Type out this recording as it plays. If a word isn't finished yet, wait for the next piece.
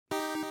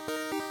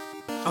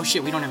Oh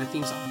shit, we don't have a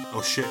theme song.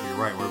 Oh shit, you're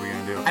right. What are we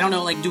gonna do? I don't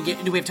know. Like, do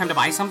we have time to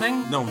buy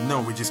something? No,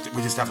 we just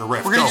have to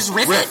riff. We're gonna just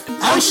riff it.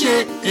 Oh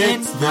shit,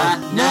 it's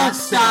the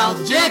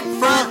Nostalgic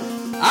Front,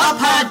 a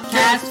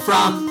podcast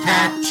from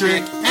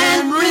Patrick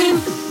and Reem.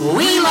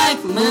 We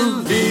like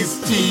movies,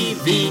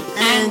 TV,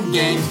 and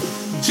games.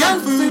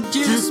 Junk food,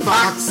 juice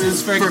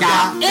boxes,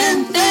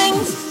 forgotten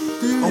things.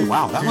 Oh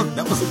wow,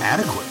 that was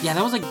adequate. Yeah,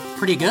 that was like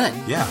pretty good.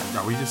 Yeah,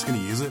 are we just gonna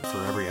use it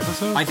for every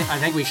episode? I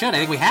think we should. I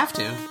think we have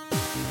to.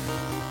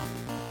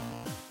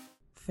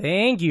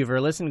 Thank you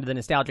for listening to the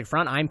Nostalgic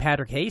Front. I'm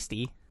Patrick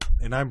Hasty.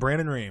 And I'm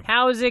Brandon Ream.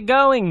 How's it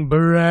going,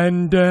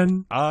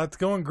 Brandon? It's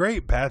going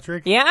great,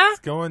 Patrick. Yeah? It's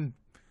going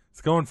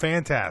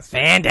fantastic.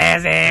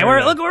 Fantastic.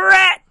 Look where we're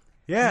at.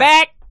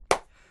 Yeah.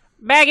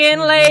 Back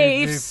in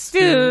Leif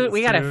Stew.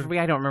 I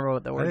don't remember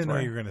what the words were. I didn't know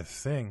you were going to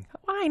sing.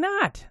 Why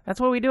not? That's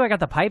what we do. I got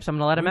the pipes. I'm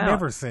going to let him out. We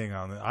never sing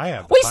on it. I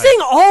have the We pipes. sing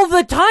all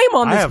the time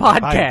on this the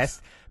podcast. pipes.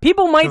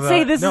 People might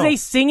say this is a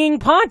singing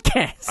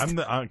podcast.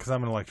 Because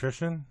I'm an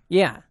electrician.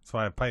 Yeah. So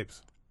I have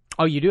pipes.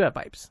 Oh, you do have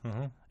pipes.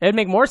 Mm-hmm. It'd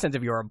make more sense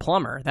if you were a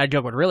plumber. That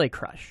joke would really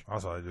crush.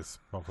 Also, I just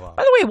smoke a lot.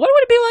 By the way, what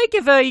would it be like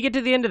if you get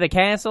to the end of the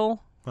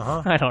castle?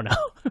 Uh-huh. I don't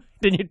know.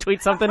 Didn't you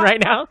tweet something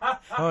right now?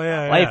 Oh,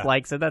 yeah. Life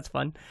likes it. That's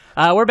fun.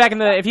 We're back in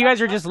the... If you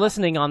guys are just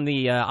listening on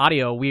the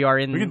audio, we are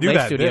in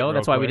Life Studio.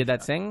 That's why we did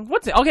that sing.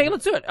 What's it? Okay,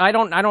 let's do it. I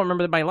don't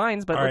remember my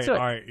lines, but let's do it.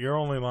 All right, your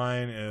only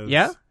line is...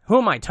 Yeah? Who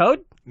am I,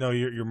 Toad? No,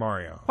 you're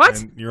Mario.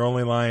 What? And your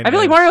only line I feel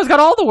like Mario's got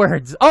all the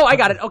words. Oh, I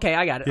got it. Okay,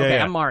 I got it. Yeah, okay,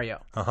 yeah. I'm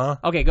Mario. Uh-huh.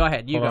 Okay, go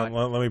ahead. You go.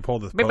 Let me pull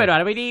this Pull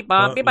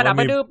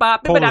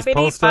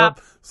post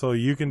up so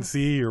you can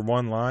see your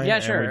one line.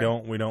 Yeah, sure.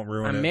 And we don't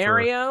ruin it. I'm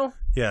Mario.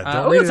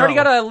 Yeah. It's already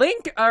got a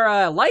link or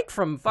a like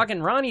from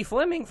fucking Ronnie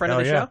Fleming, friend of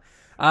the show.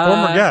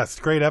 Former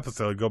guest. Great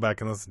episode. Go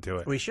back and listen to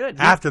it. We should.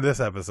 After this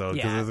episode.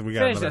 Yeah. We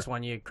got Finish this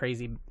one, you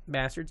crazy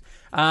bastards.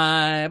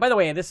 By the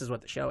way, this is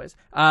what the show is.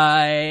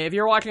 If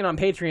you're watching on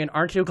Patreon,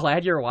 aren't you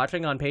glad you're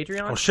watching on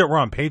Patreon? Oh, shit. We're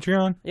on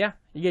Patreon? Yeah.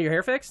 You get your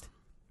hair fixed?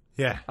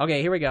 Yeah.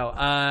 Okay, here we go.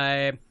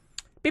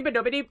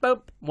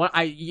 Beep-a-doop-a-deep-boop.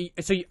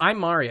 I'm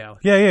Mario.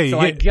 Yeah. So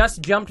I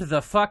just jumped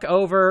the fuck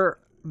over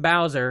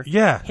Bowser.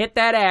 Yeah. Hit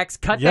that axe.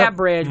 Cut that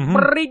bridge.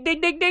 Mm-hmm. Ding,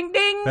 ding, ding,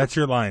 ding. That's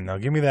your line. Now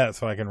give me that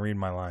so I can read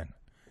my line.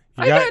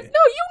 You know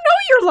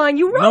your line.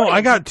 You wrote it. No, I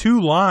got two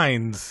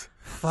lines.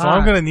 Fuck. So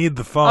I'm going to need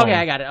the phone. Okay,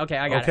 I got it. Okay,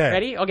 I got it.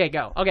 Ready? Okay,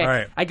 go. Okay. All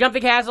right. I jumped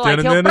the castle. I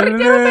killed...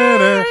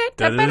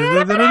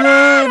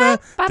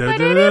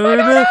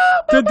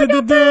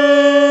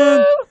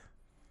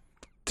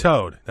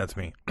 Toad. That's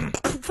me.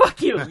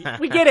 Fuck you.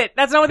 We get it.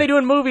 That's not what they do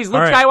in movies.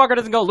 Luke right. Skywalker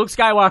doesn't go, Luke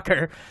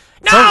Skywalker.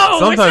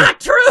 No, it's not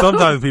true.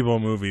 Sometimes people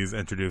in movies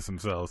introduce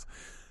themselves.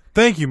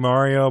 Thank you,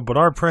 Mario, but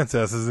our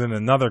princess is in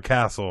another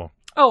castle.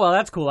 Oh, well,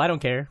 that's cool. I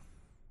don't care.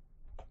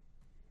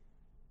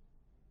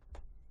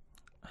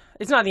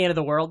 It's not the end of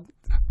the world.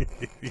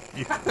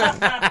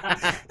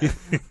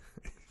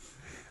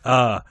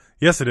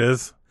 Yes, it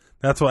is.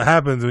 That's what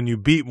happens when you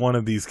beat one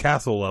of these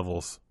castle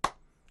levels.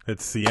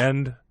 It's the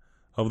end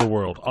of the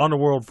world. On to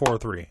World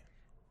 4-3.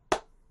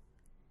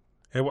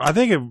 I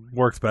think it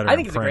works better. I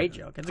think it's a great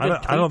joke. It's a good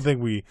tweet. I don't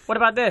think we... What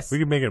about this? We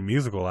could make a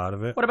musical out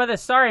of it. What about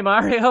this? Sorry,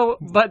 Mario,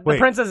 but the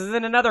princess is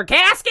in another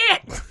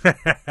casket!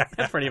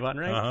 That's pretty fun,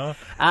 right?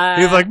 Uh-huh.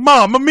 He's like,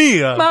 Mamma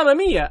Mia! Mamma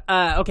Mia!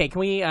 Okay,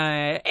 can we...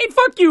 Hey,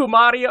 fuck you,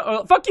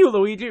 Mario! Fuck you,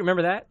 Luigi!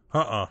 Remember that?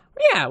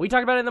 Yeah, we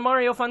talked about it in the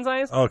Mario Fun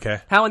Size. Okay.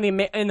 How in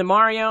the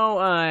Mario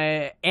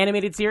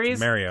animated series...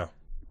 Mario.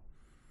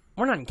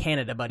 We're not in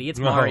Canada, buddy. It's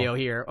Mario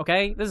here,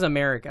 okay? This is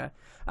America.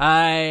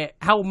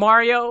 How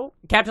Mario,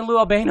 Captain Lou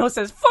Albano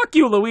says, fuck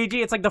you,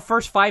 Luigi. It's like the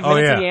first 5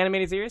 minutes of the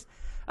animated series.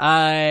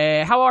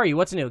 How are you?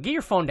 What's new? Get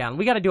your phone down.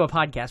 We got to do a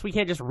podcast. We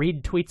can't just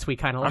read tweets we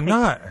kind of like. I'm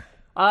not.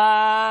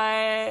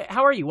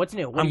 How are you? What's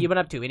new? What have you been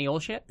up to? Any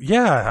old shit?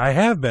 Yeah, I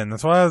have been.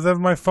 That's why I was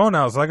having my phone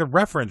out so I could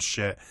reference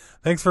shit.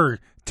 Thanks for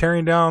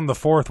tearing down the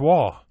fourth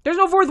wall. There's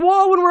no fourth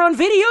wall when we're on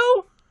video.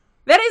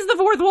 That is the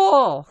fourth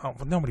wall. Oh,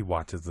 well, nobody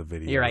watches the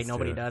videos. You're right,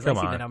 nobody does. Come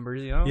I see on. the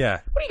numbers, you know? Yeah.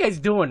 What are you guys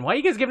doing? Why are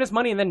you guys giving us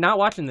money and then not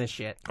watching this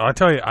shit? I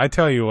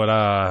tell you what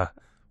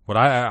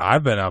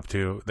I've been up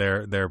to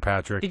there,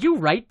 Patrick. Did you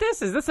write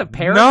this? Is this a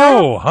paragraph?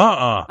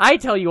 No, I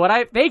tell you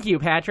what thank you,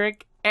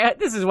 Patrick.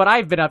 This is what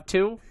I've been up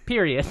to,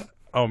 period.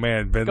 Oh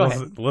man, been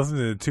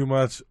listening to too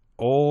much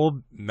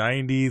old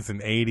 90s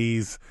and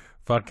 80s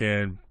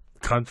fucking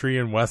country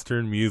and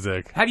western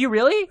music. Have you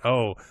really?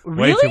 Oh,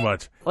 really? Way too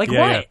much. Like what?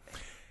 Yeah.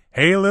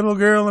 Hey, little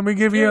girl, let me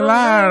give you a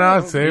line.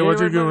 I'll say what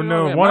you're going to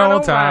know one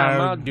old time.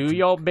 I'll do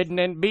your bidding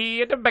and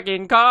be at the beck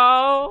and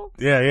call.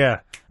 Yeah.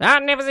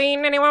 I've never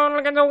seen anyone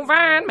looking so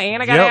fine.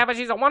 Man, I got to have her.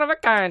 She's a one of a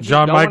kind.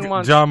 John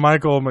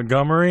Michael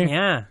Montgomery.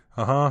 Yeah.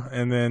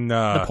 And then...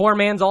 the poor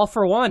man's all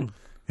for one.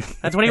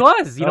 That's what he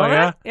was. You know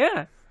that?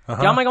 Yeah.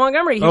 John Michael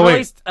Montgomery. He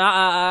released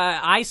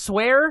I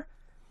Swear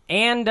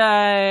and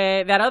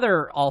that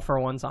other All for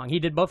One song. He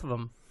did both of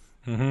them.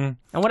 Mm-hmm.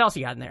 And what else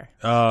you got in there?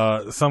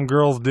 Some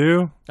girls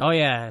do. Oh,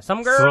 yeah.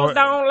 Some girls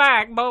don't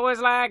like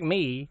boys like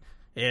me.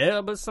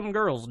 Yeah, but some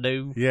girls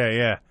do.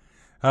 Yeah.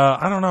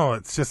 I don't know.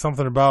 It's just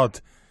something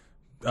about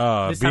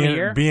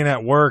being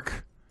at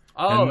work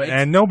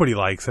and nobody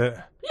likes it.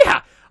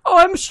 Yeah. Oh,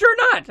 I'm sure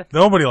not.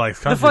 Nobody likes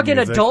country The fucking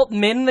music. adult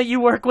men that you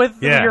work with,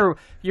 Yeah.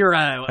 your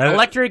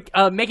electric,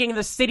 making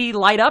the city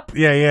light up.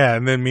 Yeah,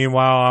 and then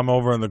meanwhile, I'm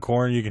over in the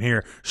corner, you can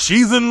hear,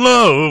 she's in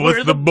love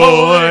with the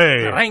boy.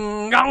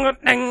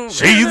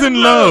 She's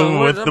in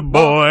love with the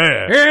boy.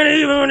 And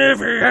even if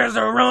he has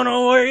to run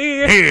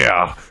away,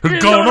 Yeah,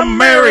 gonna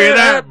marry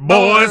that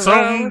boy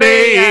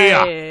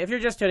someday. If you're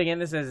just tuning in,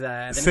 this is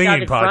the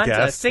Singing Nostalgic Front,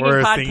 podcast. singing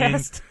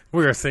podcast.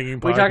 We're a singing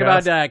podcast. We talk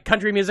about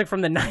country music from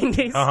the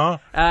 90s.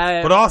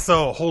 But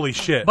also, holy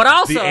shit. But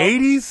also- the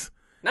 80s,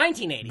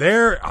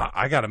 1980s.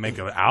 I got to make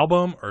an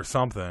album or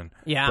something.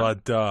 Yeah.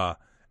 But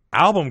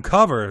album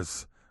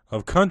covers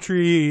of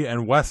country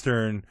and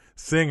western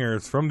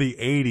singers from the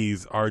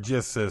 80s are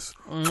just this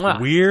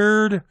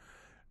weird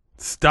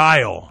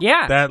style.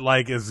 Yeah. That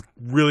like is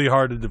really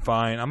hard to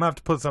define. I'm going to have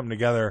to put something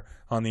together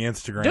on the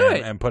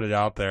Instagram and put it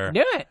out there.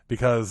 Do it.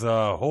 Because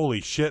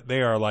holy shit,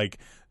 they are like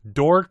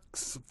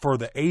dorks for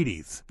the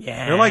 80s.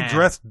 Yeah. They're like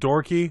dressed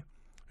dorky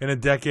in a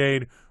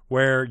decade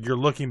where you're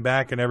looking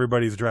back and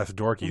everybody's dressed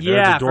dorky. They're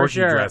Yeah, the dorky for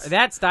sure. dress.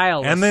 That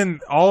style. And then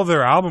all of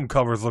their album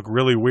covers look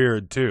really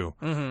weird too.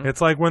 Mm-hmm.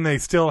 It's like when they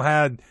still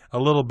had a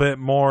little bit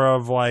more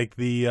of like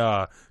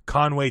the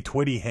Conway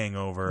Twitty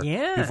hangover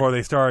before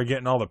they started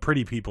getting all the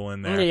pretty people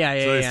in there. Yeah,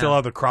 So they still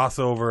have the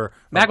crossover.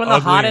 Back when the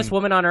hottest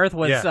woman on earth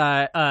was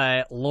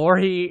Yeah.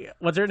 Lori,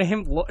 what's her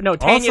name?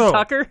 Tanya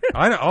Tucker.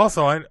 I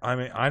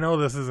mean, I know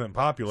this isn't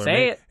popular.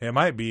 Say it. It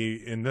might be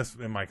in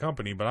my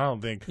company, but I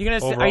don't think. Are you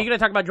gonna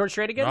talk about George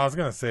Strait again? I was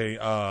gonna say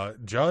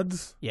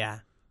Judd's Yeah.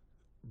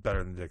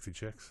 better than Dixie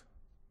Chicks.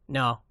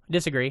 No,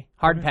 disagree.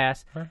 Hard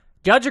pass. Okay.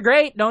 Judds are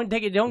great. Don't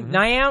take it. Don't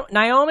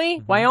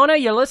Naomi, Wyona,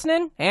 you're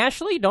listening.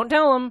 Ashley, don't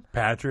tell them.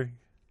 Patrick,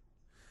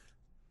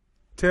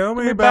 tell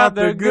me about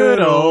the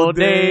good old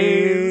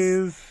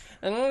days.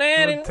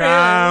 And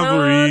times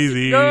were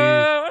easy.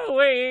 Go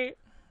away.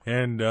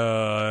 And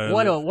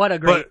What a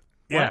great.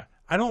 yeah,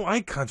 I don't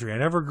like country. I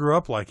never grew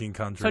up liking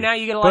country. So now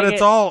you gotta but like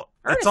it's it all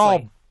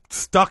earnestly.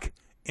 stuck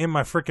in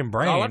my freaking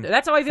brain.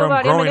 That's how I feel from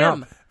about growing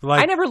Eminem. up.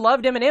 Like, I never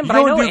loved Eminem, you but I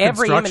go know do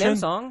every construction, Eminem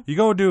song. You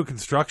go do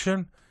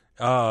construction,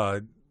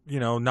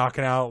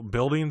 knocking out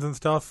buildings and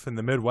stuff in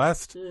the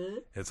Midwest. Mm-hmm.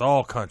 It's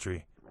all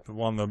country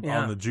on the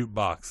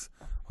jukebox.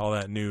 All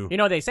that new. You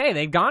know what they say?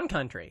 They've gone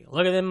country.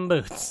 Look at them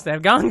boots.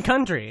 They've gone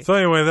country. So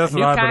anyway, that's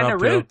what I've been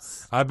up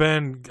roots. to. I've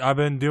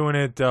been doing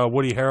it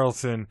Woody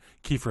Harrelson,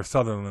 Kiefer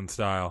Sutherland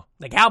style.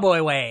 The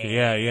cowboy way.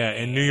 Yeah.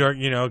 In New York,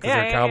 because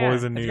they're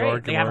cowboys in New That's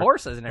York. great. They have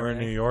horses and everything.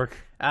 We're in New York.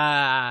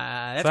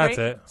 That's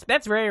it.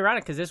 That's very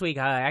ironic because this week,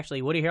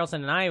 actually, Woody Harrelson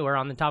and I were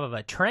on the top of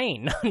a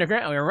train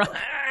underground. We were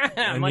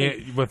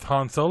with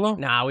Han Solo?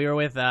 Nah, we were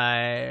with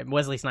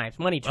Wesley Snipes.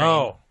 Money Train.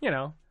 Oh.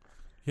 Yeah.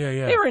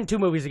 They were in 2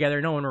 movies together.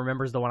 No one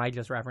remembers the one I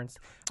just referenced.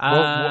 They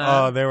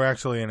were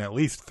actually in at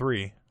least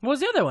 3. What was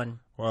the other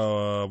one?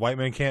 White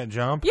Men Can't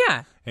Jump.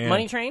 Yeah. And,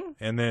 Money Train.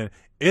 And then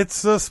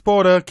It's the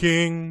Sport of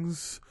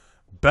Kings.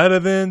 Better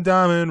than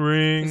diamond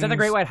rings. Is that the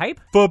Great White Hype?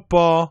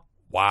 Football.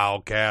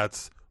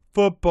 Wildcats.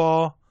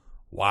 Football.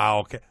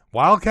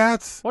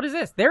 Wildcats? What is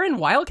this? They're in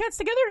Wildcats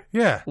together?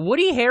 Yeah.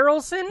 Woody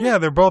Harrelson? Yeah,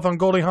 they're both on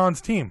Goldie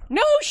Hawn's team.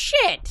 No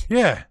shit.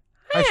 Yeah.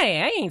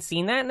 Hey, I ain't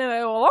seen that in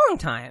a long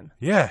time.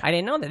 Yeah. I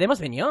didn't know that. They must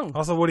have been young.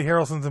 Also, Woody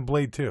Harrelson's in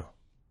Blade 2.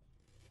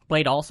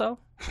 Blade also?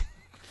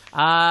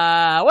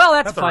 Well,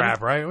 that's fun. A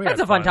wrap, right?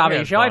 That's a fun topic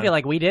of the show. I feel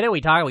like we did it.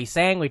 We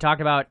sang. We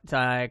talked about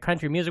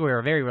country music. We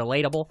were very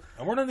relatable.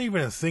 And we're not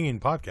even a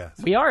singing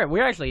podcast. We are.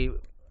 We're actually...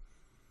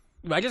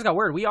 I just got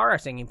word. We are a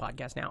singing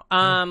podcast now.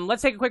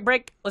 Let's take a quick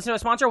break. Listen to a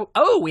sponsor.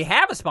 Oh, we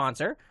have a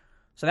sponsor.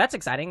 So that's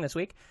exciting this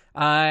week.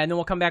 And then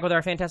we'll come back with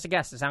our fantastic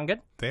guest. Does that sound good?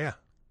 Yeah.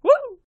 Woo!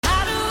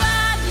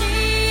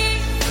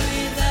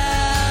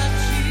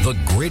 The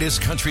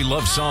greatest country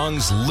love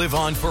songs live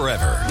on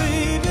forever.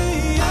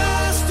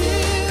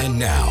 And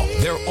now,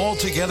 they're all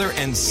together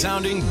and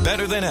sounding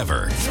better than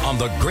ever on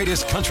the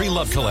Greatest Country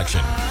Love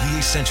Collection. The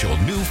essential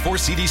new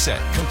 4-CD set,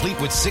 complete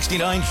with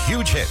 69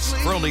 huge hits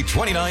for only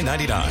 $29.99.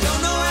 Don't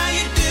know how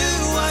you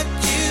do what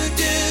you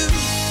do.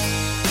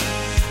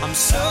 I'm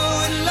so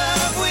in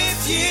love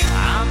with you.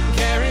 I'm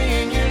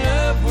carrying your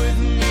love with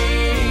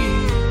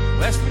me.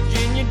 West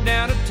Virginia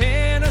down to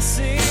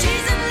Tennessee. She's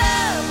in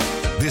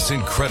love. This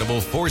incredible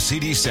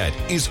 4-CD set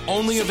is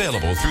only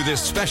available through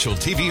this special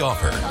TV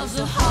offer. 'Cause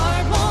the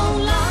heart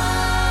won't lie.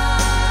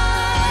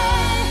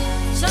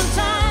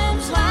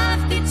 Sometimes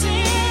life gets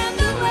in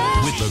the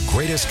way. With the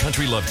Greatest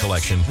Country Love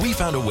Collection, we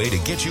found a way to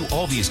get you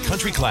all these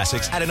country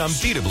classics at an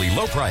unbeatably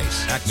low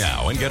price. Act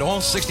now and get all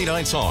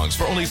 69 songs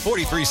for only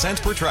 43 cents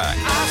per track.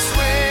 I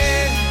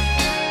swear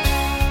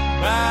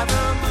by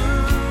the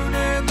moon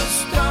and the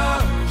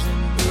stars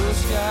in the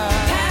sky.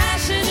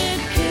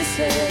 Passionate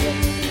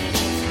kisses.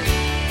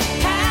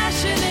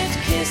 Passionate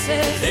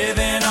kisses.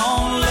 Living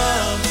on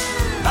love,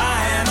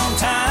 buying on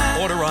time.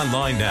 Order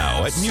online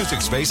now at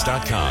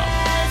MusicSpace.com.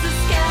 As the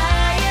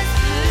sky is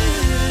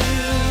blue.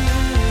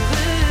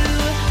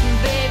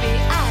 Baby,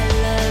 I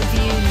love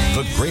you.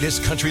 The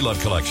Greatest Country Love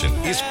Collection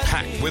is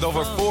packed with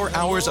over 4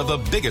 hours of the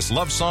biggest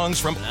love songs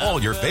from all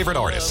your favorite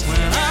artists. When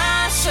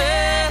I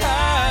said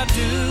I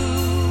do,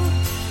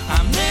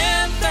 I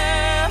meant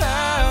that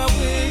I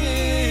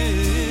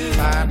will.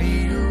 Buy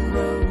me a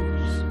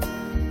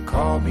rose,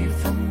 call me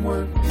from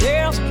work.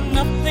 There's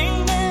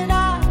nothing that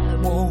I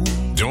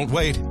won't. Don't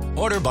wait.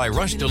 Order by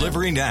Rush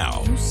Delivery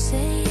now. You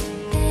say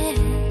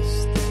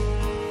best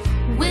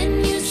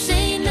when you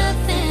say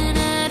nothing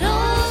at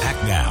all.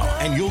 Act now,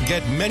 and you'll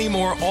get many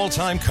more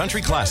all-time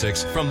country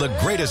classics from the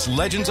greatest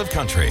legends of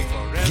country.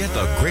 Get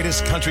the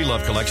Greatest Country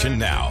Love Collection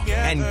now,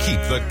 and keep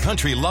the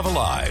country love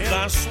alive.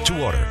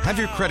 To order, have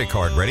your credit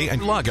card ready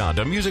and log on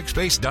to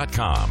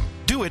MusicSpace.com.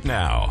 Do it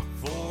now.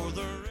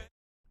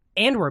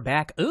 And we're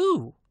back.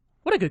 Ooh,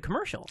 what a good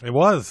commercial. It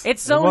was.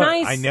 It's so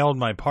nice. I nailed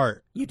my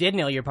part. You did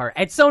nail your part.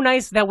 It's so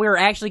nice that we're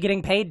actually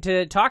getting paid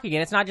to talk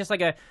again. It's not just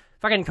like a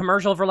fucking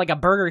commercial for like a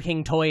Burger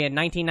King toy in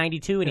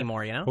 1992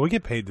 anymore, you know? Well, we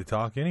get paid to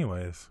talk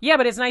anyways. Yeah,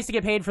 but it's nice to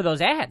get paid for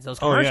those ads, those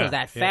commercials,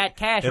 that fat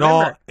cash. It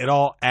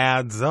all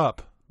adds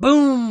up.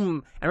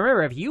 Boom! And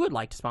remember, if you would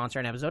like to sponsor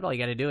an episode, all you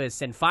got to do is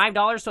send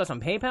 $5 to us on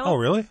PayPal. Oh,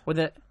 really?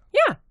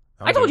 Yeah.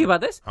 I told you about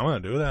this. I'm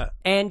going to do that.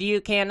 And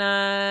you can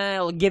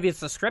give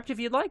us a script if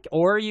you'd like,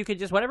 or you could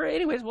just whatever.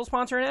 Anyways, we'll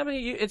sponsor an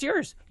episode. It's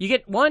yours. You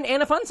get one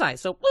and a fun size.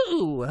 So,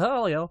 woo,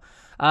 hell yo.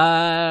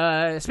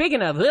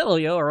 Speaking of hell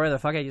yo, or whatever the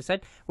fuck I just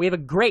said, we have a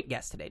great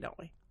guest today, don't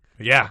we?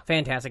 Yeah.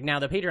 Fantastic. Now,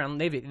 the Patreon,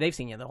 they've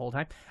seen you the whole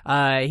time.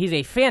 He's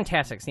a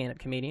fantastic stand-up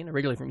comedian,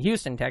 originally from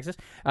Houston, Texas.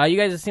 You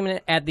guys have seen him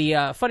at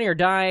the Funny or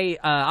Die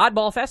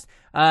Oddball Fest.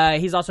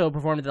 He's also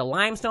performed at the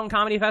Limestone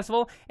Comedy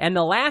Festival and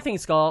the Laughing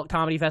Skull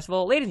Comedy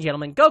Festival. Ladies and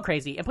gentlemen, go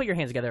crazy and put your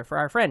hands together for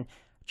our friend,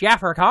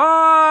 Jaffer.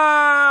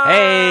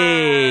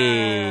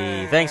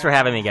 Hey! Thanks for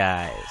having me,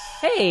 guys.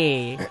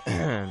 Hey!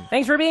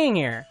 Thanks for being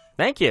here.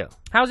 Thank you.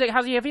 How's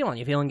you feeling?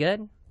 You feeling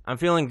good? I'm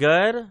feeling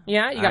good.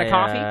 Yeah, you got a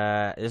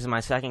coffee? This is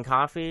my second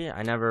coffee.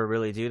 I never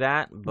really do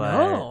that,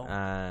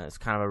 but it's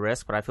kind of a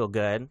risk, but I feel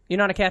good. You're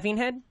not a caffeine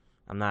head?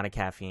 I'm not a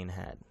caffeine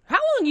head. How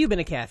long you been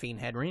a caffeine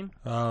head, Reem?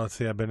 Let's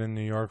see. I've been in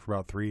New York for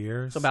about 3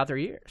 years. So about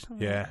 3 years.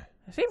 Yeah.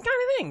 Same kind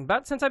of thing.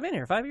 About since I've been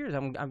here, 5 years.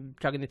 I'm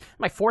chugging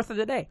my fourth of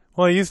the day.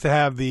 Well, I used to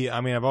have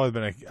I've always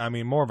been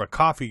more of a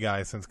coffee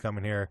guy since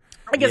coming here.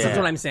 I guess that's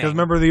what I'm saying. Because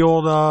remember the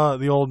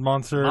old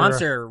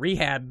Monster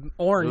Rehab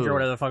Orange or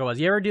whatever the fuck it was.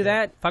 You ever do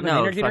that? Fucking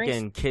energy fucking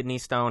drinks? kidney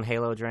stone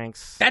Halo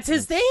drinks. That's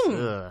his thing.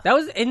 Ugh. That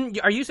was.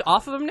 Are you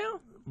off of them now?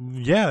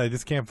 Yeah, I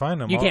just can't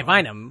find them. You can't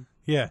find them.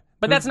 Yeah,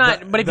 but that's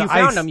not. But if you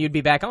found them, you'd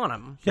be back on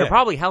them. They're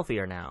probably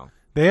healthier now.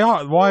 They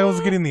are. Well, I was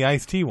getting the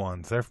iced tea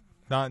ones. They're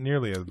not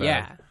nearly as bad.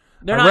 Yeah.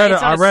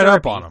 I read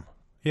up on them.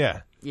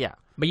 Yeah. Yeah.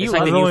 But you it's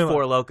like the really new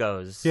Four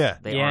Locos. Yeah.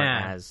 They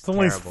aren't as It's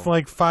only terrible.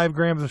 like 5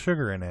 grams of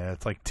sugar in it.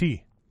 It's like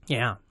tea.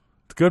 Yeah.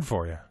 It's good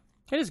for you.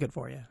 It is good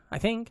for you, I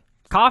think.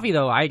 Coffee,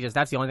 though,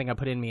 that's the only thing I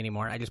put in me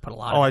anymore. I just put a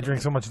lot of Oh, it I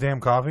drink so much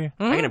damn coffee.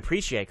 I can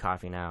appreciate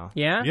coffee now.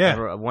 Yeah?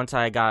 Yeah. Once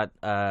I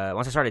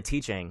started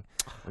teaching,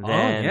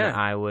 then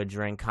I would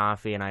drink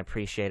coffee, and I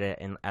appreciate it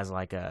as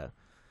a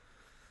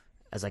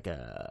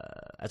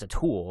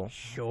tool.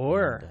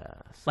 Sure.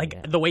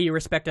 The way you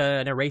respect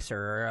an eraser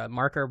or a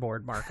marker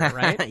board marker,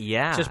 right?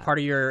 Yeah. It's just part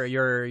of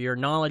your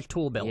knowledge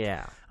tool belt.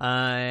 Yeah.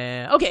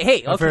 Okay,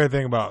 hey. My favorite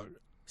thing about...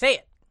 Say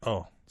it.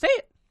 Oh. Say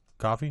it.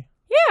 Coffee?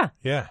 Yeah.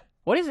 Yeah.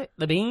 What is it?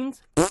 The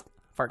beans?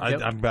 Fart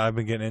joke. I've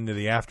been getting into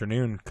the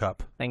afternoon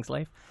cup. Thanks,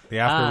 Leif. The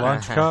after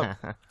lunch cup.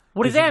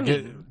 What does that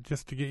mean?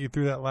 Just to get you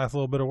through that last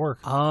little bit of work.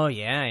 Oh,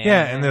 yeah.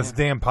 Yeah, and this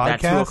damn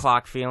podcast. That 2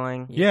 o'clock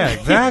feeling. Yeah,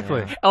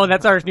 exactly. Oh,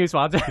 that's our new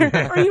sponsor.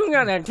 Are you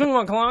got that 2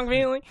 o'clock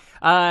feeling?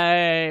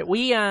 A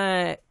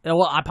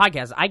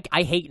podcast.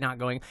 I hate not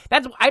going. I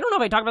don't know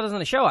if I talked about this on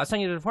the show. I was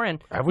telling you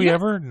beforehand. Have we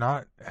ever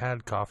not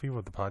had coffee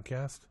with the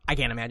podcast? I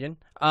can't imagine.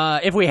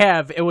 If we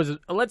have, it was.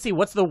 Let's see.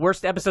 What's the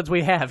worst episodes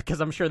we have?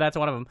 Because I'm sure that's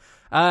one of them.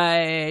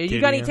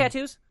 You got any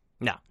tattoos?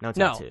 No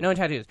tattoos. No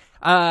tattoos.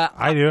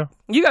 I do.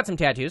 You got some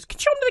tattoos.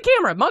 Show them to the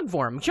camera. Mug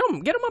form. Show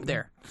them. Get them up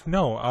there.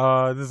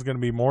 No, this is going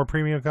to be more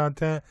premium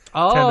content.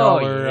 Oh,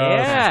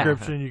 $10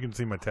 subscription. You can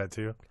see my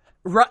tattoo.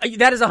 Right,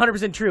 that is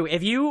 100% true.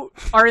 If you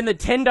are in the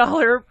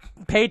 $10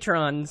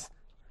 patrons,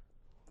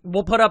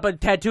 we'll put up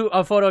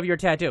a photo of your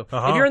tattoo.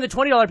 If you're in the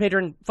 $20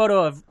 patron,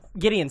 photo of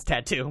Gideon's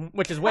tattoo,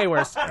 which is way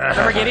worse.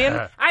 Remember Gideon?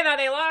 I thought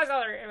they lost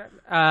all their...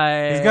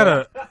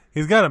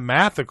 He's got a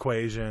math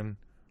equation.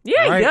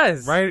 Yeah, he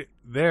does. Right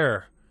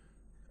there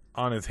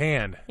on his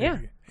hand. Yeah.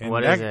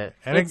 What is it?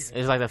 It's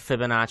like the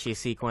Fibonacci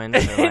sequence.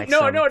 Or like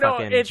no.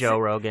 It's Joe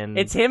Rogan.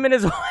 It's him and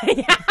his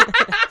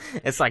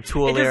wife. It's like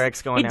Tool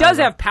lyrics going. He does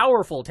have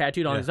powerful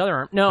tattooed on his other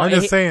arm. No, I'm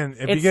just saying,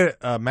 if you get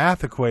a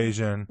math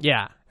equation,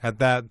 at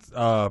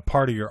that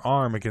part of your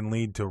arm, it can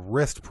lead to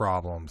wrist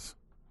problems.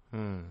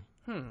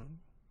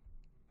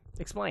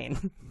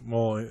 Explain.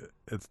 Well,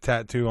 it's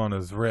tattoo on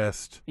his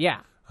wrist.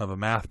 Yeah. Of a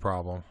math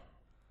problem.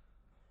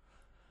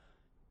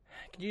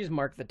 Could you just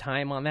mark the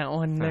time on that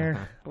one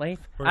there, Leif?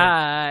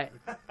 I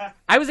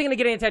was going to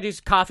get any tattoos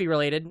coffee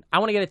related. I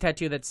want to get a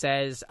tattoo that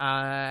says,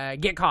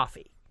 get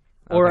coffee.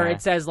 Or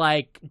it says,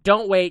 like,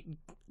 don't wait,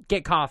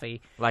 get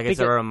coffee. Like it's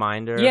a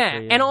reminder. Yeah,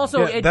 for you. and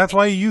also that's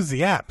why you use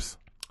the apps.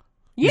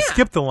 Yeah. You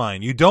skip the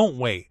line. You don't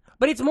wait.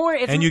 But it's more.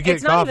 And you get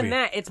it's not coffee. even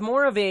that. It's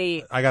more of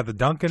a. I got the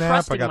Dunkin' app. I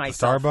trusting got the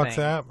myself Starbucks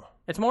thing. app.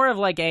 It's more of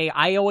like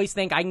I always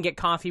think I can get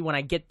coffee when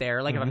I get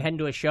there. Like if I'm heading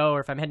to a show or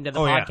if I'm heading to the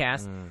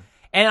podcast.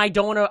 And I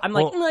don't want to, I'm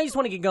like, I just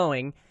want to get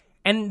going.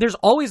 And there's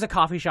always a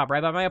coffee shop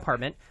right by my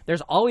apartment. There's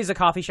always a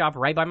coffee shop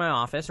right by my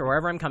office or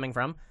wherever I'm coming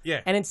from.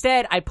 Yeah. And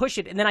instead, I push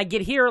it, and then I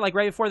get here like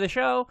right before the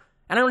show,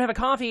 and I don't have a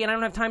coffee, and I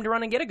don't have time to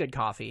run and get a good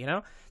coffee, you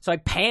know? So I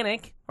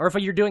panic. Or if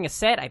you're doing a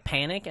set, I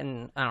panic,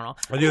 and I don't know.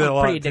 I do that a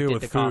lot, pretty too, addicted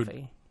with to food.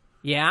 coffee.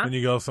 Yeah? When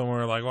you go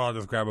somewhere, like, well, I'll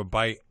just grab a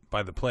bite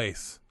by the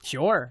place.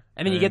 Sure.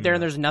 And then you get there,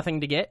 and there's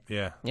nothing to get.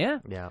 Yeah. Yeah.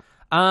 Yeah.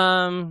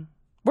 Where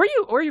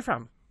are you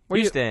from?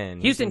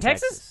 Houston,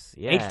 Texas?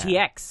 Yeah.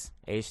 HTX.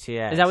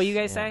 HTX. Is that what you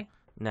guys say?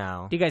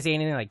 No. Do you guys say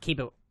anything like keep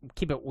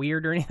it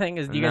weird or anything?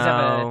 Do you guys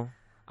have a?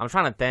 I'm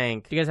trying to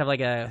think. Do you guys have like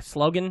a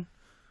slogan?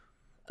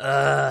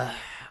 I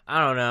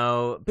don't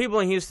know. People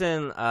in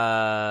Houston,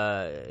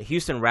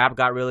 Houston rap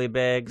got really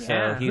big.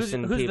 Yeah. So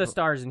Houston who's people, the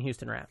stars in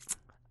Houston rap?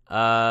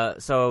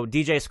 So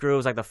DJ Screw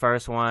was like the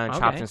first one. Okay.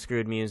 Chopped and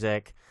Screwed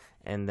Music.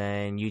 And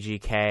then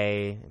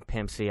UGK,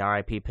 Pimp C,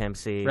 R.I.P. Pimp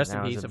C. Rest that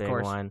in was peace, a of big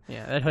course. one.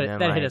 Yeah,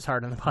 that hit us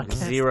hard on the podcast.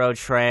 Zero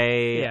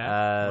Trey.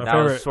 Yeah. That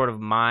was sort of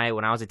when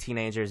I was a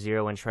teenager,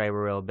 Zero and Trey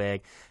were real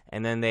big.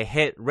 And then they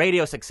hit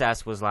radio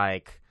success was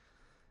like,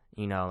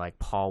 like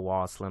Paul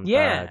Wall, Slim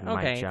Yeah, Thug, Mike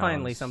okay. Jones.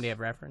 Finally, somebody I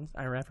reference.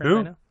 Who?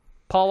 I know.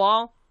 Paul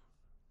Wall.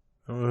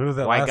 Who's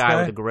that White last guy guy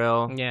with the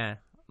grill. Yeah.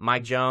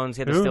 Mike Jones,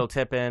 hit the Who? still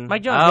tipping.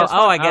 Mike Jones.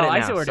 I get it now.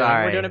 I see what we're doing.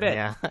 Sorry. We're doing a bit.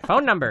 Yeah.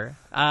 Phone number.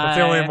 That's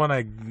the only one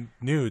I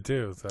knew,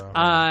 too. So.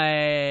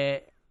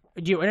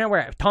 Do you know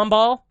where?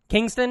 Tomball?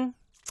 Kingston?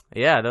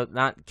 Yeah,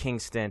 not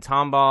Kingston.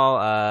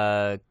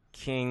 Tomball,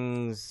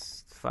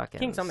 Kings, fucking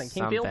King something.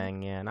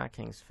 Kingfield? Yeah, not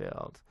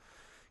Kingsfield.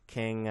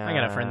 King. I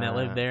got a friend that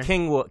lived there.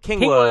 Kingwood.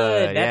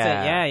 That's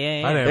yeah.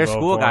 it. Yeah. I didn't Their vote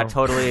school for got him.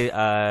 totally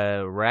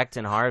wrecked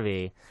in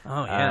Harvey.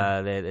 Oh,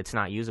 yeah. It's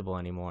not usable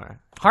anymore.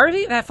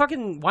 Harvey? That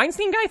fucking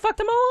Weinstein guy fucked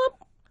them all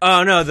up?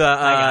 Oh no, I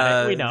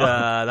got it. We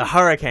know. the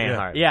Hurricane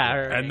Harvey.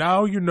 Yeah. And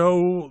now you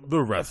know the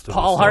rest of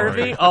Paul the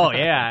story. Harvey? Oh,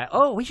 yeah.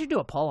 Oh, we should do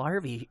a Paul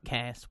Harvey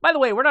cast. By the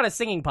way, we're not a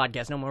singing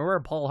podcast no more. We're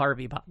a Paul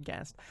Harvey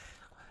podcast.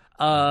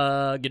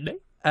 Good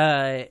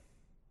day.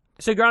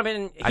 So you're up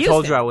in Houston. I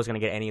told you I was going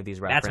to get any of these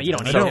references. That's what you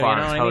don't need so to. far,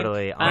 You know I'm what I mean?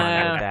 totally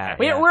on with that.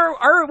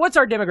 Yeah. What's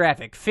our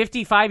demographic?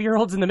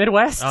 55-year-olds in the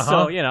Midwest. Uh-huh.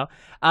 So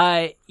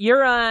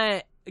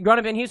you're growing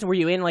up in Houston. Were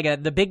you in like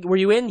Were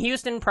you in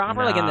Houston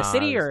proper, like in the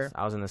city, or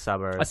I was in the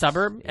suburbs. a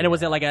suburb? And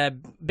was it like a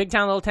big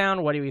town, little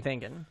town? What are you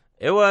thinking?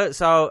 It was.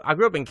 So I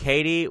grew up in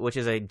Katy, which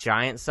is a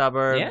giant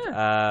suburb.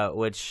 Yeah.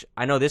 Which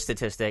I know this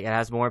statistic. It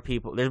has more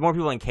people. There's more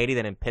people in Katy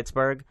than in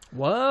Pittsburgh.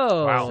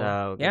 Whoa. Wow.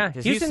 So Yeah.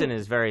 because Houston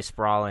is very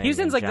sprawling.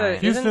 Houston's and like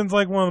giant. Houston's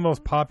like one of the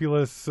most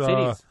populous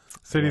cities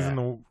Yeah. in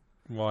the.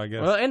 Well, I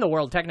guess. Well, in the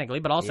world technically,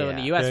 but also in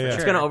the U.S. Yeah, for yeah. sure.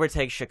 It's going to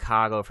overtake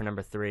Chicago for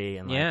number 3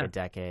 in like Yeah. a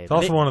decade. It's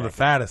also one of the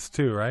fattest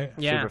too, right?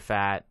 Yeah. Super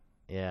fat.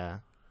 Yeah.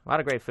 A lot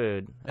of great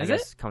food. I Is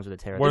guess it? comes with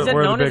the Where- territory. Is that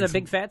where are the known as big- a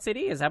big fat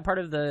city? Is that part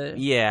of the?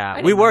 Yeah,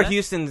 didn't we know were that.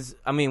 Houston's.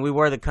 I mean, we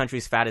were the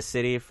country's fattest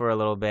city for a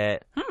little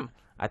bit.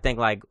 I think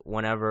like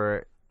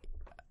whenever,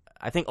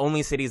 I think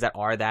only cities that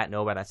are that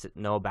know about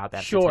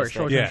that. Sure,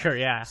 statistic.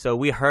 yeah. So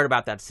we heard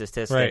about that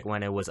statistic Right.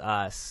 when it was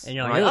us. And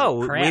you're We're like,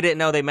 oh, crap. we didn't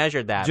know they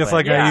measured that. Just but-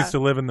 like Yeah. I used to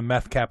live in the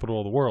meth capital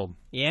of the world,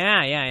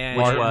 Yeah.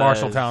 Which was-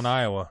 Marshalltown,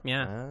 Iowa.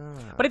 Yeah.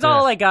 Ah. But it's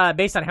all like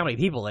based on how many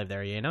people live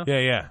there, you know?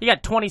 Yeah. You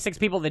got 26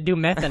 people that do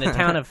meth in a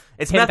town of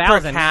It's meth per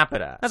 10,000.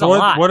 capita. That's So a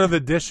lot. what are the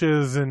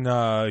dishes in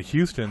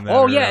Houston? That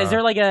Oh are, yeah, is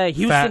there like a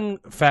Houston?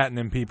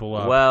 fattening people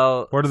up?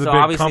 Well, what are the so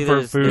big obviously comfort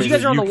there's- foods? Because you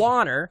guys that are on the can-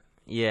 water,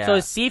 Yeah. so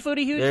is seafood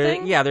a huge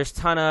thing? Yeah, there's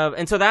ton of,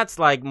 and so that's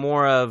like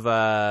more of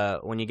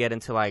when you get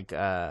into like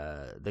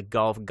the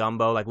Gulf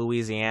gumbo, like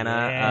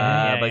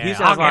Louisiana. But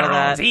Houston has a lot of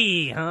that.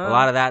 A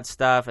lot of that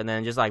stuff, and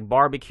then just like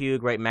barbecue,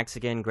 great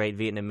Mexican, great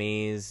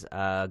Vietnamese,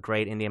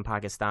 great Indian,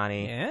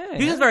 Pakistani. Yeah,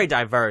 Houston's very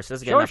diverse.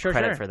 Doesn't get enough Sure.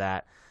 credit for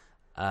that.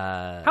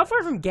 How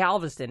far from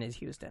Galveston is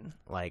Houston?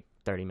 Like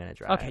 30-minute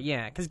drive. Okay,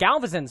 yeah, because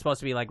Galveston's supposed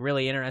to be like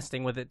really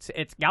interesting with its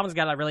Galveston's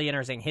got a really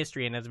interesting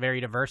history and it's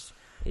very diverse,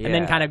 and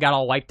then Yeah. kind of got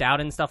all wiped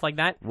out and stuff like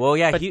that. Well,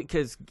 yeah, But-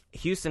 because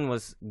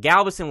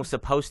Galveston was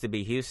supposed to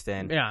be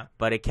Houston, Yeah.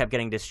 but it kept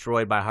getting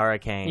destroyed by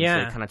hurricanes, so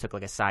Yeah. it kind of took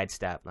like a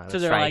sidestep. So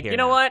they're like, you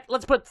know what?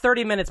 Let's put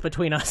 30 minutes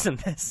between us and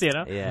this, you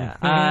know?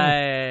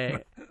 Yeah.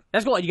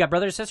 That's cool. You got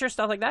brothers, sisters,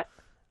 stuff like that?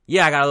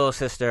 Yeah, I got a little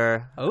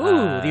sister.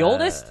 Ooh, the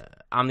oldest?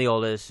 I'm the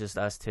oldest, just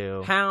us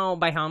two.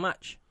 By how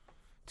much?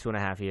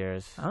 2.5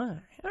 years. Oh,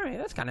 all right,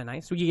 that's kind of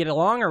nice. Would you get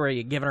along, or were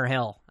you giving her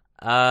hell?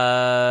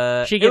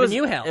 She giving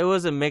you hell? It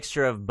was a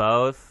mixture of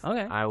both.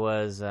 Okay. I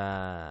was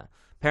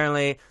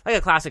apparently like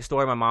a classic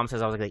story. My mom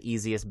says I was like the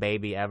easiest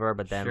baby ever,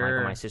 but then like Sure.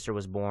 when my sister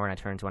was born, I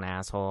turned into an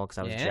asshole because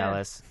I was Yeah.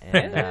 jealous.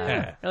 And,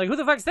 You're like, who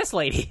the fuck's this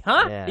lady?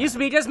 Huh? Yeah. It used to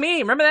be just me.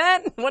 Remember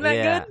that? Wasn't that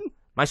yeah. good?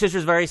 My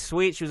sister's very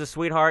sweet. She was a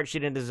sweetheart. She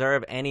didn't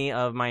deserve any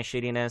of my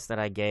shittiness that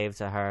I gave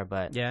to her,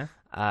 but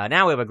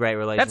now we have a great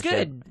relationship.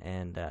 good.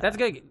 And That's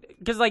good.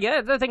 Because, like, yeah,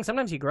 the thing,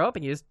 sometimes you grow up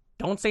and you just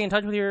don't stay in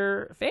touch with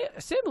your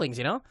siblings,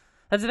 you know?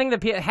 That's the thing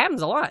that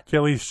happens a lot. Can you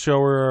at least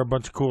show her a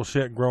bunch of cool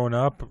shit growing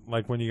up?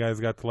 Like when you guys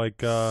got to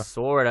like...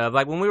 Sort of.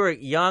 Like when we were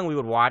young, we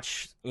would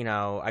watch, you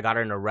know, I got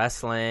her into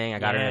wrestling. I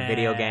got her into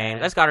video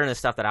games. I just got her into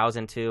stuff that I was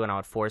into, and I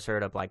would force her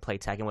to like play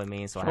Tekken with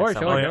me. So I had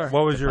sure.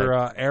 What was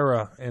your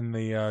era in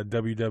the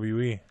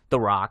WWE? The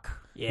Rock.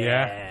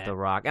 Yeah. The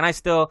Rock. And I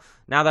still,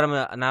 now that I'm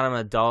an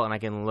adult and I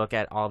can look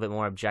at all of it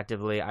more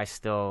objectively,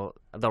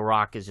 The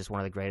Rock is just one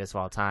of the greatest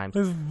of all time.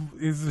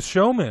 He's the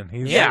showman.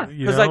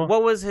 Because like,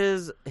 what was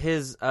his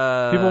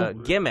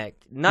gimmick?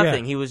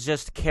 Nothing. He was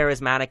just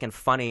charismatic and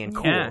funny and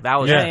cool. That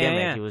was his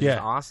gimmick. He was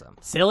just awesome.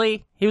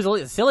 Silly. He was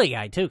a silly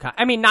guy too.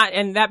 I mean, not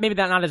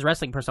his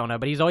wrestling persona,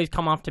 but he's always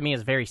come off to me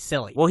as very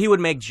silly. Well, he would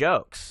make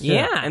jokes.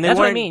 Yeah, and that's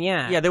what I mean.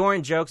 Yeah, they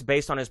weren't jokes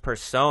based on his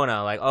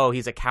persona. Like, oh,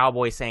 he's a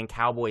cowboy saying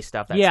cowboy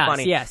stuff. That's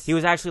funny. Yes, he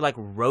was actually like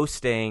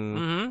roasting.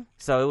 Mm-hmm.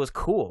 So it was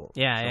cool.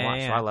 So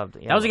I loved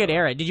it. That was a good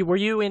era. Were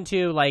you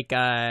into like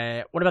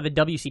what about the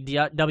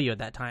WCW at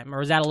that time, or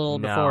was that a little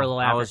before, or a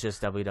little after? I was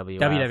just WWF.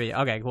 WWE.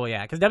 Okay, cool.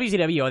 Yeah, because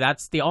WCW,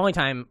 that's the only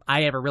time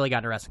I ever really got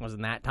into wrestling was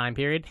in that time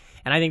period,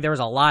 and I think there was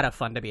a lot of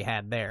fun to be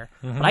had there.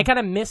 Mm-hmm. But I kind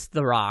of missed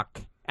The Rock,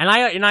 and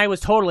I was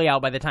totally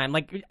out by the time.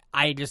 Like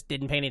I just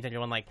didn't pay any attention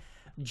when like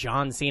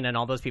John Cena and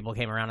all those people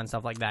came around and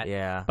stuff like that.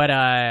 Yeah. But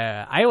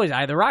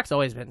The Rock's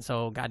always been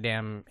so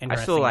goddamn interesting.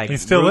 I still like he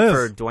still is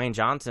for Dwayne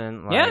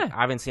Johnson. Like,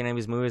 I haven't seen any of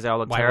his movies that all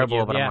look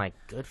terrible, but I'm like,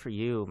 good for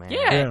you, man.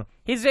 Yeah.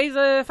 He's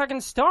a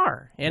fucking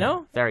star, you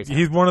know? Very talented.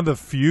 He's one of the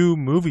few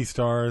movie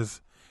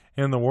stars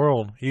in the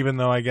world, even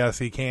though I guess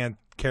he can't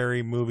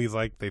carry movies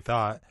like they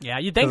thought. Yeah,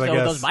 you'd think so.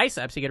 With those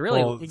biceps, he could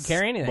really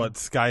carry anything. But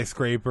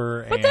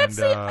Skyscraper but that's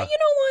it. You know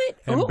what?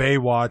 And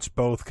Baywatch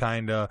both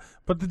kind of.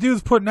 But the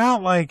dude's putting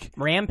out like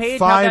Rampage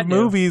 5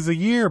 movies a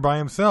year by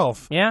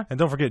himself. Yeah. And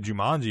don't forget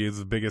Jumanji is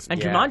his biggest.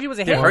 And Jumanji was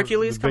a hit. Did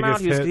Hercules come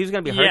out? He was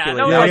going to be Hercules. Yeah,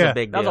 that was a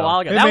big deal. That was a while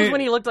ago. That was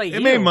when he looked like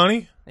it made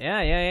money.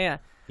 Yeah.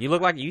 You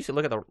used to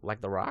look at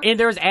the Rock. And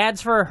there was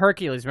ads for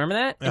Hercules. Remember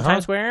that in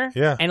Times Square?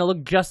 Yeah. And it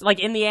looked just like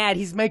in the ad.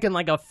 He's making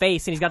like a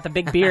face, and he's got the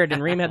big beard,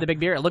 and Reem had the big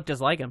beard. It looked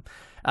just like him.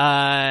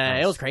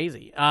 Nice. It was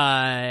crazy.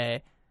 Yeah,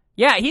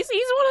 he's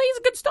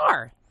a good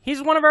star. He's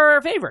one of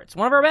our favorites,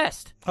 one of our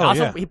best.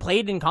 He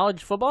played in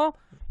college football.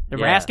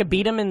 Nebraska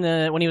beat him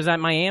when he was at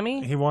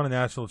Miami. He won a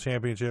national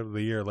championship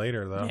the year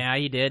later, though. Yeah,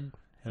 he did.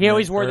 He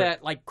always wore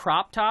that like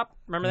crop top.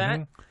 Remember that?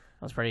 That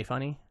was pretty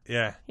funny.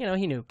 Yeah. You know,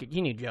 he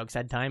knew jokes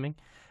had timing.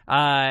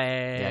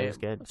 He was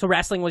good. So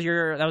wrestling was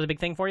a big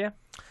thing for you?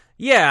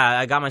 Yeah,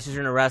 I got my sister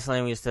into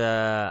wrestling. We used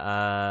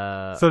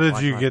to. So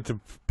did you get to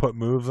put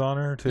moves on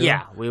her too?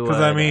 Yeah, we would.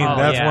 Because I mean,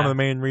 that's one of the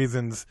main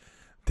reasons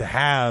to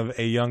have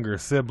a younger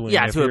sibling.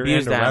 Yeah, to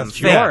abuse them.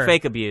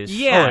 Fake abuse.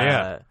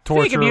 Yeah.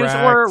 Torture fake abuse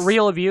acts, or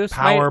real abuse.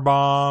 Power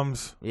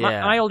bombs.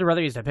 Yeah. My older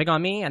brother used to pick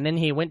on me, and then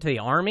he went to the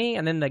army,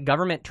 and then the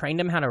government trained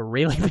him how to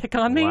really pick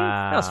on me.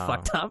 Wow. That was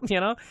fucked up, you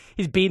know?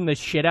 He's beating the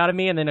shit out of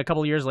me, and then a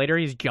couple years later,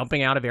 he's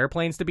jumping out of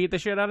airplanes to beat the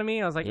shit out of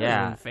me. I was like,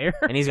 that isn't fair.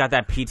 And he's got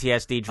that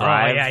PTSD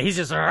drive. Oh, yeah, he's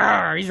just,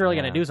 he's really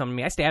going to do something to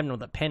me. I stabbed him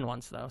with a pin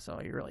once, though, so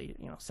he really,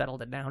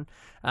 settled it down.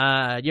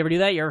 You ever do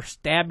that? You ever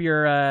stab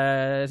your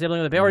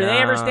sibling with a pin? Or did they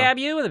ever stab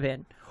you with a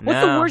pin? What's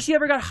the worst you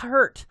ever got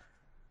hurt?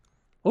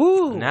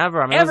 Ooh.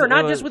 Never. I mean, ever,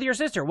 not just with your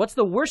sister. What's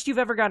the worst you've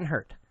ever gotten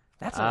hurt?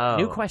 That's a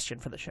new question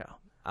for the show.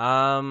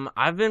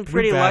 I've been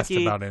pretty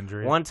lucky. About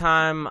injury. One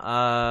time,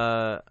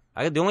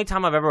 the only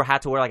time I've ever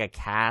had to wear like a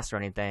cast or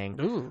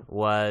anything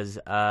was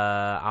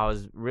I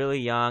was really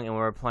young and we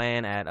were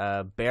playing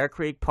at Bear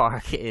Creek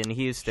Park in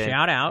Houston.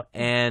 Shout out.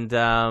 And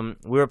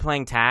we were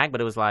playing tag,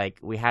 but it was like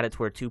we had it to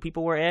where 2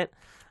 people were it.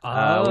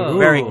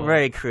 Very,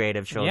 very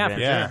creative children. Yeah,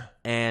 for sure.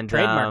 And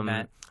trademark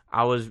that.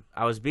 I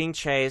was being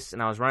chased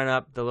and I was running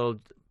up the little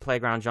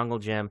playground jungle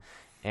gym,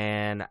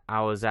 and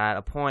I was at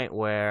a point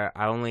where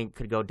I only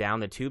could go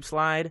down the tube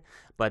slide,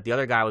 but the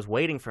other guy was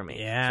waiting for me.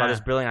 Yeah. So I had this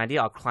brilliant idea.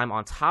 I'll climb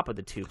on top of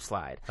the tube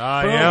slide.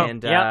 Yeah.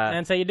 And,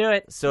 that's how you do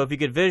it. So if you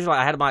could visualize,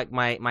 I had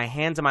my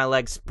hands and my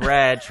legs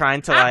spread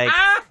trying to like,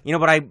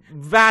 but I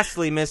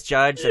vastly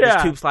misjudged that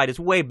this tube slide is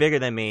way bigger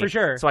than me. For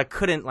sure. So I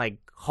couldn't like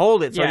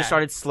hold it, so I just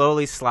started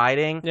slowly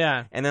sliding.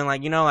 Yeah. And then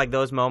like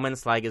those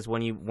moments like is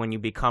when you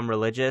become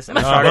religious. And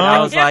I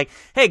was like,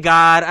 hey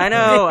God, I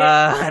know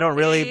I don't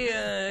really.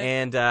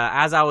 And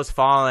as I was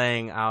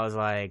falling, I was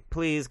like,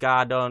 please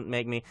God, don't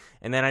make me.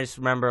 And then I just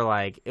remember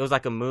like it was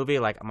like a movie,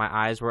 like my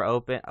eyes were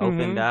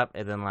opened up,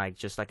 and then like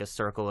just like a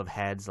circle of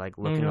heads like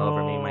looking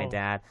over me, my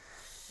dad,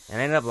 and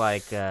I ended up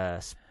like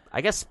I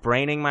guess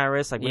spraining my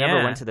wrist. Like we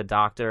never went to the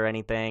doctor or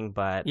anything,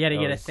 but you had to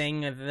get a thing,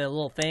 the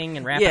little thing,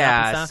 and wrap it up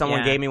and stuff.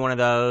 Someone gave me one of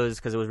those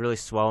because it was really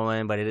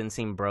swollen, but it didn't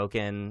seem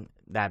broken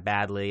that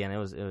badly, and it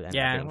ended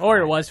up or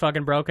fine. it was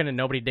fucking broken and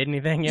nobody did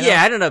anything. You know?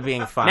 Yeah, it ended up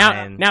being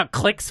fine. Now it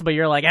clicks, but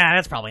you're like,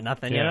 that's probably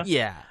nothing. You know?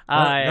 Yeah.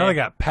 Now they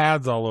got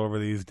pads all over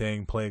these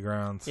dang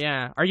playgrounds.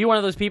 Yeah. Are you one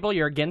of those people?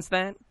 You're against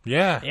that?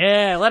 Yeah.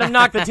 Yeah. Let him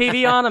knock the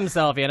TV on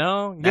himself.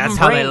 That's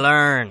how they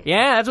learn.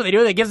 Yeah, that's what they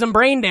do. They gives them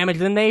brain damage,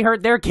 then they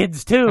hurt their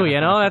kids too.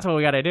 That's what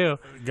we got to do.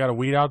 Got to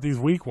weed out these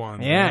weak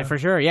ones. Yeah, for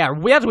sure. Yeah,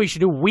 that's what we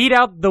should do. Weed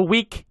out the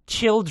weak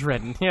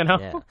children, you know?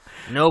 Yeah.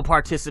 No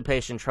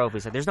participation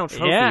trophies. Like, there's no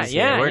trophies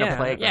here. We're in a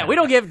playground. Yeah, we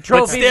don't give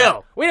trophies. But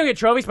still. We don't get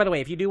trophies. By the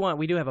way, if you do want,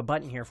 we do have a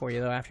button here for you,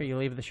 though, after you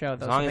leave the show.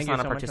 As long as it's not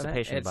a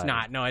participation It's button.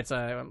 not. No, it's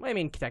a, I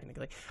mean,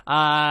 technically.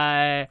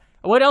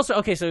 What else?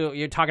 Okay, so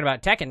you're talking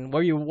about Tekken.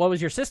 What was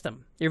your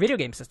system? Your video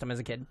game system as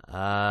a kid? So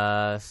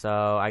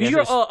I Did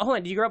guess hold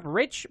on. Did you grow up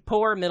rich,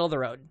 poor, middle of the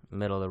road?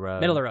 middle of the road.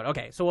 Middle of the road.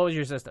 Okay, so what was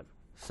your system?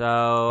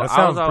 So That I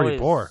sounds was pretty always,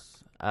 poor.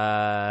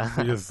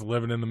 You're just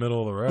living in the middle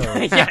of the road.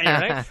 Yeah,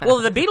 you're right. Well,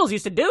 the Beatles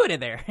used to do it in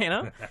there, you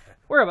know?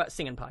 We're about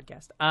singing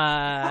podcast.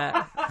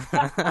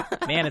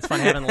 Man, it's fun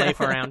having Leif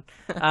around.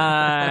 He's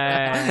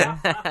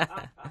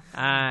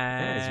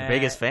your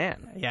biggest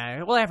fan.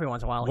 Yeah, well, every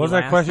once in a while. What was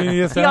that question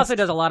you just He asked? also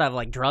does a lot of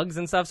like drugs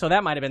and stuff, so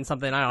that might have been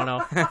something, I don't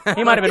know.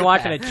 He might have been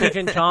watching a Cheech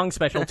and Chong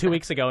special 2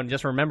 weeks ago and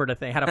just remembered a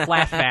thing, had a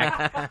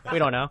flashback. We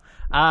don't know.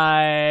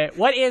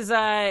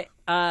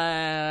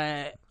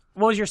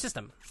 What was your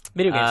system?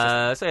 Video game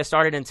system? So I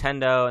started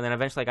Nintendo, and then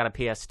eventually I got a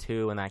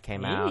PS2 when that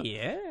came out.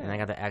 Yeah. And I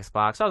got the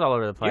Xbox. I was all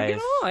over the place.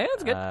 Yeah,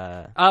 that's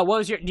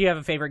good. Do you have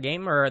a favorite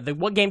game, or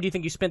what game do you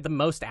think you spent the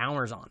most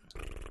hours on?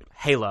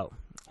 Halo.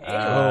 Oh,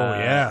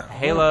 yeah.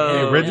 Halo.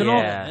 The original?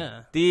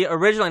 Yeah. The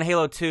original and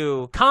Halo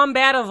 2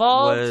 Combat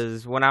Evolved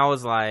was when I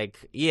was like,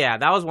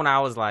 that was when I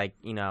was like,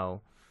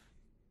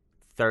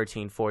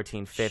 13,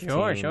 14, 15.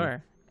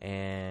 Sure.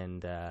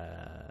 And,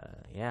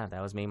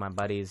 that was me and my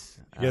buddies.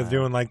 You guys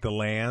doing like the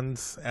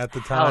LANs at the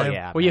Hell time?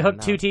 yeah. Were you man,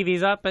 hooked two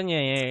TVs up and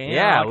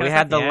Yeah, we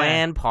had the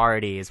LAN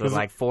parties with 'Cause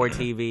like 4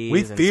 TVs. We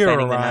and spending the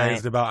theorized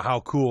night. about how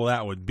cool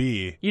that would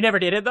be. You never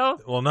did it though?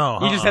 Well, no.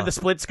 You just had the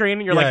split screen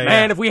and you're Yeah, like,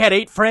 man, yeah. if we had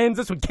 8 friends,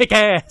 this would kick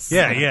ass.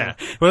 Yeah.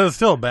 But it was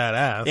still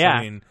badass. Yeah.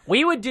 I mean,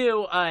 We would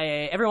do,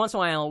 every once in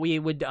a while, we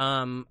would,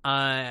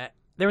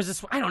 there was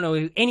this, I don't know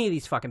who any of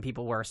these fucking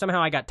people were.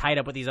 Somehow I got tied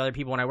up with these other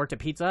people when I worked at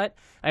Pizza Hut.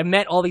 I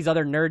met all these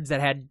other nerds that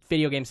had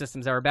video game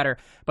systems that were better.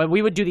 But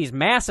we would do these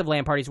massive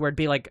LAN parties where it'd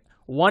be like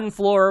one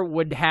floor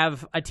would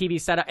have a TV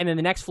set up and then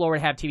the next floor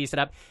would have TV set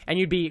up. And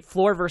you'd be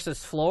floor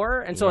versus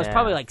floor. And so it's Yeah.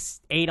 probably like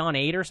 8 on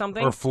 8 or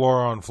something. or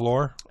floor on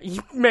floor.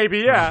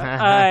 Maybe,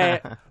 yeah.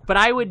 But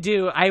I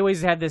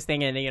always had this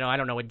thing, and I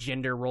don't know what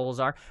gender roles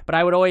are, but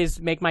I would always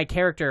make my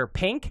character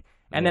pink.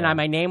 And then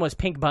my name was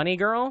Pink Bunny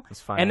Girl.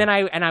 That's funny. And then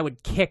I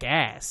would kick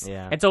ass.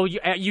 Yeah. And so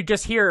you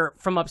just hear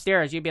from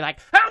upstairs, you'd be like,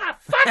 "Who the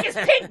fuck is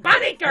Pink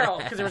Bunny Girl?"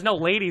 Because there was no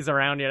ladies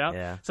around,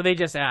 Yeah. So they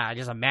just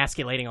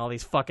emasculating all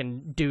these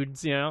fucking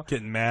dudes,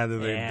 Getting mad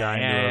that they're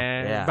dying to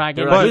Yeah. By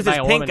They getting were like, beat who's by this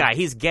a pink woman. guy?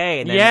 He's gay.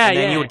 And then, Yeah, and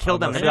then yeah. you would kill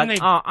them. And They'd be then like,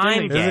 they-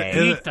 I'm then they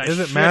gay. beat the Is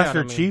it shit Master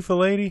out of me. Chief a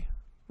lady?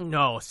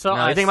 No, so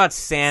No, you think about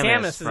Samus.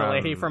 Samus is a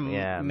lady from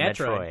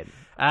Metroid.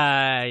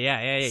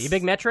 Yeah. You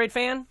big Metroid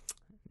fan?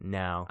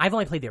 No. I've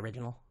only played the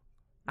original.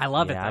 I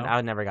love it though.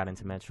 I never got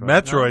into Metroid.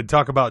 Metroid,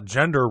 talk about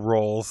gender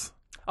roles.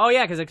 Oh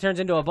yeah, because it turns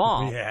into a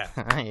ball. Yeah.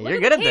 You're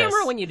good at this.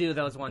 Camera when you do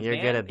those ones. You're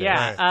man. good at this.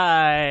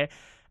 Yeah.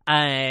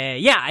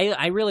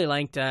 I really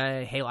liked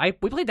Halo.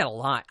 We played that a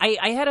lot.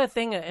 I had a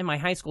thing in my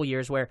high school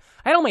years where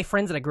I had all my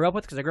friends that I grew up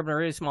with because I grew up in a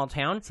really small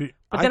town. See,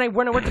 But then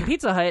when I worked at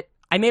Pizza Hut,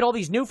 I made all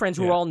these new friends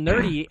who were all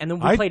nerdy, and then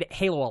we played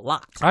Halo a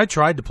lot. I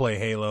tried to play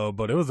Halo,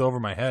 but it was over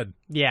my head.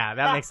 Yeah,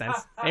 that makes sense.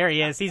 There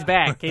he is. He's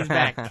back. He's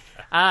back.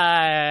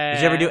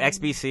 Did you ever do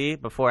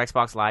XBC before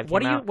Xbox Live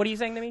came out? What are you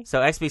saying to me? So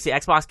XBC,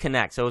 Xbox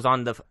Connect. So it was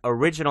on the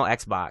original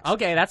Xbox.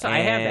 Okay, I have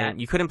that.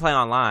 And you couldn't play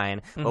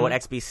online. But what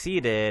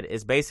XBC did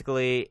is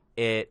basically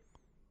it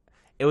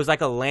was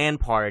like a LAN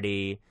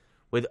party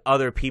with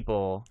other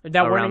people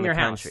that weren't around in the your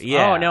country. house.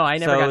 Yeah. Oh no, I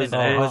never so got it was, into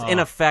that. It was in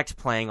effect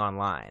playing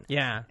online.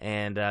 Yeah.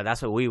 And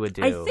that's what we would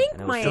do. I think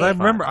and it was my- super Because I fun.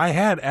 remember I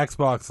had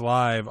Xbox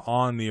Live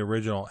on the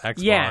original Xbox.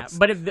 Yeah,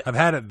 but I've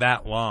had it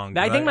that long.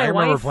 I think my I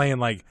remember wife- playing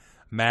like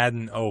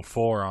Madden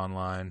 04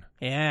 online.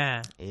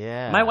 Yeah.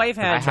 Yeah. My wife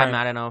had- I had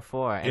Madden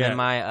 04. And Yeah. then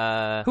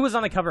my Who was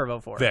on the cover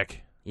of 04?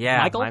 Vic.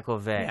 Michael?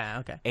 Vick. Yeah,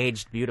 okay.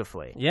 Aged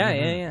beautifully. Yeah.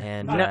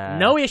 And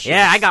no issues.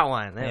 Yeah, I got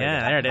one. There we Yeah,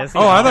 go. there it is.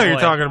 Oh, I thought you were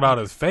boy. talking about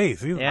his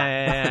face. He's,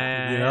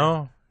 Yeah. You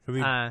know? 'Cause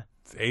Uh,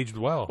 he's aged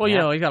well. well, you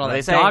know, he's got all Well, they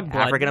that say dog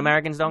blood. African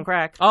Americans don't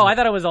crack. Oh, I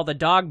thought it was all the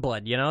dog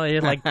blood,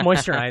 it like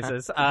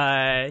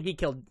moisturizes. He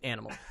killed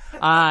animals.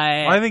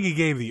 I think he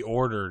gave the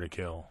order to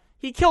kill.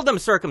 He killed them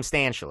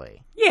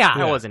circumstantially. Yeah.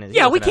 That wasn't his.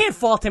 Yeah, he we wasn't can't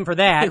fault him for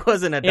that. He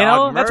wasn't a You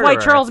know, dog that's why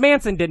murderer. Charles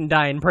Manson didn't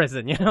die in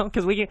prison,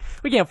 because we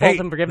can't fault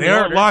him for giving they the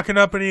aren't order. locking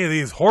up any of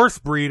these horse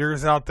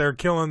breeders out there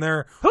killing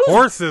their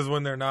horses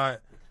when they're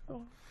not.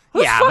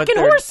 Who's Yeah, but fucking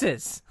they're-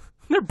 horses?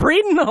 They're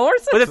breeding the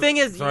horses? But the thing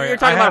is, Sorry, you're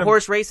talking I had about him-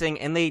 horse racing,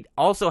 and they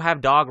also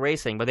have dog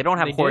racing, but they don't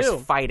have They horse do.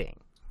 fighting.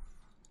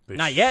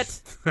 Not yet.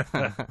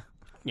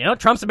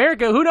 Trump's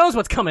America. Who knows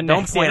what's coming Don't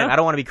next? point it. I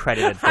don't want to be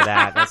credited for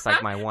that. That's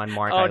like my one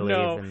mark I Oh leave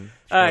no! in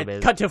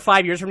showbiz. Cut to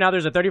 5 years from now.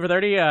 There's a 30 for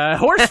 30.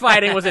 Horse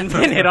fighting was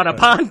invented on a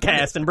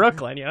podcast in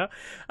Brooklyn. Isn't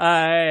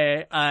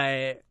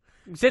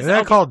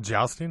that called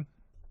jousting?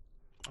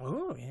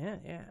 Oh yeah.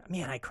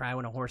 Man, I cry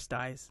when a horse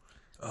dies.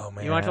 Oh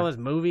man, You watch all those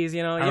movies,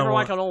 you I ever don't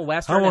watch want- an old I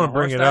western? don't want and to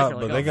a bring horse it dies, up, you're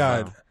but like, they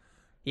oh, got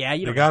yeah, you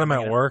they don't got have to him bring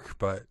at it up. work.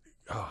 But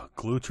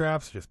glue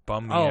traps just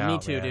bum me out. Oh, me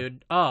too, man.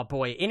 dude. Oh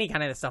boy, any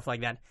kind of stuff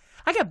like that.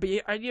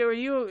 Are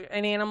you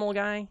an animal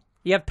guy?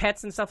 You have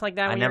pets and stuff like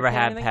that? I when never you're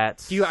had anything?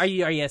 pets. Are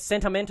you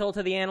sentimental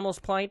to the animal's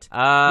plight?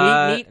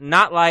 Meat?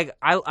 Not like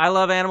I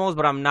love animals,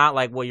 but I'm not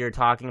like what you're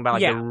talking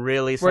about. Like the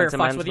really Where it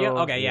sentimental. fucks with you?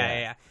 Okay,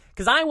 yeah.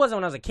 Because I wasn't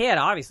when I was a kid,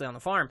 obviously on the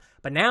farm,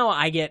 but now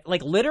I get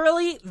like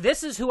literally.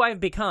 This is who I've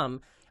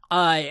become.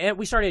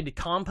 We started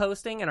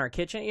composting in our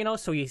kitchen,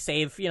 so you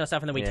save stuff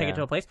and then we take it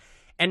to a place.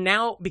 And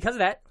now because of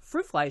that,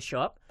 fruit flies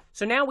show up.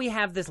 So now we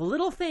have this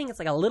little thing. It's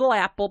like a little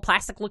apple,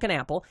 plastic-looking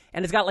apple,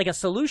 and it's got like a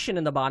solution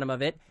in the bottom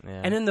of it.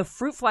 Yeah. And then the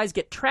fruit flies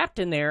get trapped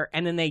in there,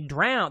 and then they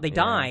drown. They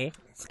die.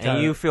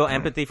 And you feel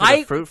empathy for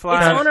the fruit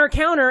flies? It's on our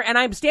counter, and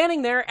I'm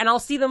standing there, and I'll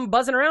see them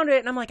buzzing around it,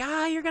 and I'm like,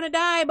 you're going to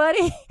die,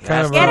 buddy.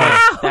 Get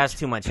out! That's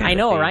too much empathy. I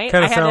know, right?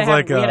 Kind of sounds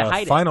like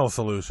a final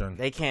solution.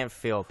 They can't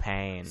feel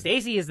pain.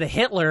 Stacy is the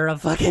Hitler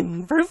of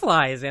fucking fruit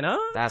flies,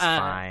 That's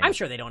fine. I'm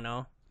sure they don't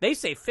know. They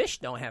say fish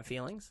don't have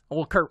feelings.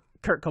 Well, Kurt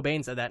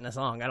Cobain said that in a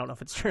song. I don't know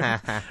if it's true.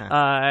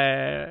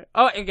 Okay,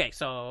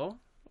 so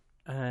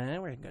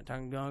we're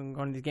going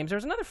to these games. There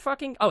was another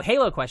fucking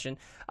Halo question.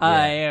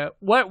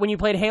 When you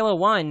played Halo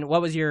 1,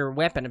 what was your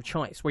weapon of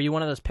choice? Were you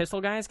one of those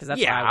pistol guys? Because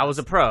that's I was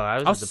a pro.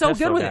 I was so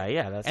good with guy. it.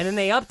 Yeah, that's and then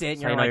they upped it,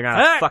 and you're like, you're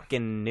not a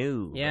fucking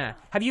noob. Yeah.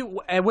 Have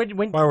you?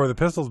 When Why were the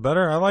pistols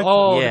better? I like.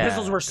 the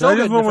pistols were so I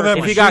good. just went with that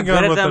If you machine got gun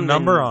good at with the them,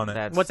 number then on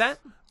it. What's that?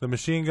 The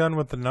machine gun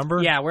with the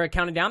number? Yeah, where it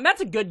counted down.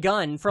 That's a good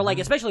gun for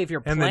especially if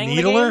you're And playing the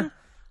needler? game.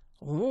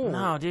 Ooh.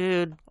 No,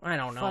 dude. I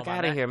don't know. Fuck about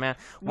out of that. here, man.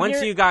 Once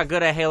you got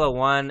good at Halo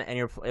 1 and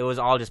it was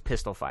all just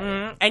pistol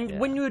fighting. And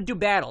when you would do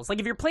battles,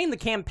 like if you're playing the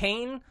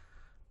campaign,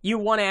 you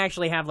want to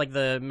actually have like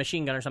the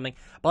machine gun or something.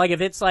 But like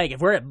if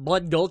we're at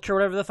Blood Gulch or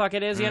whatever the fuck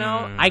it is,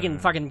 I can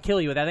fucking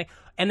kill you with that thing.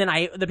 And then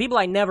the people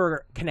I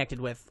never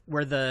connected with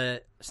were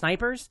the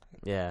snipers.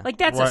 Yeah. Like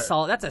that's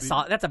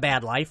a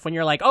bad life when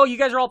you're like, you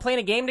guys are all playing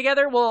a game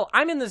together. Well,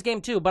 I'm in this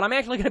game too, but I'm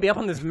actually going to be up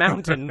on this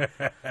mountain.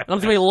 I'm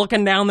going to be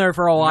looking down there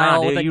for a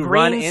while with a you green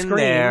run in screen.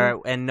 there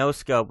and no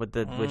scope with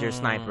your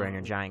sniper and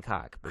your giant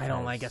cock. I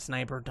don't like a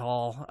sniper at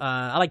all.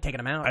 I like taking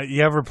them out.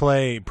 You ever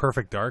play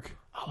Perfect Dark?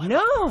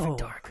 No.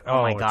 Dark.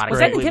 Oh my god! Was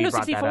I that can't believe Nintendo you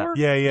brought that 64? up.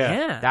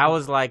 Yeah. That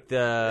was like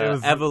the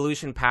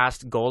evolution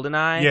past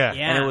GoldenEye. Yeah.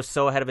 And it was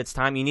so ahead of its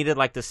time. You needed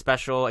like the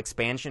special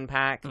expansion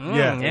pack.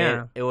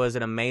 It was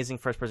an amazing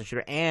first-person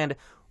shooter. And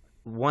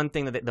one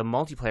thing that the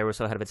multiplayer was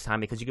so ahead of its time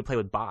because you could play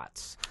with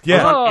bots.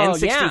 Yeah. On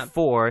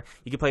N64,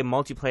 you could play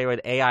multiplayer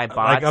with AI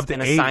bots up to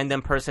and 8. assign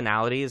them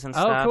personalities and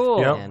stuff. Oh, cool.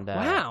 Yep. And,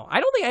 Wow. I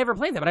don't think I ever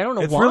played that, but I don't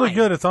know It's why. really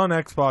good. It's on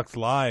Xbox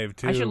Live,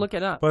 too. I should look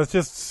it up. But it's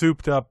just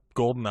souped up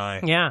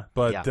GoldenEye. Yeah.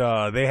 But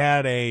they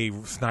had a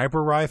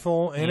sniper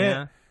rifle in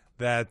it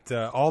that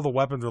all the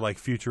weapons were like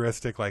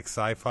futuristic, like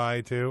sci-fi,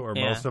 too, or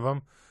most of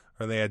them.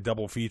 Or they had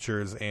double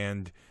features,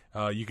 and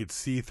you could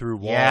see through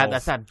walls. Yeah,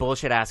 that's that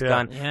bullshit ass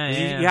gun.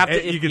 Yeah. You have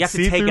to, You you could have to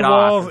see take through it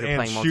walls off if you're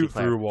and playing shoot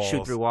multiplayer. through walls.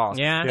 Shoot through walls.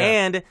 Yeah.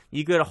 And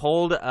you could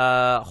hold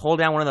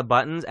down one of the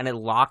buttons and it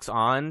locks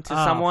on to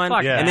someone fuck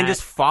and then that.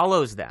 just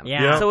follows them.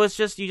 Yeah. So it's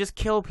just you just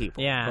kill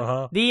people. Yeah.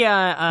 Uh-huh.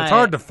 It's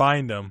hard to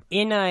find them.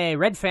 In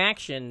Red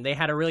Faction, they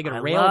had a really good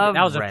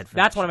love Red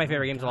that's one of my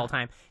favorite games of all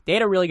time. They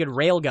had a really good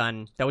rail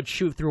gun that would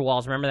shoot through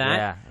walls. Remember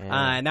that?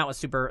 Yeah. And that was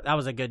super. That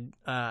was a good.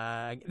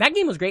 That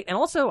game was great. And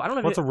also, I don't know.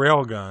 If What's a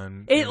rail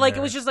gun? It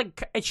was just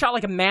like it shot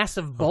like a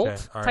massive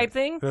bolt type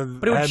thing, but it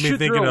would had shoot me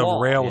thinking through a of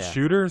wall. rail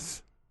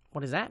shooters,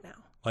 What is that now?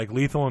 like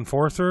Lethal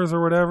Enforcers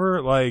or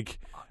whatever. Like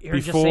You're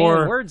just saying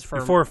words for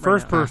before right now.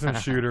 first-person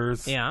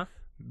shooters, Yeah.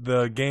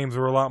 the games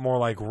were a lot more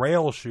like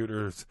rail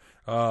shooters.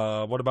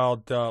 What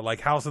about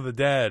like House of the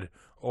Dead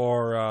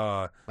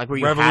or Like where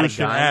you had a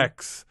Revolution gun?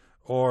 X,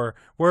 or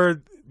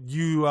where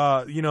you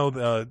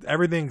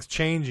everything's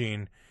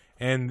changing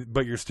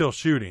but you're still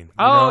shooting.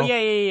 You know?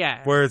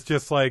 Yeah. Where it's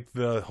just like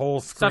the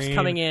whole screen Stuff's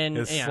coming in,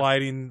 is yeah.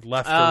 sliding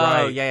left to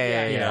Oh, right.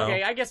 yeah. you know?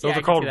 Okay, I guess those I are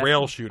can called see that.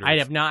 rail shooters. I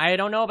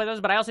don't know about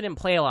those, but I also didn't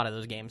play a lot of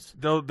those games.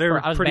 They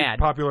were I was pretty bad.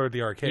 popular at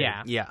the arcade.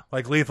 Yeah. Yeah.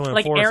 Like Lethal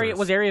Like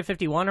Enforcers. Area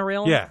 51 a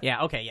real? Yeah.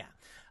 Yeah. Okay. Yeah.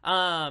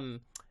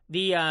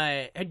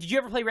 Did you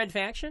ever play Red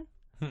Faction?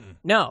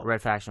 No.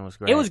 Red Faction was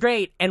great. It was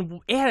great,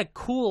 and it had a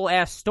cool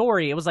ass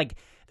story. It was like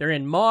they're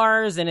in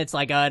Mars, and it's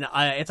like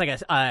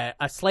a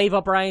slave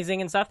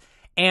uprising and stuff.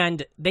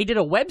 And they did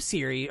a web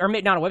series, or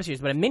not a web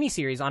series, but a mini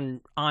series on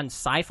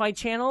Sci-Fi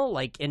Channel,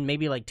 like in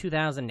maybe like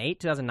 2008,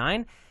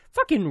 2009.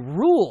 Fucking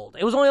ruled.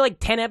 It was only like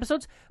 10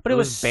 episodes, but it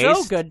was so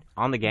based good.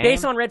 on the game?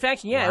 Based on Red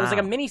Faction, yeah. It was like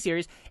a Wow. mini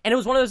series, and it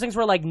was one of those things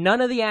where like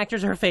none of the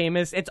actors are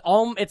famous. It's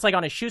like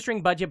on a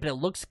shoestring budget, but it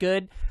looks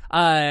good.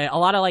 A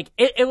lot of like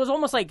it was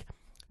almost like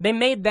they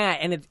made that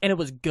and it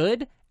was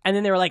good, and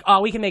then they were like, oh,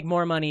 we can make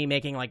more money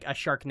making like a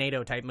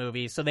Sharknado type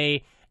movie, so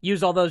they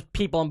used all those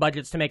people and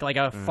budgets to make like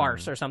a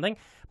farce or something.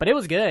 But it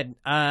was good.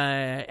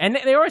 And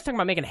they were always talking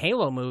about making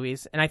Halo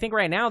movies, and I think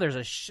right now there's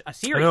a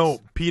series. I know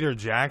Peter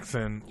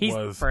Jackson He's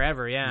was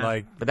forever, yeah.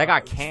 like, But that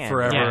got canned.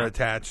 forever Yeah.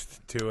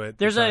 attached to it.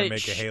 There's to try a to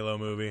make a Halo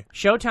movie.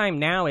 Showtime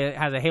now it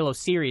has a Halo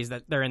series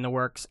that they're in the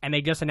works, and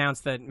they just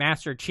announced that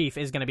Master Chief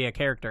is going to be a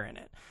character in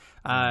it.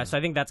 So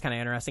I think that's kind of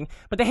interesting.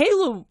 But the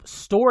Halo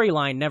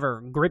storyline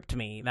never gripped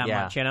me that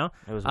much, you know?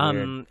 It was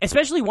weird.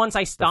 Especially once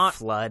I stopped. The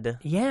flood.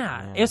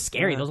 Yeah, it was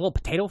scary. Those little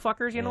potato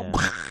fuckers, you know?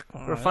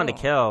 They were fun to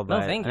kill,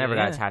 but I never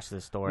got attached to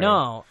the story.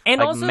 No. And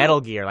like also,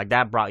 Metal Gear, like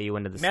that brought you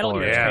into the Metal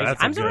story. Gear is crazy.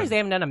 I'm surprised they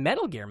haven't done a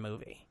Metal Gear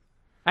movie.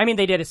 I mean,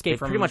 they did Escape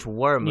from pretty much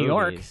were New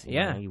York. movies.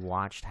 Yeah. You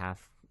watched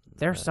half.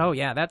 They're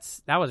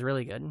that was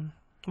really good.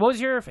 What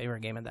was your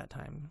favorite game at that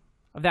time?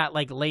 Of that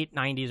like late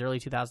 90s, early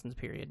 2000s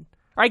period?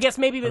 Or I guess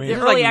maybe the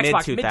early like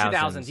Xbox,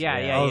 mid-2000s.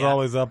 Yeah. I was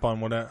always up on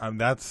what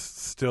that's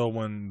still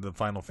when the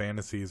Final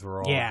Fantasies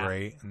were all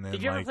great. And then,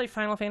 did you ever play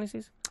Final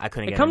Fantasies? I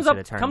couldn't get comes into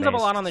up the comes up a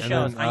lot on the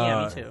shows.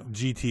 Then, me too.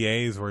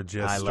 GTAs were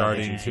just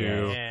starting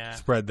to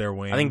spread their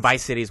wings. I think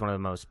Vice City is one of the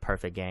most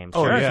perfect games.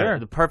 Oh, sure.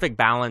 The perfect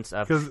balance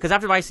of because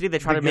after Vice City they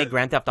tried to make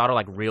Grand Theft Auto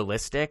like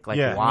realistic. Like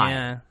why?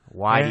 Yeah.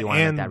 Why do you want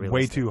to make that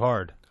realistic? Way too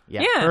hard.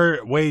 Yeah.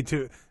 Or way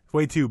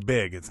too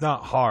big. It's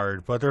not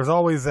hard, but there's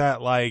always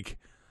that like.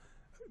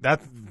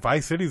 That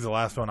Vice City's the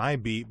last one I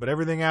beat, but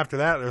everything after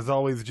that, there's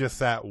always just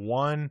that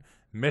one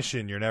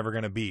mission you're never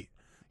going to beat.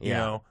 You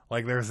know,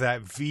 like there's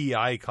that V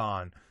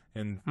icon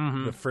in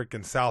the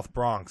freaking South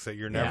Bronx that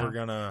you're never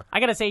gonna. I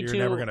gotta say you're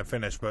never gonna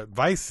finish. But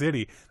Vice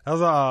City, that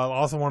was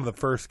also one of the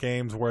first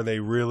games where they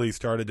really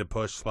started to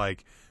push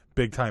like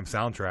big time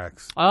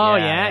soundtracks. Oh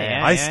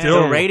yeah. I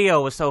still the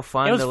radio was so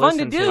fun. It was to fun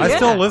to listen do. I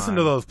still listen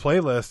to those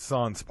playlists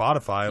on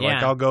Spotify. Like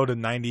Yeah. I'll go to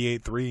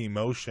 98.3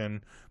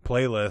 Emotion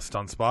playlist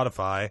on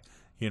Spotify.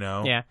 You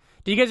know. Yeah.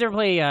 Did you guys ever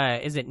play?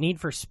 Is it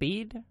Need for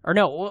Speed? Or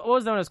no? What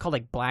was the one that was called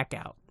like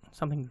Blackout?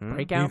 Something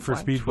Breakout. Need for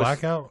Speed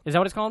Blackout. Is that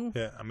what it's called?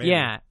 Yeah. Maybe.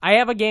 Yeah. I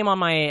have a game on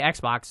my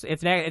Xbox.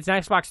 It's an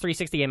Xbox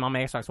 360 game on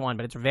my Xbox One,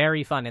 but it's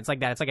very fun. It's like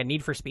that. It's like a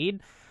Need for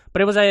Speed.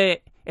 But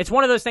it's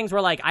one of those things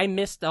where like I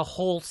missed a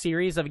whole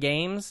series of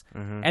games,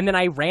 and then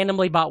I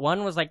randomly bought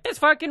one. Was like, this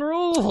fucking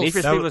rules. Need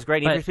for Speed was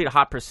great. Need for Speed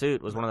Hot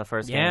Pursuit was one of the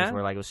first games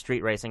where like it was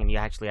street racing and you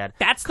actually had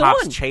cops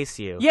the chase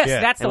you. Yes,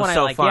 that's the one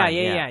I like. Fun.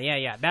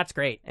 Yeah. That's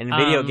great. In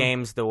video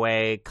games, the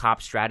way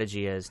cop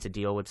strategy is to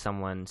deal with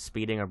someone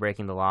speeding or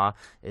breaking the law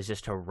is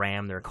just to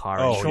ram their car.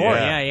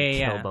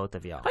 Kill both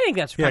of y'all. I think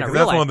that's because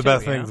that's one of the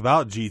best things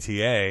about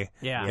GTA.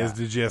 Yeah. Is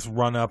to just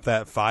run up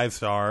that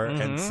 5-star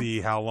and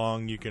see how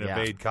long you can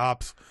evade cops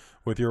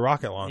with your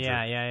rocket launcher.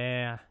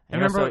 Yeah. I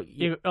remember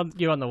you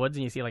go in the woods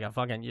and you see like a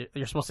fucking.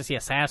 You're supposed to see a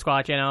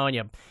Sasquatch, you know, and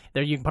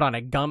you can put on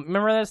a gum.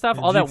 Remember that stuff?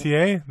 All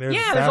GTA?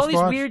 There's all these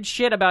weird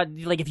shit about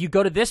like if you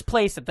go to this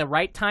place at the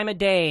right time of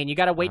day and you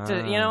got to wait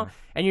to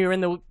and you're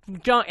in the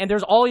junk and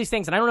there's all these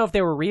things and I don't know if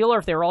they were real or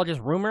if they were all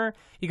just rumor.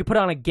 You could put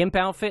on a gimp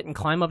outfit and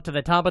climb up to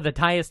the top of the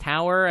highest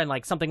tower and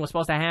like something was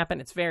supposed to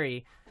happen. It's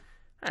very.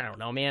 I don't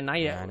know, man. I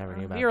never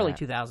knew about the early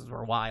 2000s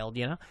were wild,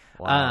 you know.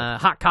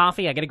 Hot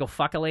coffee. I got to go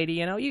fuck a lady,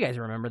 you know. You guys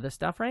remember this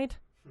stuff, right?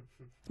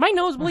 Is my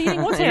nose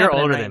bleeding? What's You're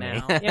happening older right than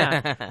now? me.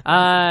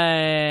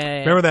 Yeah.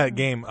 Remember that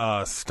game,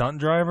 Stunt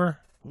Driver?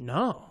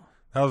 No.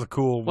 That was a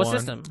cool what one.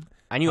 system?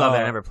 I knew of it.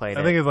 I never played it.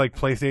 I think it's like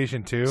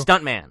PlayStation 2.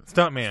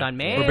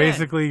 Stuntman. Where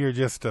basically you're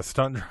just a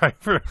stunt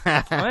driver.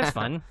 Well, that's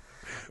fun.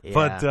 Yeah.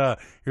 But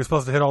you're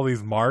supposed to hit all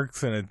these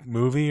marks in a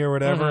movie or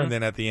whatever, and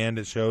then at the end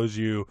it shows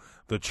you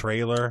the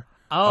trailer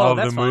of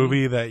the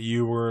movie that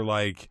you were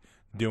like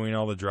doing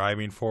all the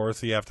driving for.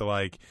 So you have to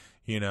like,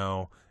 you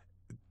know,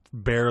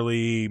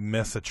 barely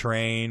miss a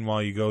train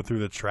while you go through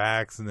the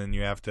tracks, and then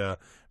you have to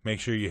make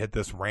sure you hit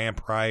this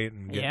ramp right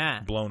and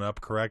get blown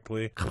up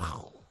correctly.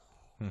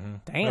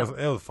 Damn,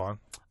 it was fun.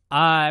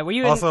 Were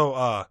you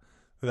also?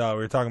 We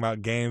were talking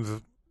about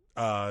games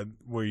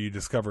where you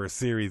discover a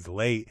series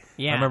late.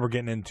 Yeah, I remember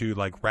getting into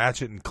like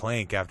Ratchet and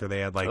Clank after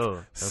they had like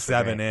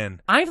 7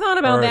 in. I've thought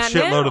about that. A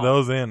shitload of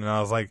those in, and I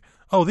was like,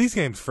 oh, these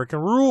games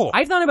freaking rule.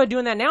 I've thought about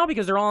doing that now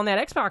because they're all on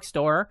that Xbox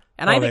store,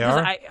 and I think they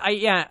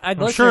are?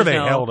 I'm sure they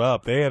held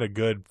up. They had a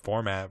good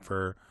format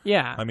for.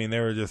 Yeah, I mean they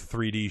were just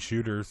 3D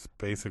shooters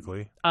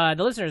basically. The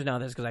listeners know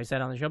this because I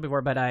said on the show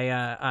before, but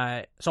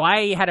so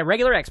I had a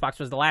regular Xbox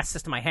was the last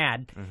system I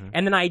had,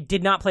 and then I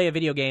did not play a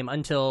video game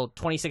until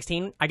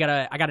 2016. I got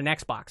an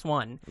Xbox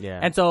One,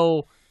 and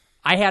so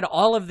I had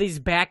all of these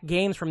back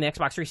games from the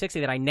Xbox 360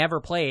 that I never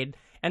played.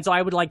 And so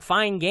I would like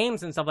find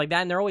games and stuff like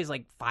that, and they're always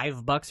like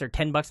 $5 or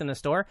 $10 in the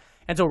store.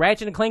 And so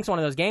Ratchet and Clank's one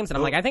of those games, and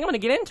I'm like, I think I'm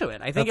going to get into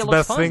it. I think it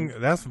looks fun.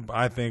 That's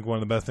I think one of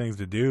the best things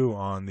to do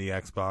on the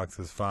Xbox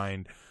is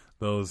find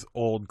those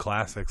old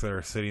classics that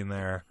are sitting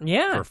there for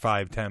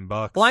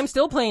 $5-10. Well, I'm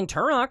still playing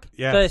Turok.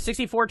 Yeah. The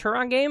 64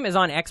 Turok game is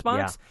on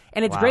Xbox,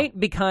 and it's great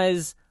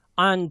because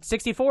on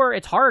 64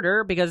 it's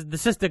harder because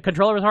the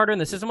controller was harder and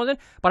the system wasn't.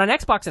 But on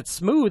Xbox it's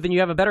smooth and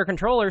you have a better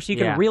controller, so you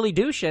can really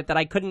do shit that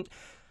I couldn't.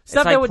 It's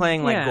like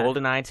playing like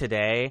GoldenEye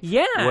today,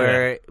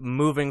 where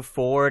moving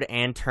forward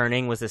and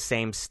turning was the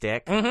same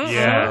stick. Mm-hmm.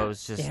 Yeah, so it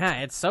was just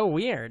it's so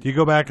weird. Do you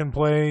go back and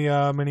play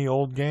many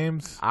old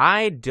games?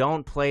 I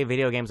don't play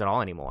video games at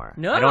all anymore.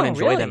 No, I don't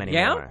enjoy really? them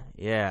anymore.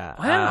 Yeah.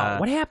 Wow,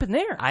 what happened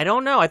there? I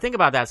don't know. I think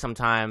about that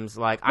sometimes.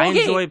 Like I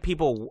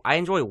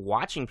enjoy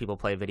watching people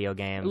play video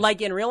games.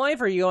 Like in real life,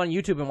 or you go on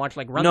YouTube and watch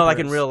like run? No, like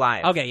in real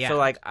life. Okay, yeah. So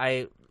like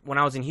when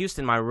I was in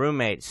Houston, my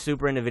roommate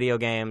super into video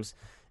games.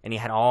 and he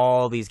had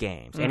all these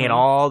games, and he had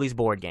all these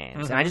board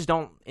games, and I just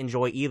don't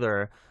enjoy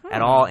either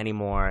at all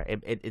anymore.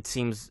 It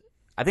seems,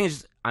 I think it's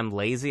just I'm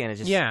lazy, and it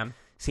just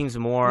seems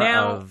more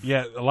of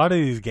a lot of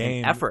these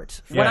games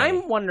effort. What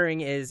I'm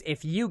wondering is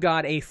if you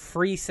got a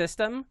free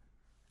system,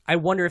 I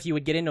wonder if you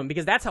would get into them,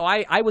 because that's how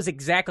I was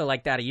exactly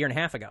like that a year and a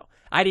half ago.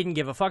 I didn't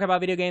give a fuck about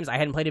video games. I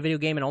hadn't played a video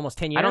game in almost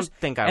 10 years. I don't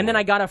think I would. And then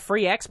I got a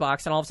free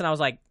Xbox, and all of a sudden I was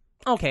like,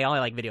 okay, I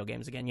like video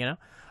games again, you know?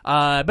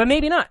 But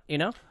maybe not, you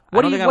know?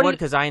 I don't think I would,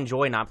 because I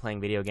enjoy not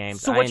playing video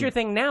games. So what's your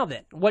thing now,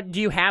 then? What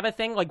do you have a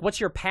thing? Like, what's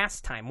your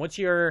pastime? What's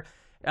your...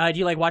 do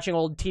you like watching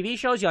old TV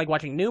shows? Do you like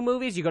watching new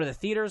movies? Do you go to the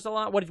theaters a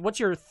lot? What's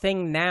your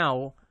thing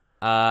now?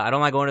 I don't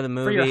like going to the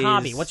movies. For your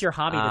hobby. What's your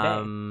hobby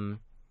today?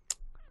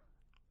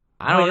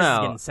 I don't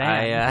know. This is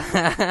getting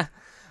sad.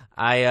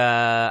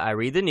 I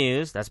read the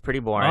news. That's pretty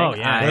boring. Oh,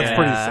 yeah. That's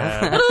pretty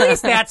sad. But at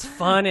least that's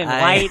fun and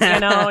light, you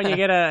know, and you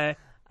get a...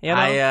 You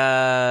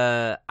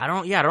know? I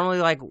don't really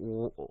like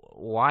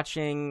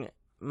watching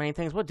many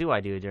things. What do I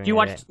do during Do you the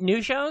watch day?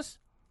 new shows?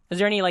 Is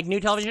there any, like, new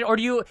television? Or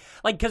do you,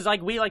 like, because,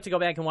 like, we like to go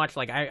back and watch,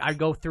 like, I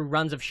go through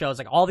runs of shows,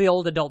 like, all the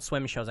old Adult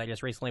Swim shows I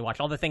just recently watched,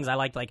 all the things I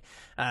liked, like,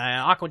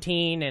 Aqua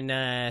Teen and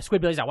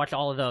Squidbillies, I watched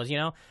all of those, you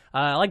know?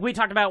 Like, we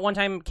talked about one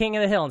time King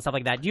of the Hill and stuff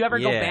like that. Do you ever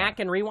go back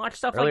and rewatch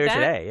stuff Earlier like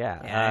that? today,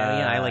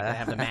 yeah. I like to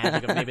have the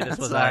magic of maybe this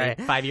was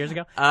 5 years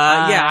ago.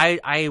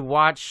 I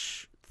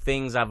watch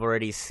things I've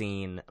already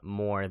seen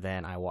more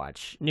than I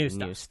watch new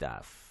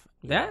stuff.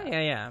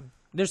 Yeah.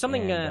 There's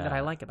something that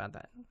I like about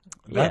that.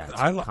 Yeah,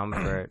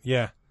 comfort.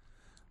 Yeah.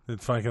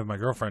 It's funny because my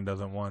girlfriend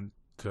doesn't want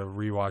to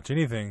rewatch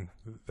anything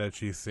that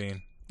she's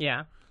seen.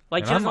 Yeah.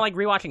 Like, she doesn't like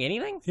rewatching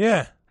anything?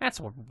 Yeah.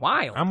 That's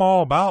wild. I'm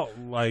all about,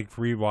 like,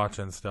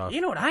 rewatching stuff. You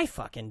know what I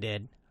fucking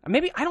did?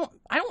 Maybe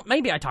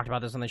maybe I talked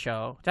about this on the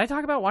show. Did I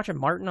talk about watching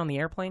Martin on the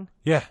airplane?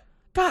 Yeah.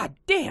 God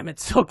damn,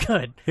 it's so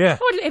good. Yeah.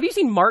 Have you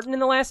seen Martin in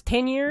the last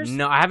 10 years?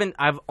 No, I haven't.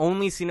 I've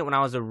only seen it when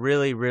I was a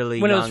really,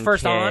 really when young it was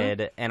first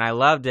kid, on? and I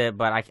loved it,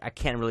 but I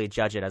can't really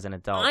judge it as an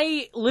adult.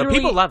 But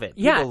people love it.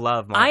 Yeah, people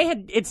love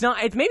Martin.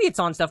 Maybe it's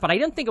on stuff, but I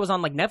didn't think it was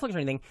on like Netflix or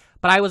anything.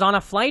 But I was on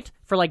a flight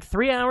for like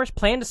 3 hours,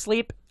 planned to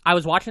sleep. I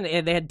was watching.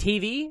 They had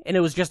TV, and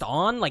it was just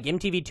on like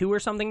MTV2 or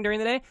something during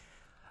the day.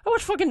 I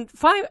watched fucking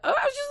 5.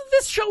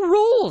 This show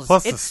rules.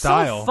 Plus it's the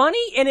style, so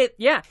funny, and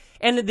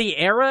and the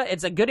era.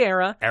 It's a good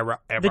era.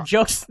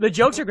 The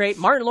jokes are great.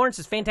 Martin Lawrence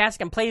is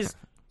fantastic and plays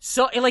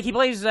he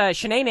plays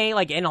Shanae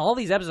like in all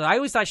these episodes. I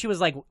always thought she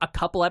was like a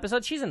couple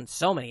episodes. She's in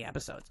so many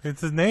episodes. It's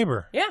his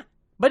neighbor. Yeah.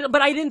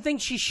 But I didn't think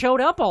she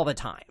showed up all the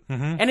time.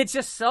 Mm-hmm. And it's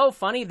just so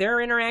funny.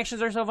 Their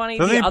interactions are so funny.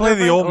 Doesn't he play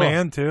the old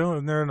man too?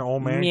 Isn't there an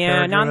old man?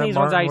 Yeah, not in these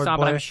ones I saw,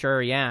 but I'm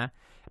sure. Yeah.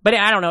 But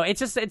I don't know.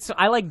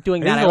 I like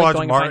doing that. I like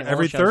going Martin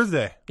every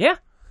Thursday. Yeah.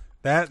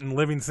 That and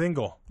Living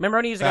Single. Remember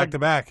when he used to back to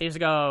back? He used to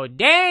go,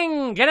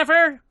 "Dang,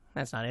 Jennifer."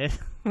 That's not it.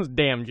 It was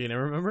 "Damn, Gina."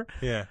 Remember?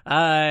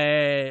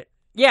 Yeah.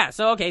 Yeah.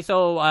 So okay.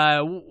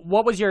 So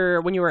what was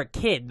when you were a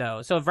kid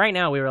though? So if right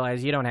now we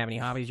realize you don't have any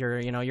hobbies, you're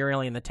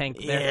really in the tank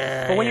there.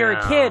 Yeah, but when you were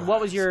a kid,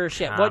 what was your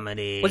shit?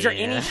 Comedy. Was there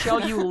any show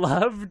you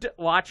loved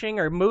watching,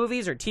 or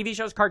movies, or TV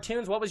shows,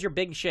 cartoons? What was your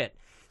big shit?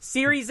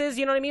 Series,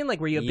 you know what I mean?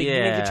 Like, were you a big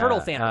Ninja Turtle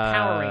fan or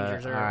Power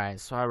Rangers? Or... All right,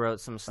 so I wrote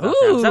some stuff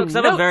down. Because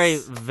I have a very,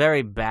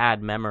 very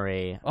bad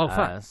memory. Oh,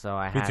 fuck. So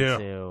I had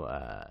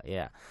to,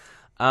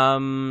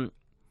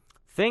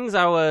 things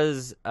I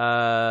was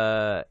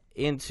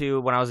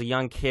into when I was a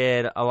young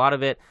kid, a lot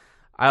of it,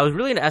 I was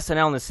really into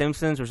SNL and The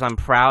Simpsons, which I'm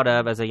proud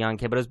of as a young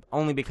kid, but it was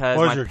only because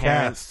what was my your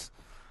parents... cast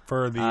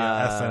for the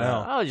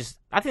SNL?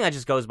 I think that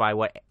just goes by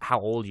how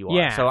old you are.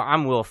 Yeah. So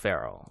I'm Will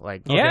Ferrell.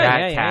 Like,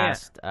 that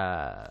cast...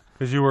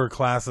 Because you were a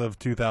class of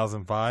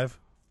 2005?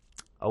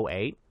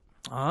 08.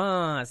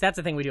 So that's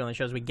the thing we do on the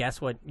shows. We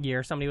guess what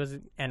year somebody was,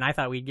 and I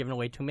thought we'd given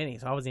away too many,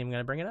 so I wasn't even going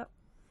to bring it up.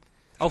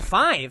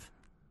 05?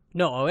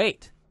 No,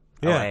 08.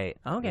 Yeah. 08.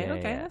 Okay,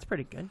 Yeah. that's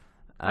pretty good.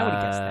 I would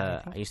have guessed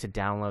that. I used to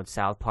download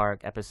South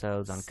Park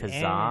episodes on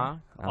Kazaa.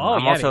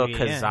 I'm also a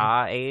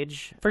Kazaa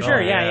age. For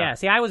sure, yeah. yeah.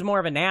 See, I was more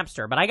of a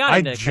Napster, but I got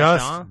into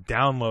just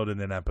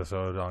downloaded an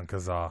episode on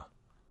Kazaa.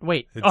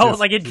 Wait.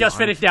 It just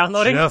finished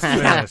downloading? Just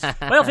finished.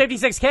 Well,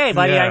 56K,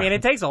 buddy. Yeah. I mean,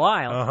 it takes a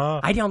while. Uh-huh.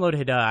 I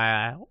downloaded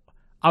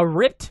a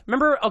ripped...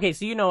 Remember? Okay,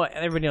 so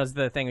everybody knows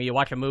the thing where you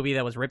watch a movie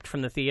that was ripped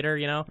from the theater,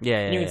 you know? Yeah,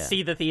 and you can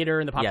see the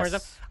theater and the popcorn and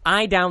Yes. stuff.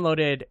 I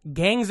downloaded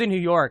Gangs in New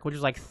York, which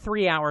was like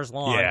 3 hours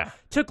long. Yeah.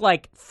 Took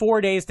like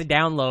 4 days to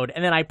download,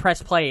 and then I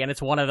pressed play, and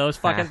it's one of those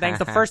fucking things.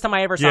 The first time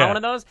I ever saw Yeah. one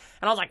of those,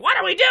 and I was like, what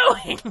are we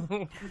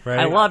doing? Right.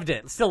 I loved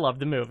it. Still love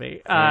the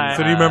movie.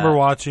 So do you remember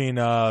watching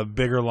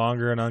Bigger,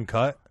 Longer, and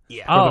Uncut?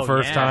 Yeah. For the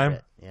first time?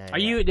 Yeah, Are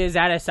you? Is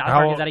that a South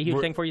Park? Is that a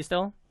huge thing for you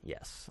still?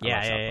 Yes. I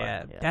love South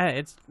Yeah. Park,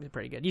 It's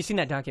pretty good. You seen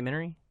that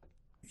documentary?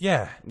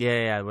 Yeah.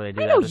 Yeah, where they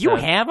do I the know episode. you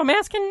have. I'm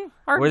asking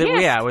our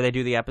guest. Where they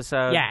do the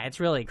episode. Yeah, it's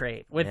really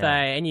great with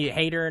and you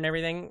hate her and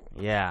everything.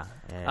 Yeah.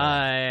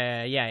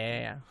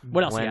 Yeah.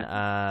 What else?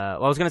 I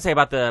was gonna say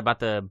about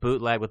the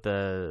bootleg with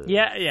the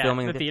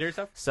filming the theater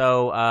stuff.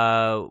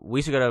 So we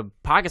used to go to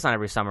Pakistan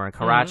every summer in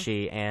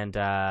Karachi,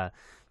 and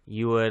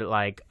you would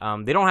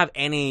they don't have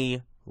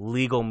any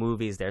legal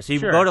movies there, so you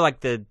go to like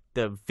the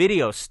the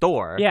video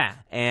store. Yeah.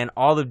 And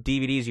all the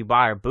DVDs you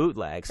buy are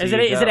bootlegs. So is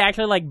it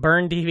actually like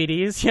burned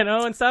DVDs,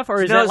 and stuff,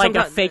 or is it like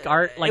a fake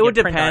art? Like it would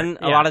depend.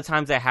 Yeah. A lot of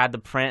times they had the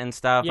print and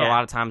stuff. Yeah. A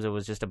lot of times it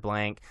was just a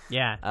blank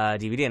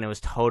DVD, and it was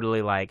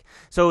totally like.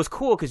 So it was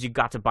cool because you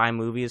got to buy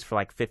movies for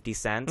like 50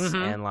 cents,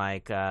 and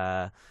like.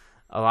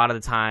 A lot of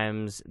the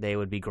times they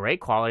would be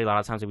great quality. A lot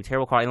of times they'd be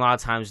terrible quality. And a lot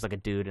of times just like a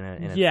dude in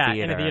a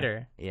theater. in a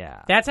theater.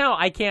 Yeah, that's how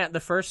I can't. The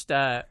first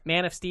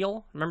Man of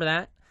Steel, remember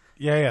that?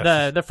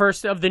 Yeah. The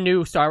first of the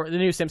new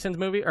Simpsons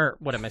movie, or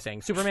what am I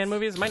saying? Superman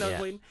movies. My nose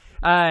bleeding.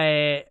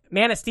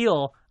 Man of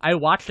Steel. I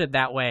watched it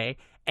that way,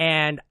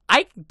 and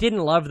I didn't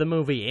love the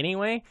movie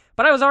anyway.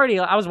 But I was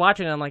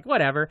watching it. I'm like,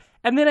 whatever.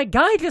 And then a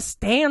guy just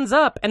stands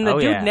up, and the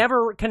dude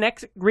never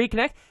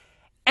reconnects.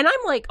 And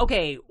I'm like,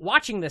 okay,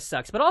 watching this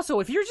sucks. But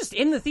also, if you're just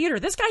in the theater,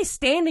 this guy's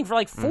standing for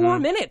like 4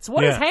 minutes.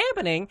 What is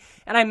happening?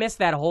 And I missed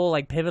that whole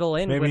like pivotal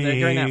end during that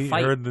fight. Maybe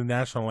he heard the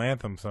national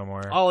anthem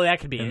somewhere. Oh, that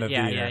could be it.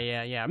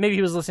 Yeah. Maybe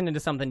he was listening to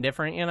something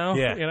different,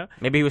 Yeah.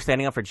 Maybe he was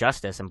standing up for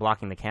justice and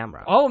blocking the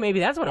camera. Oh, maybe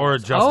that's what it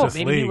was. Or Justice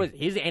League.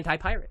 He's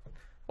anti-pirate.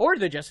 Or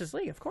the Justice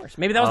League, of course.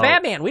 Maybe that was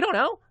Batman. We don't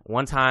know.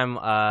 One time,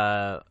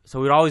 so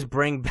we'd always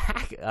bring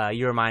back,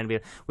 you remind me,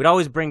 we'd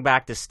always bring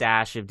back the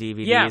stash of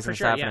DVDs and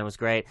stuff, and it was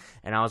great.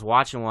 And I was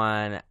watching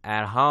one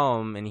at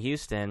home in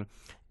Houston,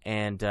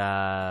 and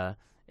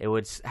it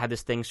would have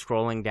this thing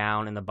scrolling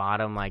down in the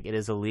bottom, like, it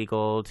is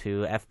illegal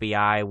to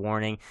FBI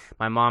warning.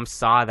 My mom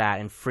saw that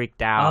and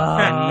freaked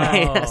out and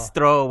made us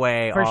throw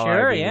away all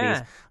our DVDs.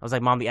 I was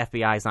like, Mom, the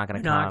FBI is not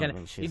going to come.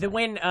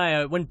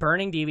 When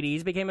burning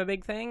DVDs became a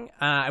big thing,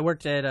 I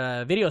worked at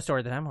a video store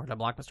at the time. I worked at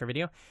Blockbuster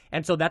Video.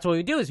 And so that's what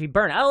we do is we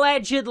burn,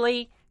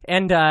 allegedly.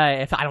 And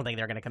if I don't think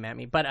they're going to come at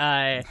me, but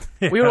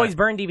we would always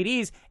burn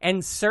DVDs,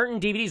 and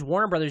certain DVDs,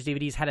 Warner Brothers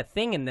DVDs, had a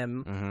thing in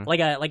them,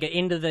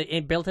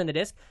 built in the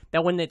disc,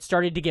 that when it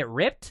started to get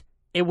ripped,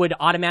 it would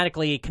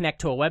automatically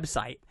connect to a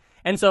website.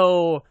 And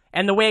so,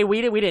 and the way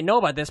we didn't know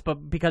about this, but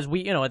because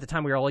we, at the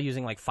time we were all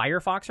using like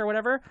Firefox or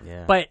whatever,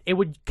 but it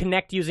would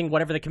connect using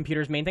whatever the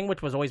computer's main thing,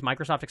 which was always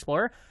Microsoft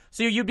Explorer.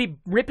 So you'd be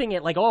ripping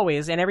it like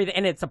always and everything,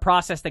 and it's a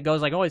process that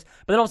goes like always,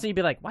 but then also you'd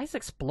be like, why is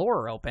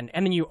Explorer open?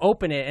 And then you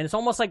open it and it's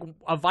almost like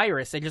a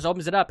virus. It just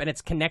opens it up and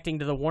it's connecting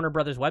to the Warner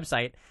Brothers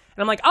website. And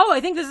I'm like, oh,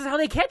 I think this is how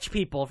they catch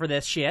people for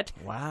this shit.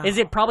 Wow. Is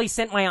it probably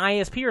sent my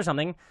ISP or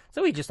something?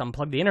 So we just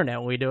unplug the internet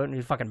when we do it and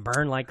we fucking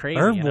burn like crazy.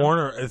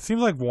 It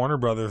seems like Warner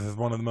Brothers is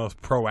one of the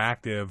most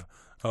proactive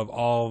of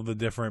all the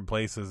different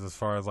places as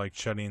far as like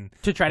shutting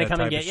to try to come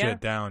and get shit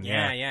down.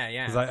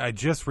 Yeah. Because I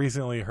just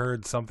recently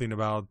heard something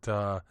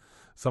about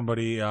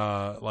somebody they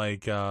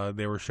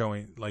were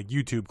showing like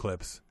YouTube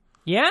clips.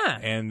 Yeah.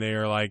 And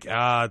they're like,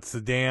 it's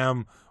the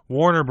damn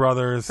Warner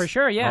Brothers. For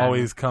sure, yeah.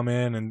 Always come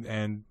in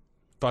and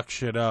fuck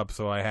shit up,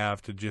 so I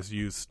have to just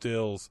use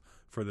stills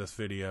for this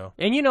video.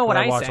 And you know what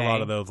I watch say? a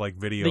lot of those like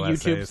video the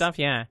essays. YouTube stuff,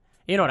 yeah.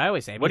 You know what I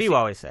always say? What do you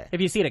always say?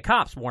 If you see the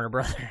cops, Warner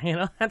Brother,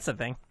 that's the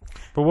thing.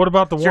 But what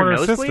about the Warner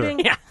nose sister? bleeding?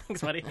 Yeah,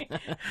 thanks, buddy.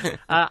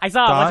 I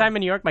saw one time in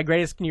New York, my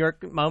greatest New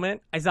York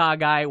moment. I saw a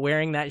guy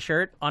wearing that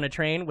shirt on a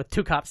train with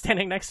two cops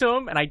standing next to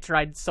him, and I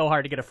tried so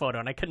hard to get a photo,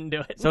 and I couldn't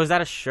do it. So is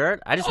that a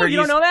shirt? I just heard you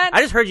don't know that?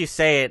 I just heard you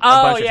say it. A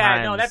bunch of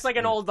times. No, that's like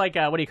an old what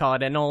do you call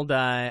it? An old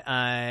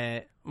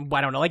I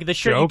don't know, like the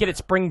shirt you get at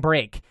spring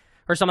break.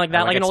 Or something like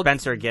that, like an old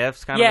Spencer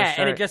Gifts kind of a shirt.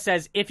 and it just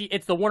says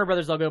it's the Warner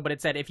Brothers logo, but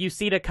it said if you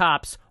see the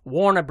cops,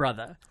 Warner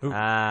Brother.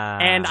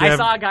 And I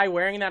saw a guy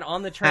wearing that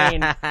on the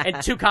train,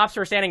 and two cops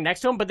were standing next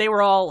to him, but they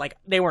were all like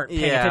they weren't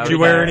paying attention. Did you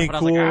wear any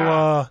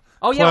cool,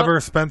 clever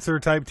Spencer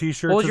type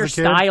T-shirts? What was your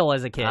style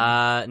as a kid?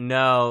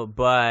 No,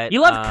 but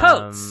you loved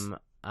coats.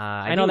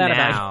 I know that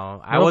now.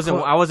 about you.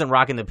 I wasn't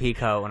rocking the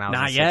peacoat when I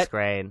was in sixth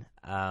grade.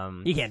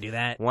 You can't do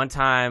that. One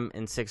time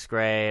in 6th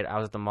grade, I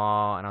was at the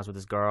mall and I was with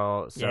this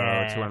girl. So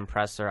to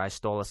impress her, I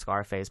stole a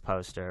Scarface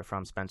poster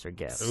from Spencer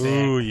Gifts.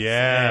 Ooh,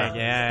 yeah.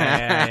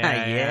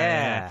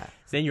 Yeah.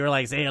 So then you were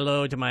like, say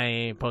hello to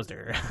my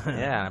poster.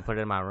 Yeah, and I put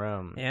it in my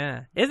room.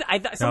 Yeah.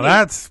 Now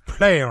that's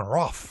playing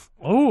rough.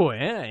 Oh,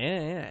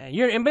 yeah.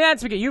 But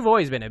that's because you've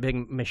always been a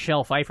big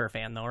Michelle Pfeiffer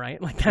fan, though,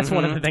 right? Like, that's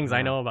one of the things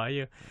I know about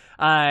you.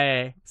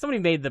 Somebody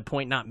made the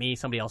point, not me,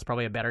 somebody else,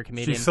 probably a better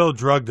comedian. She's so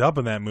drugged up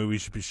in that movie,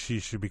 she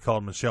should be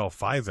called Michelle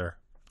Pfizer.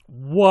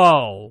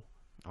 Whoa.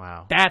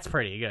 Wow. That's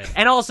pretty good.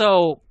 And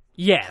also,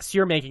 yes,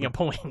 you're making a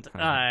point.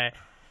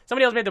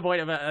 Somebody else made the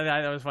point of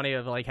that was funny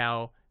of like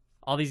how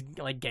all these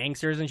like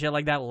gangsters and shit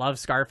like that love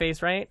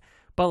Scarface, right?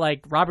 But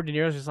like Robert De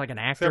Niro's just like an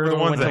actor who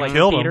went to like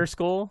theater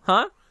school,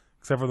 huh?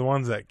 Except for the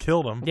ones that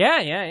killed him.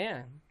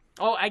 Yeah.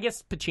 Oh, I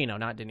guess Pacino,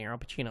 not De Niro.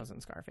 Pacino's in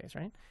Scarface,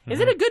 right? Is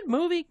it a good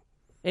movie?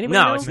 Anybody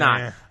know? It's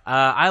not.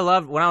 I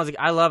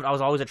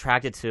was always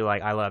attracted to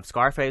I loved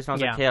Scarface when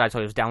I was a kid. I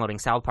told you I was downloading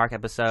South Park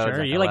episodes.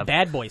 Sure, you like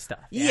bad boy stuff.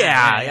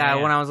 Yeah.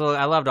 When I was little,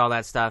 I loved all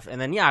that stuff. And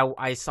then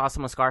I saw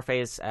some of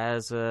Scarface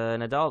as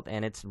an adult,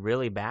 and it's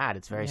really bad.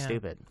 It's very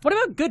stupid. What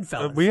about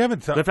Goodfellas? We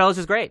haven't. Goodfellas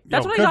is great.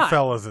 That's what I thought.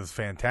 Goodfellas is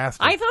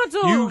fantastic. I thought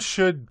so. You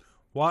should.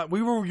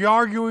 We were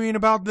arguing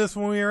about this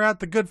when we were at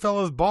the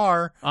Goodfellas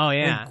bar. Oh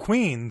yeah, in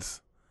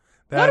Queens.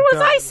 That, what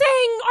was I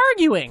saying?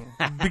 Arguing.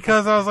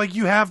 Because I was like,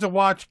 you have to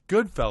watch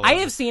Goodfellas. I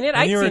have seen it. And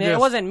I'd you were seen it. It just-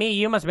 wasn't me.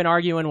 You must have been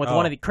arguing with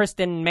one of the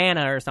Kristen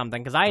Manna or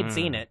something because I had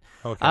seen it.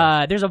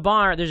 Okay. There's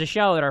a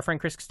show that our friend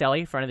Chris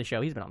Costelli, friend of the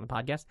show, he's been on the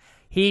podcast.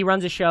 He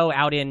runs a show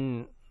out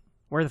in,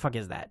 where the fuck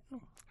is that?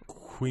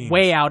 Queens.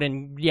 Way out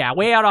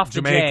off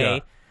Jamaica. the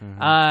J.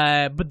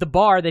 But the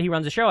bar that he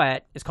runs the show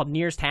at is called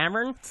Near's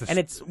Tavern, and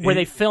it's where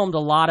they filmed a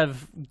lot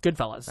of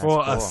Goodfellas.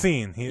 Well, cool. a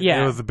scene.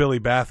 Yeah. It was the Billy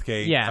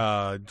Bathgate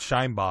Yeah.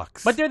 shine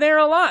box. But they're there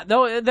a lot,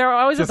 though. They're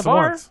always just at the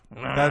bar. once.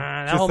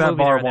 That Just whole that movie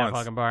bar they're at once. that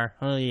fucking bar.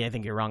 Oh yeah, I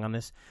think you're wrong on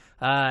this.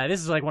 This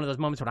is like one of those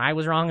moments when I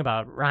was wrong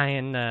about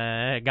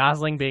Ryan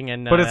Gosling being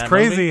in. But it's that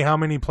crazy movie. how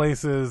many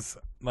places.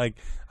 Like,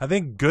 I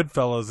think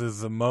Goodfellas is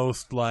the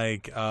most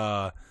like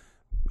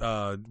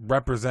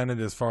represented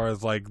as far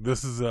as like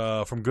this is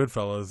from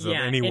Goodfellas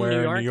Yeah, of in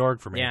anywhere New in New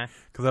York for me. Yeah.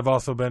 Because I've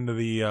also been to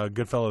the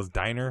Goodfellas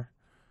diner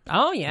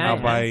Oh yeah. out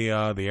yeah.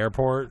 by the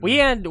airport. We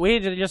had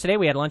just today.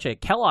 We had lunch at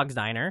Kellogg's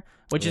Diner,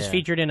 which is Yeah.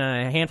 featured in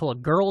a handful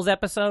of Girls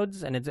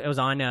episodes, and it was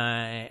on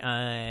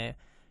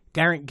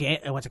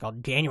what's it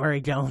called?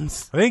 January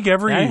Jones. I think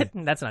every.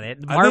 That's not it.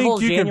 I Marvel's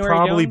think you January can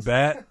probably Jones.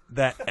 bet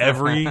that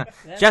every.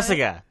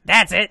 Jessica.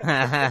 That's it.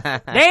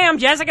 Damn,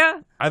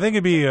 Jessica. I think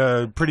it'd be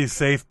a pretty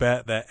safe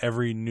bet that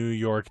every New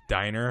York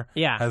diner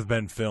Yeah. has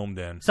been filmed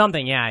in.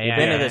 Something. Yeah.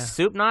 Been yeah. to the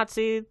Soup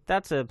Nazi?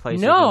 That's a place.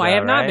 you No, can go, I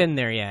have not right? been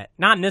there yet.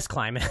 Not in this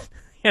climate.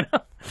 You know.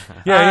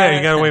 Yeah,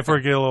 you gotta wait for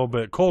it to get a little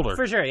bit colder.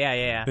 For sure.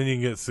 Yeah. Then you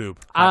can get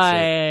soup.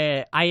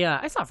 I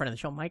saw a friend of the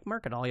show, Mike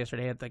Mercadal,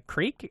 yesterday at the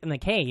creek in the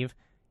cave.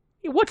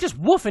 He was just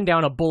woofing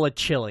down a bowl of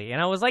chili,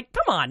 and I was like,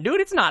 "Come on,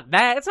 dude! It's not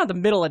that. It's not the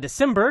middle of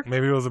December."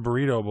 Maybe it was a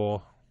burrito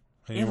bowl.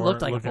 and It you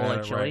looked weren't like a looking bowl at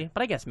of it chili, right.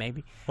 but I guess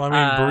maybe. Well,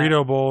 I mean,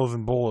 burrito bowls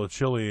and bowl of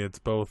chili, it's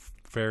both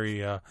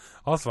very...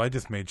 Also, I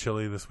just made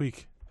chili this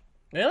week.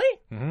 Really?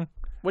 Mm-hmm.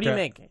 What do you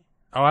Okay. make?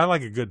 Oh, I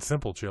like a good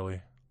simple chili.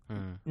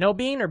 No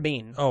bean or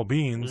bean? Oh,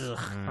 beans. Ugh,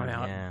 I'm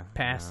out. yeah,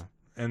 Pass.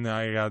 And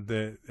I got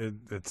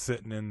it's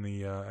sitting in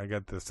the... I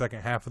got the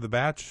second half of the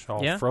batch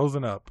all Yeah?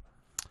 frozen up.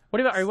 What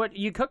about? What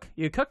you cook?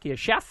 You cook? You a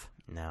chef?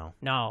 No.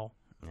 No,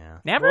 Yeah.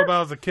 never. What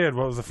about as a kid?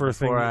 What was the first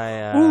Before thing?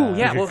 I, Ooh,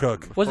 yeah. you What could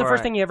cook? was the Before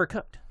first I- thing you ever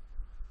cooked?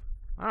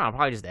 I don't know,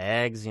 probably just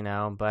eggs, you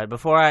know. But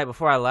before I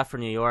left for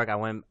New York, I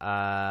went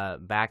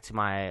back to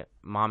my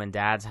mom and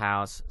dad's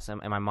house,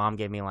 and my mom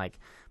gave me like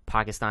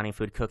Pakistani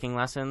food cooking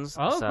lessons.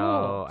 Oh, so cool.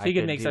 So I you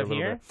could could make do a stuff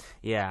little here? bit.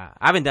 Yeah,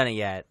 I haven't done it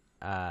yet.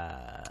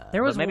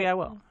 There was but maybe I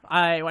will.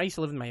 I used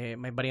to live with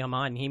my buddy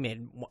Ahmad, and he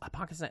made a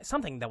Pakistan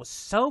something that was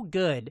so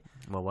good.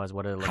 What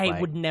did it look I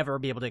like? would never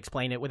be able to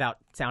explain it without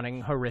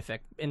sounding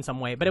horrific in some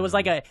way. But it was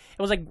like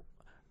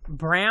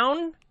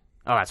brown,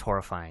 Oh, that's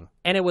horrifying.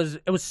 and it was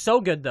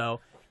so good though.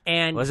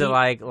 And Was he- it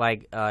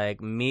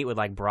like meat with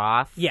like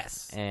broth?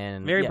 Yes,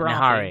 And very yeah, brothy.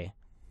 nahari.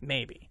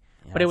 Maybe,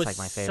 Yeah, but it that's, was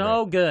like, my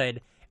so favorite.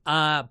 good.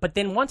 But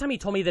then one time he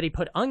told me that he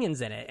put onions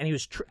in it, and he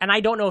was and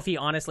I don't know if he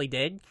honestly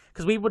did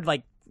because we would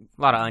like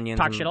A lot of onions.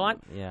 talk and- shit a lot.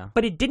 Yeah.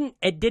 But it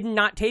did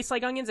not taste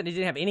like onions, and it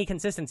didn't have any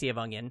consistency of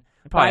onion.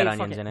 probably But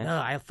had onions in it.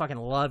 I fucking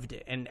loved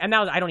it, and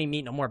now I don't eat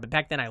meat no more. But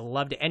back then I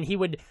loved it, and it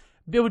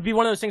would be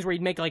one of those things where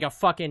he'd make like a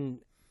fucking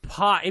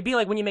pot. It'd be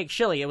like when you make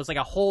chili. It was like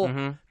a whole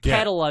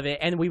kettle of it,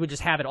 and we would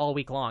just have it all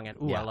week long.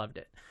 And Yeah. I loved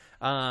it.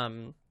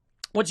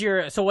 What's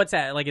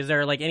that like? Is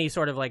there like any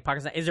sort of like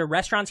Pakistan? Is there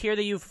restaurants here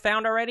that you've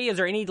found already? Is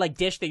there any like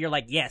dish that you're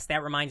like, yes,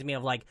 that reminds me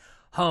of like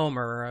home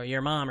or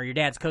your mom or your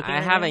dad's cooking? I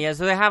or haven't anything? yet.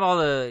 So they have all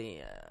the.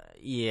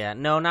 Yeah,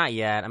 no, not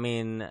yet. I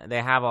mean,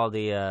 they have all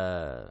the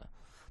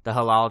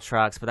halal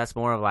trucks, but that's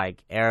more of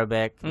like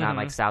Arabic, not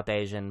like South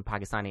Asian,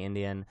 Pakistani,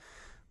 Indian.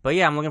 But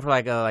yeah, I'm looking for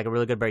like a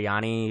really good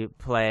biryani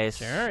place.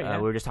 Sure, yeah.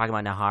 We were just talking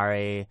about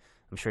nahari.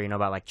 I'm sure you know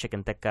about like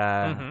chicken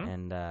tikka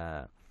and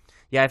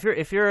yeah.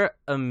 If you're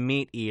a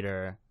meat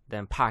eater,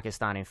 then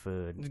Pakistani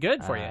food It's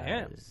good for you,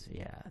 yeah.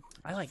 Yeah,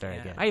 I like very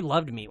it. good. I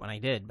loved meat when I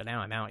did, but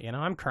now I'm out. You know,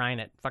 I'm crying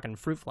at fucking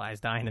fruit flies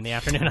dying in the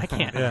afternoon. I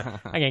can't. Yeah.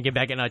 I can't get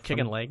back in a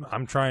chicken leg.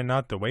 I'm trying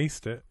not to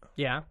waste it.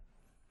 Yeah.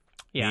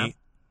 Yeah. Meat.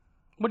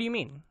 What do you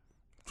mean?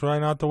 Try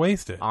not to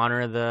waste it.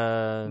 honor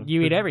the.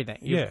 You eat everything.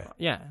 Yeah.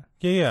 Yeah.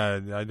 Yeah.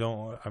 I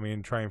don't. I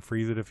mean, try and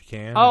freeze it if you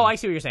can. Oh, And I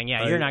see what you're saying.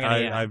 Yeah, you're not gonna.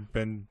 Yeah. I've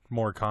been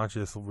more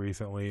conscious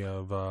recently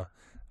of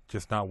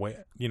just not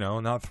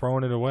not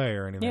throwing it away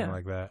or anything Yeah.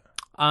 like that.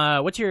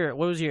 What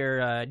was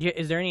your?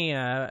 Is there any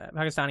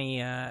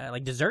Pakistani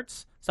like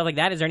desserts, stuff like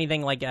that? Is there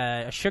anything like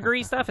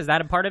sugary stuff? Is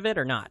that a part of it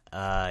or not?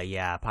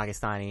 Yeah,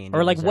 Pakistani.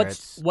 Or Indian like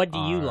desserts what do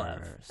you are-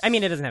 love? I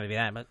mean, it doesn't have to be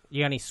that, but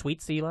you got any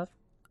sweets that you love?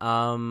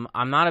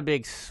 I'm not a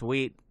big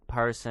sweet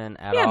person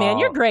at all. Yeah, man,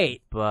 you're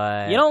great.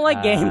 But You don't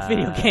like games,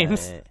 video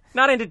games.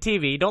 Not into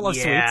TV. Don't love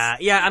yeah,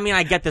 sweets. yeah. I mean,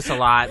 I get this a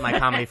lot. My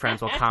comedy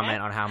friends will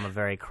comment on how I'm a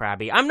very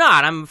crabby. I'm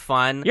not. I'm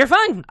fun. You're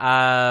fun.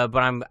 But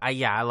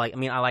I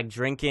like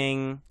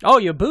drinking. Oh,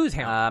 you're a booze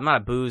hound. I'm not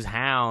a booze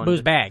hound.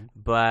 Booze bag.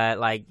 But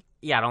like,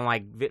 yeah, I don't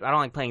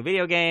like playing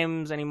video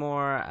games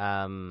anymore.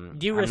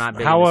 Do you I'm not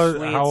big How into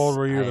sweets. old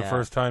were you the I,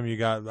 first time you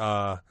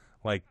got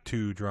like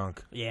too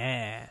drunk?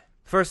 Yeah.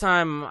 First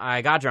time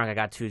I got drunk, I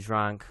got too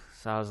drunk.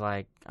 So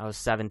I was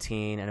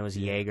 17, and it was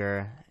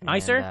Jaeger.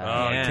 Nicer?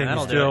 And, can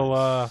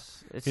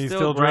you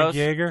still gross. drink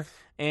Jaeger?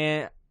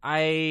 And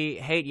I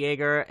hate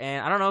Jaeger,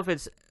 and I don't know if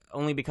it's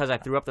only because I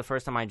threw up the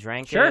first time I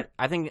drank Sure. it.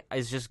 I think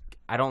it's just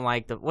I don't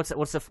like the what's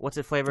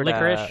it flavored?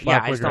 Licorice?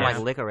 Yeah, I just don't licorice.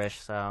 like licorice.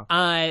 So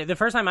The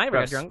first time I ever got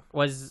Gross. drunk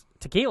was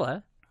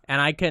tequila. And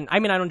I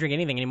don't drink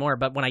anything anymore,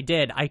 but when I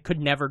did, I could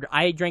never.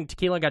 I drank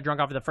tequila, got drunk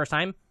off it the first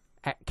time.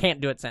 I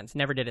can't do it since.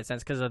 Never did it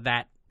since because of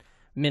that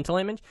mental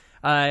image.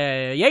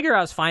 Jaeger,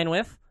 I was fine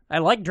with. I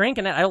liked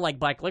drinking it. I don't like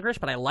black licorice,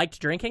 but I liked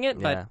drinking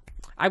it. But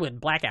I would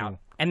black out,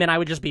 and then I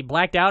would just be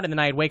blacked out, and then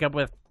I'd wake up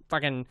with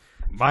fucking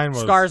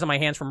scars on my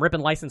hands from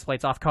ripping license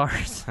plates off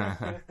cars.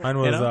 Mine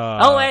was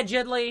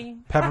allegedly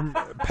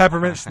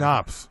peppermint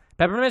schnapps.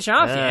 Peppermint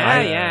schnapps.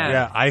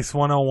 Yeah. Ice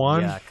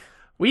 101. yuck.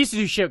 We used to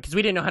do shit because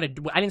we didn't know how to.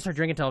 I didn't start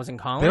drinking until I was in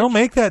college. They don't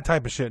make that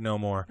type of shit no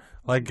more.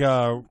 Like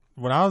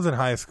when I was in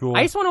high school,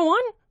 Ice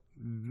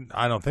 101.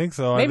 I don't think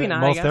so. Maybe I think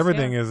not, I most guess,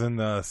 everything is in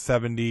the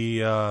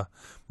 70.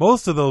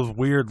 Most of those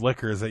weird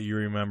liquors that you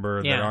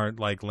remember that aren't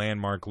like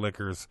landmark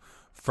liquors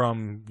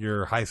from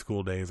your high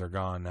school days are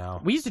gone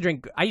now. I used to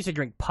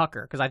drink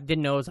pucker because I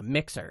didn't know it was a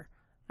mixer,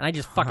 and I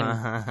just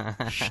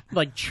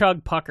fucking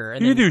chug pucker.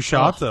 And You then, do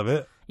shots of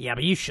it. Yeah,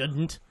 but you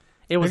shouldn't.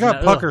 It They was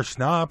got pucker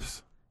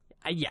schnapps.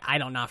 Yeah, I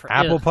don't know for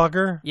Apple ugh.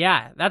 pucker.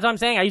 Yeah, that's what I'm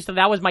saying.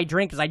 That was my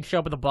drink because I'd show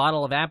up with a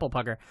bottle of apple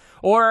pucker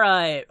or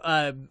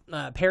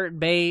Parrot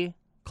Bay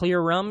clear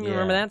rum. You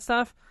remember that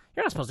stuff?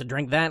 You're not supposed to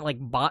drink that.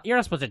 You're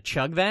not supposed to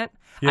chug that.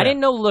 Yeah. I didn't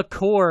know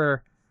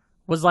liqueur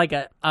was like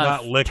a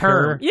Not liquor.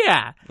 term.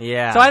 Yeah.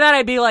 Yeah. So I thought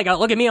I'd be like,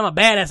 look at me, I'm a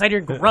badass. I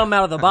drink rum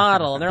out of the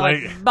bottle, and they're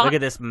like, Look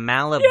at this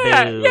Malibu.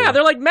 Yeah.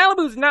 They're like,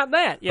 Malibu's not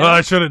that. You know?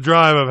 I shouldn't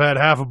drive. I've had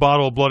half a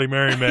bottle of Bloody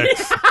Mary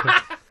mix.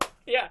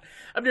 Yeah,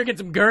 I'm drinking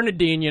some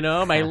Grenadine, you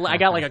know. I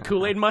got like a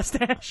Kool-Aid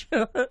mustache.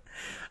 The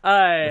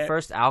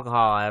first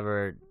alcohol I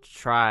ever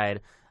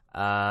tried,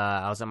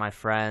 I was at my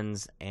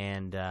friend's,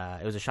 and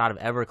it was a shot of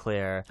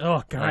Everclear.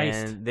 Oh,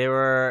 Christ.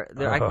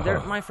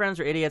 And my friends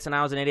were idiots, and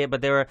I was an idiot,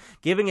 but they were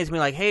giving it to me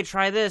like, hey,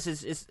 try this.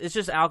 It's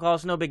just alcohol.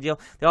 It's no big deal.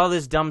 They all had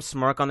this dumb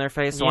smirk on their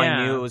face, so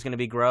I knew it was going to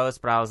be gross,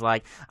 but I was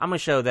like, I'm going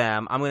to show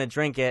them. I'm going to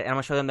drink it, and I'm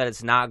going to show them that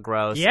it's not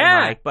gross.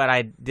 Yeah. But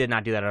I did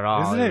not do that at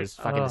all. Isn't it was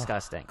fucking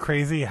disgusting.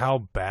 Crazy how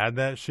bad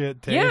that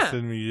shit tastes,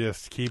 and we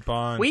just keep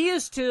on. We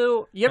used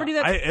to. You ever do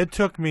that? It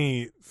took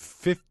me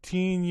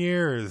 15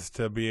 years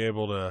to be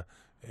able to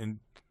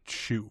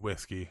shoot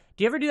whiskey.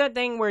 Do you ever do that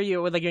thing where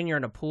you're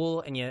in a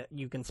pool and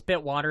you can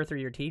spit water through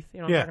your teeth?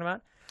 You know what I'm talking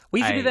about? We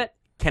used to do that.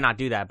 Cannot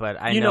do that, but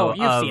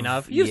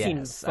you've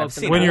seen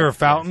folks. When you're a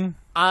fountain?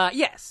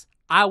 Yes.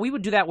 We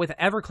would do that with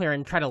Everclear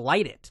and try to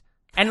light it.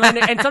 And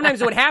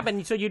sometimes it would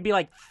happen, so you'd be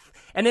like,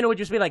 and then it would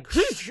just be like,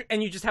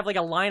 and you just have like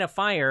a line of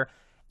fire,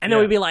 and then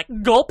we'd be like,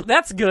 gulp,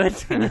 that's good.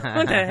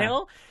 What the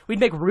hell? We'd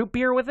make root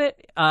beer with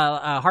it,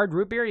 hard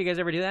root beer. You guys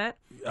ever do that?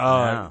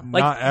 No.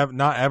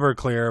 Not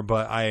Everclear,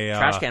 but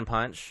trash can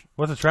punch.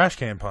 What's a trash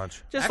can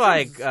punch? Just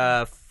like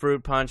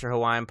fruit punch or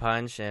Hawaiian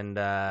punch, and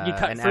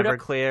an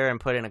Everclear and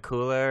put it in a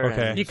cooler.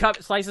 Okay. You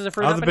cut slices of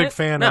fruit. I was up a big in it?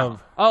 fan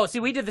of. Oh, see,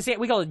 we did the same.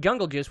 We called it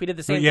jungle juice. We did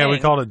the same thing. Yeah, we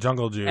called it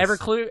jungle juice.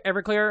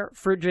 Everclear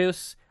fruit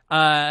juice.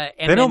 And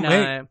they don't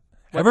make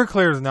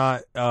Everclear is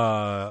not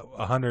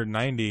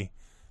 190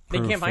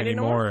 proof can't find it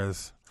anymore. anymore?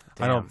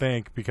 I don't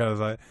think, because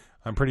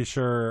I'm pretty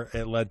sure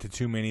it led to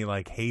too many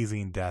like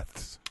hazing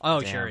deaths.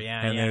 Oh, sure,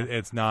 yeah, and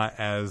it's not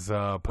as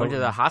potent. Went to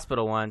the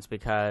hospital once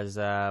because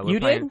you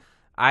did.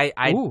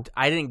 I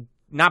didn't,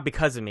 not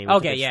because of me. We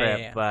Okay, took a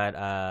trip,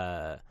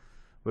 but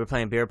we were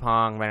playing beer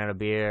pong, ran out of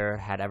beer,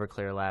 had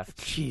Everclear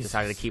left. Jesus.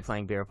 Decided to keep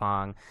playing beer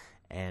pong,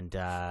 and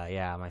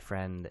my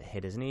friend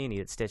hit his knee,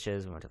 needed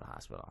stitches, we went to the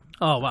hospital.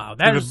 Oh wow,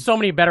 there's so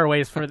many better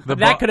ways for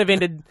that. Could have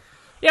ended.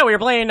 Yeah, we were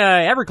playing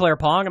Everclear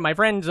Pong, and my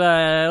friend's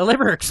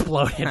liver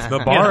exploded.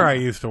 The bar I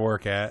used to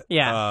work at,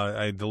 yeah.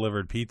 I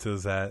delivered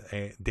pizzas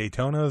at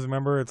Daytona's,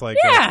 remember? It's like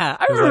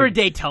I remember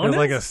Daytona's. It was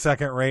like a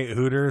second-rate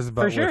Hooters,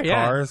 but with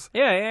cars.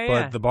 Yeah.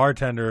 But the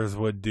bartenders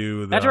would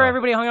do the... That's where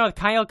everybody hung out with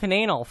Kyle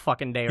Kinane all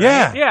fucking day,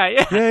 right?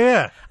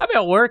 Yeah. I'm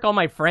at work, all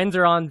my friends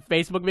are on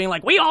Facebook being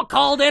like, we all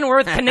called in, we're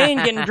with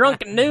Kinane getting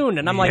drunk at noon.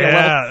 And I'm like,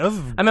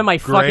 I'm in my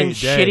fucking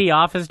shitty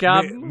office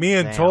job. Me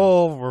and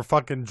Toll were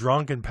fucking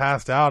drunk and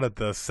passed out at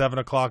the 7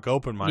 o'clock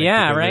open mic.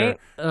 Yeah, right?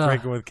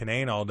 Drinking with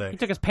Kinane all day. He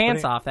took his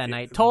pants off that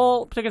night.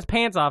 Toll took his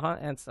pants off,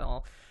 and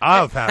so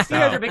I was passed out.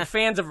 You guys are big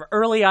fans of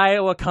early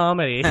Iowa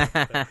comedy.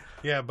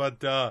 Yeah, but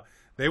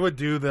they would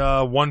do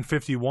the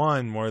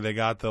 151 where they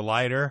got the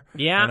lighter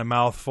and a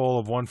mouthful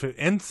of 150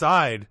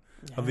 inside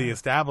of the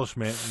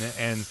establishment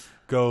and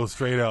go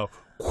straight up.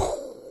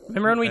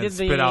 Remember when we did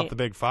spit out the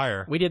big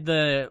fire? We did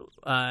the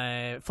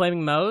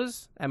Flaming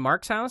Moe's at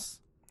Mark's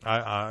house.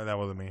 That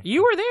wasn't me.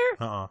 You were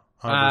there?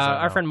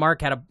 Our no. friend Mark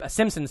had a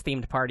Simpsons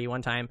themed party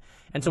one time,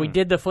 and so we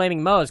did the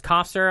Flaming Moe's,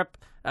 cough syrup,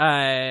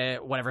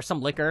 whatever, some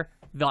liquor,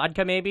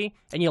 vodka maybe,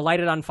 and you light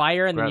it on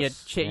fire, and then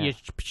you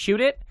shoot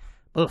it.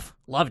 Oof,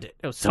 loved it.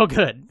 It was so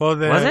good. Well,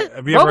 was it?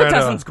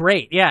 Robitussin's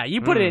great. Yeah,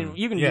 you put it in.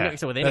 You can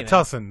mix it with anything.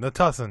 The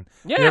Tussin.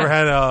 Yeah. You ever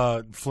had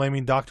a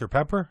flaming Dr.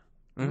 Pepper?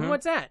 Mm-hmm.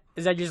 What's that?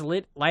 Is that just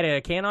light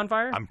a can on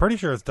fire? I'm pretty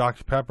sure it's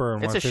Dr. Pepper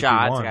and It's a 151.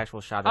 shot. It's an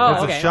actual shot. Oh,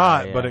 It's okay. a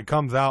shot, Yeah. but it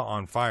comes out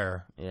on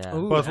fire. Yeah.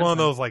 Ooh, But it's one that's of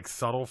those like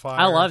subtle fires.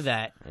 I love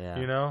that. Yeah.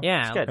 You know?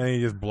 Yeah. It's good. And then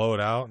you just blow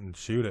it out and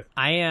shoot it.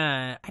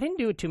 I didn't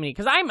do it too many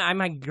because I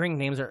might drink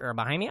names are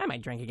behind me. I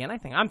might drink again. I'm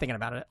thinking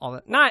about it all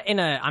the not in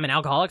a I'm an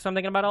alcoholic, so I'm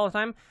thinking about it all the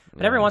time.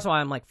 But every once in a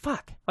while, I'm like,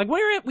 fuck. Like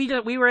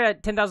we were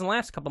at 10,000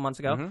 Laughs a couple months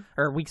ago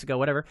or weeks ago,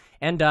 whatever,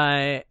 and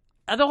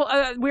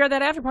we were at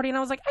that after party, and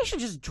I was like, I should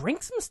just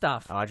drink some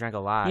stuff. Oh, I drank a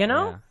lot. You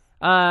know?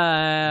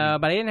 Yeah.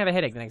 But I didn't have a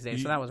headache the next day,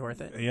 so that was worth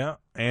it. Yeah.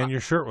 And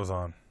your shirt was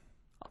on.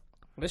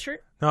 This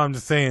shirt? No, I'm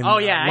just saying. Oh,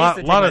 yeah, I A used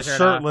to take lot my of shirt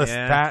shirtless off,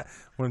 yeah.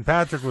 when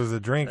Patrick was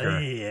a drinker.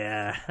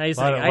 Yeah. I used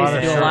to Lot of do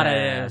a shirt. lot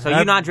Yeah. of... So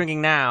you not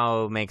drinking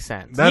now makes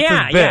sense. That's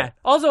yeah, his bit. yeah.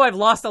 Also, I've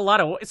lost a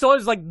lot of... So it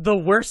was like the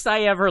worst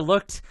I ever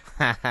looked.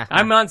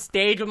 I'm on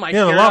stage with my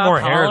Yeah, a shirt lot off, more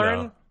hair,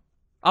 hollering. though.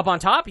 Up on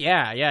top?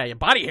 Yeah. Your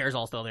body hair's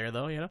all still there,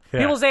 though, you know? Yeah.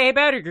 People say, hey,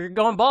 Patrick, you're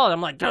going bald.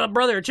 I'm like,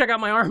 brother, check out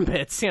my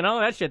armpits. You know?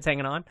 That shit's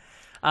hanging on.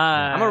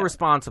 I'm a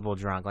responsible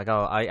drunk. Like,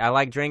 I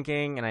like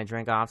drinking and I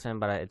drink often,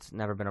 but it's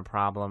never been a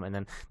problem. And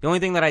then the only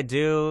thing that I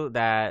do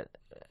that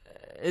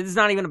it's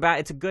not even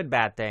it's a good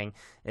bad thing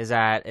is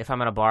that if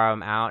I'm at a bar,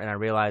 I'm out, and I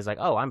realize like,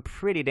 oh, I'm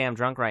pretty damn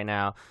drunk right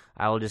now,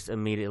 I will just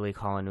immediately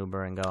call an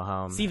Uber and go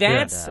home. See,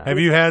 that's... Have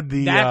you had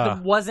the...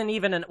 That wasn't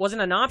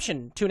an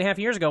option 2.5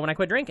 years ago when I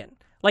quit drinking.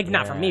 Like,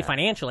 not for me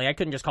financially. I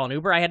couldn't just call an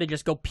Uber. I had to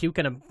just go puke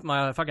in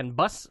a fucking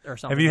bus or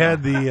something. Have you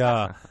had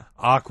the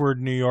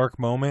awkward New York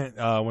moment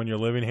when you're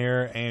living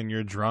here and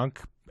you're drunk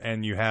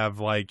and you have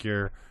like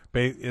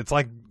it's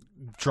like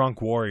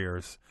Drunk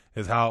Warriors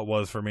is how it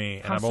was for me,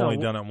 and How I've so? only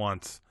done it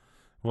once.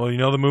 Well, you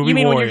know the movie You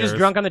mean Warriors. when you're just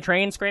drunk on the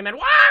train screaming,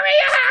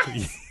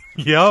 Warrior!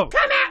 Yep.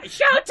 Come out!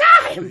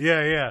 Showtime!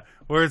 Yeah.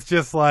 Where it's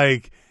just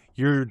like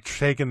you're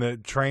taking the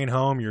train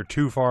home, you're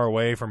too far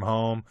away from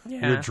home,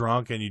 you're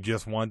drunk, and you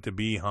just want to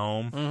be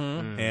home.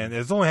 Mm-hmm. And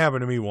it's only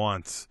happened to me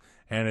once,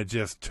 and it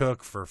just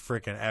took for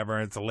freaking ever.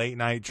 It's a late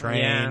night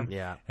train,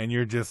 Yeah. and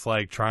you're just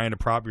like trying to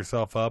prop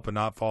yourself up and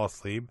not fall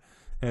asleep,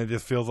 and it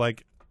just feels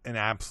like an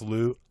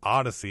absolute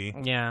odyssey.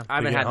 Yeah. I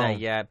haven't get had that home.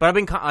 yet, but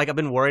I've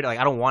been worried. Like,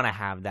 I don't want to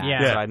have that,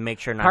 Yeah. so I make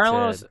sure not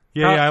Carlos, to.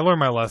 Yeah, I learned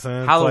my lesson.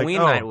 It's Halloween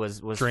like, night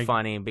was drink-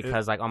 funny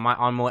because like on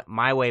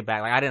my way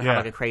back, like I didn't have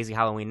like a crazy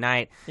Halloween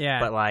night,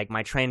 but like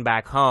my train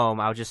back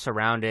home, I was just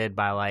surrounded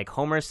by like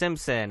Homer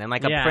Simpson and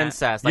like a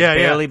princess, like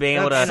barely being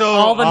able to. That's so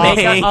all the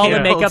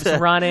awesome. makeup's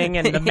running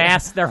and the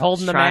mask. They're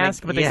holding the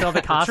mask, but they still have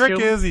the The costume. trick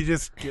is, you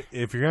just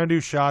if you're gonna do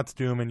shots,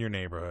 do them in your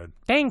neighborhood.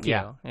 Thank you.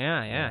 Yeah.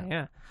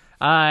 Yeah.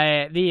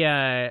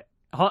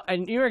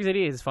 New York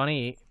City is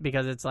funny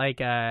because it's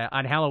like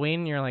on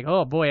Halloween you're like,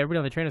 oh boy, everybody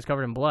on the train is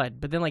covered in blood,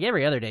 but then like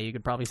every other day you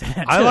could probably say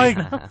that. I too.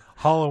 like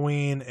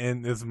Halloween,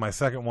 and this is my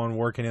second one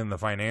working in the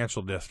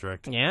financial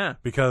district. Yeah.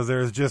 Because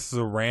there's just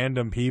the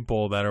random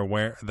people that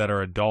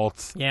are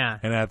adults. Yeah.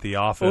 And at the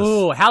office.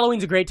 Ooh,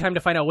 Halloween's a great time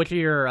to find out which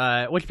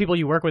people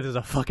you work with is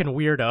a fucking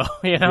weirdo.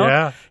 You know?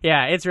 Yeah.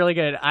 Yeah, it's really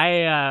good.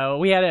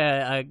 We had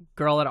a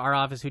girl at our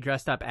office who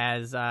dressed up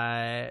as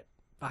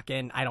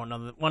fucking I don't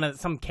know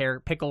some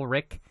pickle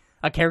Rick.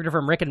 A character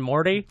from Rick and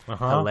Morty.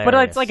 Uh-huh. But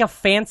it's like a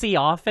fancy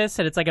office,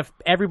 and it's like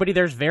everybody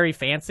there's very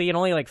fancy, and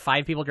only like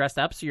 5 people dressed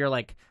up, so you're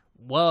like,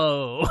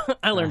 whoa,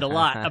 I learned a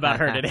lot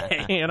about her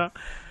today, you know?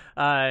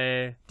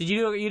 Did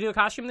you do a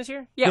costume this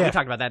year? Yeah, we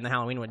talked about that in the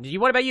Halloween one.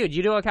 What about you? Did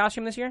you do a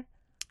costume this year?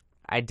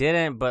 I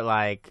didn't, but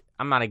like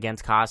I'm not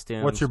against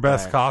costumes. What's your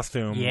best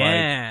costume?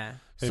 Yeah.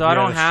 Like, So I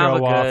don't have a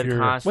good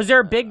costume. Was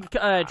there a big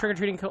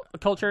trick-or-treating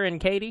culture in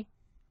Katy?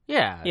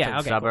 Yeah. Yeah, like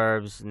okay,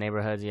 suburbs,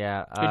 neighborhoods,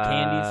 yeah. Good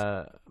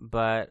candies.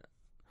 But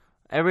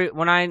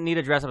when I need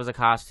to dress up as a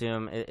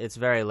costume, it's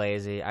very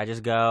lazy. I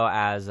just go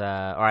as, or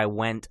I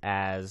went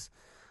as,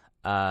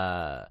 so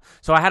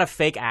I had a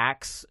fake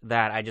axe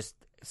that I just,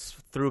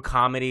 through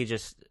comedy,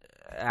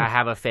 I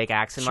have a fake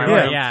axe in my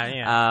room.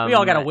 Yeah. We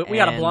all got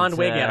a blonde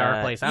wig at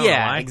our place. I don't know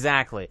why.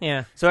 Exactly.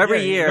 Yeah. So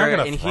every you're not year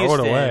gonna in throw it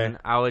away. Houston,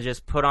 I would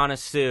just put on a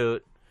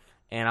suit,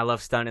 and I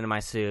love stunting in my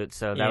suit,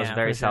 so that was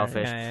very for sure.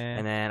 selfish. Yeah.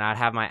 And then I'd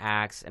have my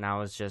axe, and I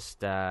was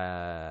just,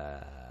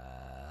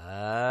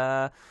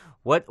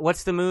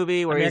 what's the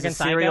movie where American he's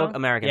a serial Psycho?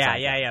 American Psycho?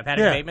 Yeah.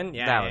 Patrick Bateman.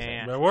 Yeah, That was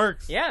yeah. That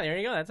works. Yeah, there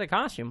you go. That's a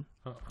costume.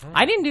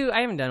 I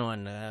haven't done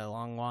one in a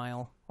long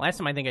while. Last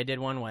time I think I did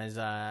one was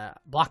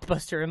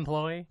Blockbuster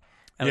employee.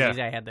 That was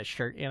easy. I had the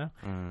shirt, you know,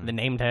 the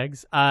name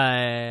tags.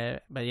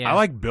 But yeah, I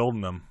like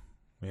building them.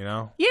 You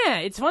know. Yeah,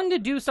 it's fun to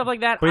do stuff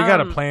like that. But you got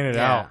to plan it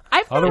out.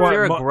 I've If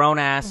you're a grown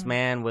ass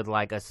man with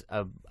like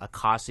a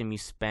costume you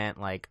spent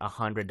like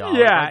 $100. Yeah,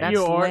 like, that's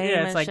lame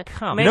it's as like shit.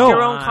 come make on.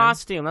 your own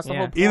costume. That's the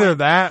whole point. Either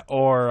that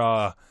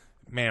or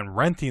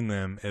renting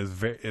them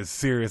is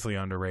seriously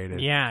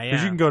underrated. Yeah.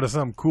 Because you can go to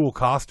some cool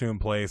costume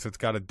place that's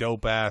got a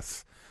dope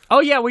ass.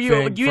 Oh yeah, where you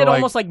thing had for, like-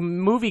 almost like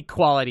movie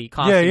quality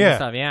costumes and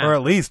stuff. Yeah. Or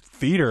at least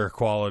theater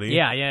quality.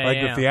 Yeah, Like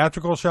yeah. the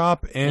theatrical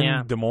shop in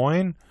Yeah. Des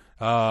Moines.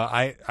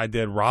 I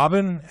did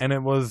Robin, and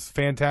it was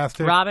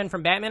fantastic. Robin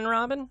from Batman and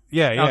Robin.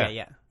 Yeah. Okay,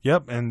 yeah.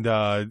 Yep, and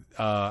I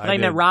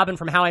met Robin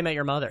from How I Met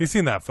Your Mother. You've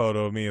seen that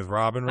photo of me as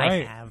Robin,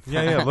 right? I have.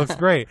 Yeah, it looks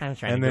great. I was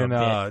trying and to then do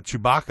a bit.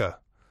 Chewbacca.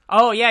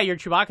 Oh yeah, your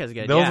Chewbacca's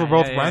good. Those yeah, were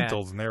both yeah,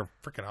 rentals, and they're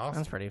freaking awesome.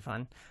 That's pretty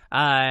fun.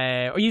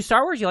 Are you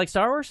Star Wars? You like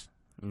Star Wars?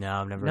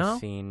 No, I've never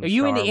seen. Are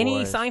you Star into any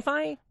Wars.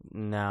 sci-fi?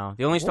 No,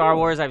 the only Star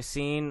Wars I've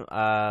seen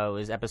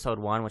was Episode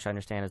 1, which I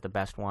understand is the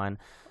best one.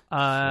 You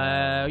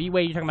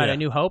talking about A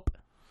New Hope?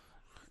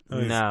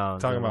 No,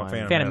 talking about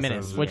Phantom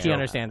Menace, which you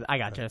understand. I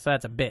gotcha. So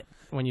that's a bit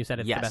when you said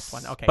it's the best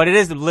one. Okay, but it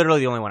is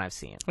literally the only one I've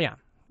seen. Yeah,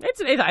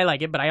 I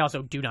like it, but I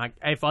also do not.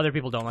 If other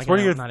people don't like what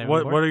it,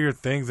 what are your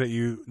things that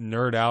you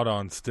nerd out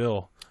on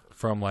still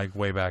from like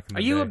way back in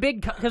the day? Are you a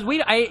big? Because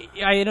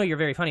I know you're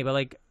very funny, but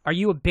like, are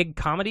you a big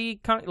comedy?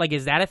 Like,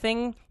 is that a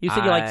thing? You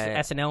said you liked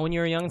SNL when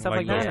you were young and stuff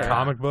like that. Those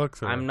comic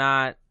books. Or? I'm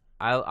not.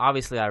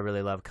 Obviously, I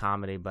really love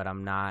comedy, but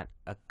I'm not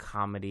a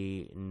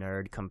comedy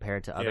nerd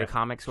compared to other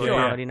comics who are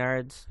comedy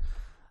nerds.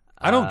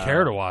 I don't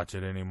care to watch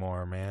it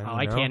anymore, man. Oh,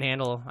 I can't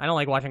handle. I don't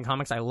like watching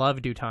comics. I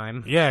love due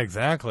time. Yeah,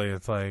 exactly.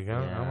 It's like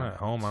I'm at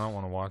home. I don't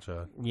want to watch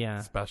a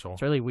special.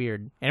 It's really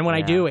weird. And when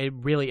I do,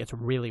 it's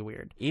really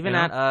weird. Even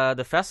at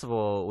the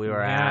festival we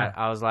were at,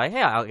 I was like,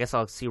 hey, I guess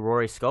I'll see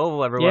Rory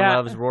Scovel. Everyone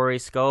loves Rory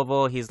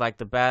Scovel. He's like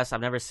the best.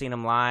 I've never seen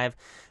him live.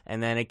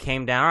 And then it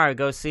came down. All right,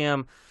 go see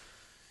him.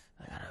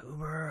 I got an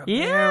Uber up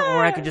there,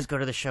 or I could just go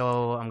to the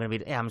show. I'm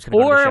just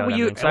gonna go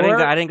to the show.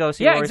 I didn't go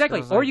see. Yeah,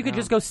 exactly. Or you could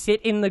just go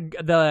sit in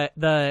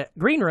the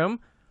green room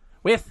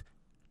with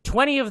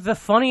 20 of the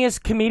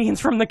funniest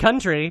comedians from the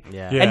country,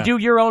 and do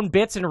your own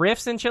bits and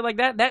riffs and shit like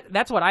that.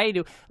 That's what I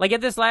do. Like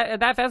at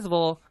that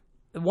festival,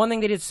 one thing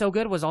they did so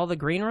good was all the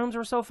green rooms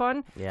were so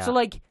fun. Yeah. So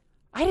like,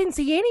 I didn't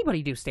see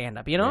anybody do stand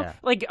up. You know,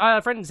 like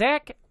friend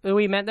Zach, who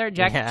we met there,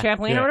 Jack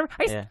Champlain or whatever.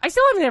 I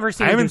still have never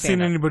seen. I haven't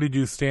seen anybody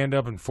do stand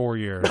up in 4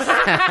 years.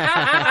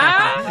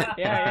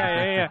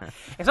 Yeah.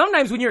 And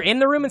sometimes when you're in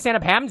the room and stand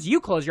up happens, you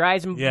close your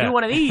eyes and do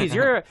one of these.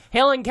 You're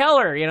Helen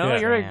Keller. You know,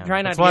 you're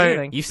trying not to do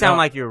anything. You sound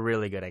like you're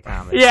really good at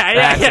comedy.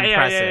 Yeah.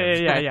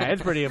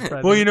 It's pretty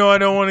impressive. Well, I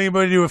don't want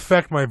anybody to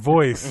affect my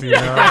voice. You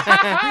know?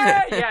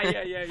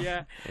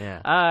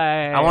 Yeah.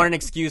 I want an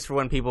excuse for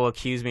when people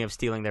accuse me of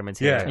stealing their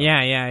material.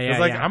 Yeah.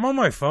 Like I'm on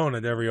my phone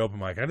at every open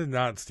mic. I did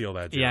not steal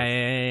that joke.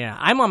 Yeah.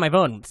 I'm on my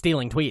phone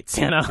stealing tweets.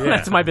 You know,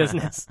 that's my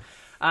business.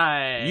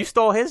 You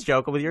stole his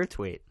joke with your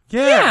tweet.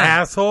 Yeah,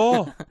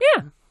 asshole.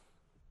 Yeah.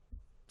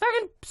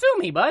 Fucking sue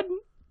me, bud.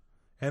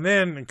 And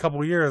then in a couple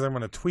of years, I'm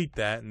going to tweet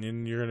that, and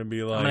then you're going to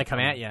be like... I'm going to come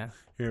at you.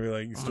 You're going to be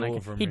like, you stole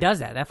it from me. He does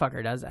that. That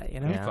fucker does that, you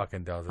know? He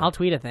fucking does it. I'll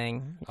tweet a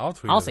thing. I'll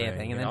say a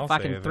thing, and then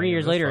fucking 3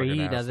 years later,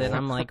 he does it, and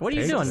I'm like, what are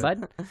you doing,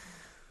 bud?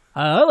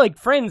 I like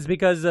Friends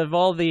because of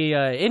all the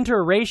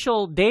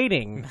interracial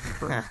dating.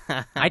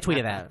 I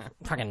tweeted that.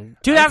 Fucking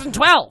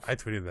 2012. I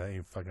tweeted that,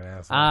 you fucking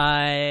asshole.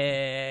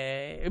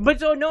 But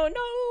so no.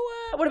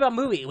 What about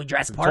movie? We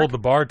Jurassic Park. Told the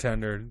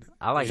bartender.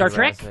 I like Star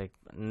Jurassic. Trek.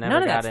 Never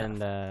None of got that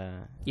into.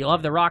 You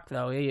love The Rock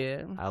though.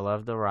 Yeah. I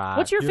love The Rock.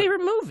 What's your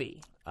favorite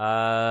movie?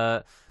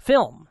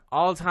 Film.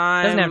 All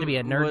time. Doesn't have to be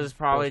a nerd. Was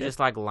probably bullshit. just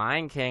like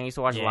Lion King. I used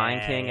to watch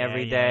Lion King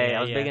every day.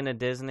 I was big into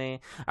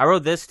Disney. I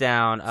wrote this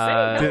down.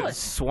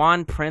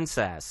 Swan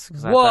Princess.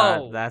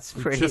 Whoa, that's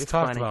pretty. We just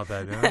funny. talked about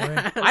that, didn't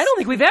we? I don't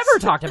think we've ever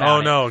talked about it.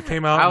 Oh no, it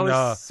came out. I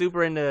was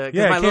super into.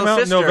 Yeah, my it came out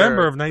in sister,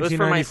 November of 1994. It was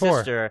for my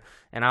sister,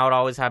 and I would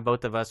always have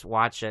both of us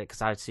watch it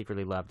because I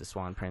secretly loved the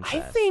Swan Princess. I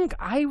think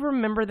I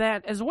remember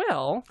that as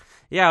well.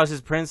 Yeah, it was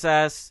this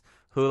princess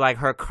who, like,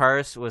 her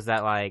curse was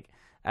that, like,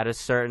 at a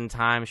certain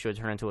time she would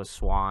turn into a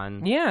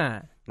swan.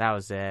 Yeah, that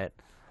was it.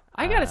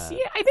 I gotta see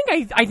it.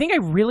 I think I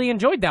really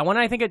enjoyed that one.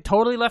 I think it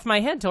totally left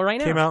my head till right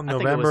now. Came out in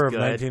November of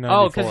 1994.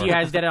 Oh, because you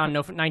guys did it on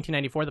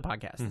 1994, the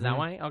podcast. Is that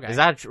why? Okay. Is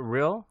that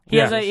real? He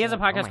has a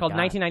podcast called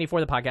 1994,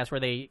 the podcast, where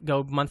they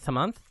go month to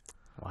month.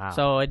 Wow.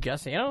 So it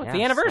just it's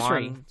the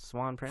anniversary.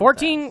 Swan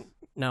Princess.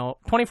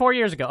 24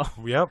 years ago.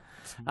 Yep.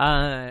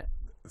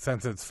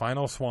 Since its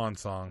final swan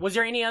song. Was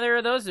there any other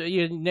of those?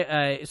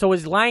 So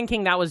was Lion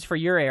King? That was for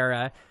your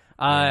era.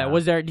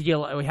 Was there? Did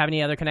you have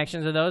any other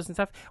connections to those and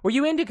stuff? Were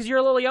you into? Because you're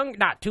a little young,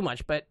 not too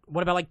much, but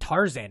what about like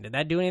Tarzan? Did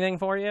that do anything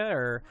for you?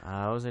 Or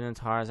I was into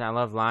Tarzan. I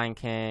love Lion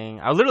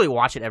King. I literally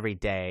watch it every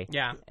day.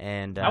 Yeah,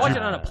 and I watched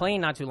it on a plane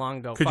not too long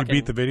ago. Could you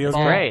beat the videos? It's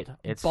great.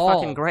 It's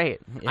fucking great.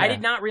 Yeah. I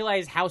did not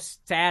realize how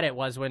sad it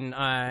was when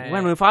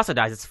Mufasa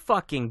dies. It's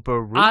fucking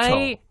brutal.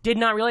 I did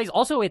not realize.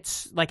 Also,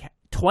 it's like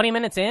 20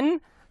 minutes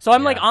in. So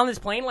I'm like on this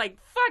plane, like,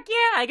 fuck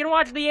yeah, I can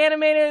watch the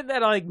animated,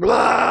 and I'm like,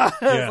 blah.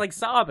 It's like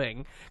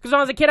sobbing. Because when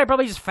I was a kid, I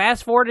probably just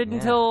fast forwarded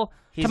until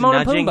he's Timon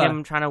and nudging Pumbaa.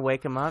 him, trying to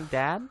wake him up.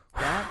 Dad?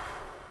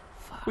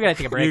 We gotta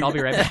take a break. I'll be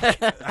right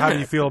back. How do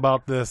you feel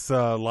about this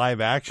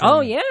live action? Oh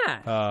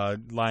yeah,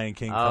 Lion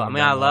King. I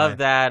mean, I love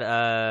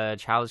that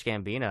Childish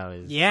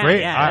Gambino is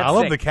great. Yeah, I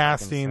love the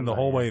casting the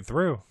whole way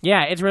through.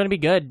 Yeah, it's going to be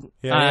good.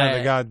 Yeah,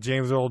 they got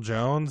James Earl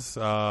Jones.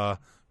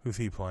 Who's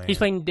he playing? He's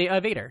playing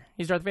Vader.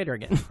 He's Darth Vader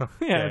again.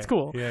 Yeah, it's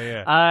cool.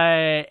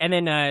 Yeah. And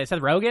then Seth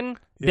Rogen,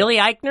 Billy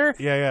Eichner.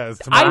 Yeah. It's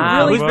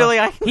Who's Billy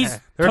Eichner? He's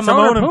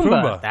Timon and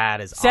Pumbaa. Pumbaa.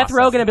 That is Seth awesome.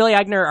 Rogen and Billy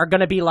Eichner are going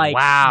to be like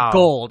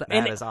gold.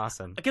 That is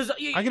awesome. Because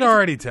I can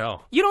already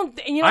tell. You know,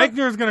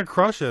 Eichner's going to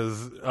crush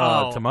as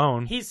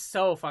Timon. He's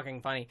so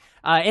fucking funny.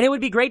 And it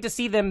would be great to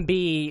see them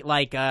be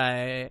like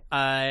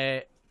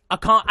I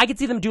could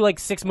see them do like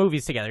 6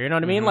 movies together. You know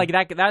what I mean? Like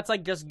that's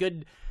like just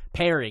good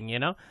pairing, you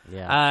know?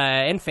 Yeah.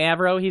 And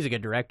Favreau, he's a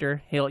good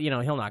director. He'll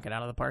knock it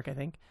out of the park, I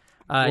think.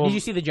 Did you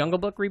see the Jungle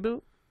Book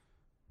reboot?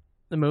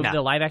 The movie,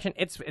 the live action?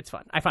 It's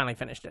fun. I finally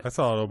finished it. I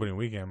saw it opening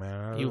weekend,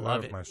 man. You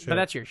love it. My shit. But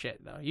that's your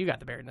shit, though. You got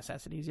the bare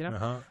necessities, you know?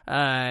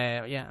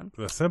 Uh-huh. Yeah.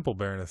 The simple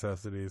bare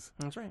necessities.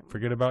 That's right.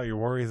 Forget about your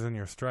worries and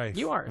your strife.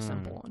 You are a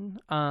simple one.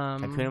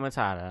 Hakuna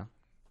Matata.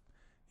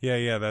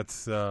 Yeah,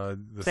 that's the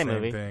same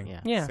movie. thing.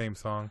 Yeah. Same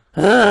song.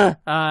 Did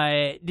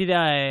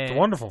It's a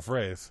wonderful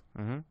phrase.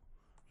 Mm-hmm.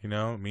 You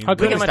know, it means We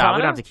can Matata? stop.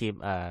 We don't have to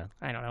keep. I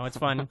don't know. It's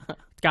fun.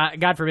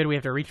 God forbid we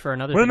have to reach for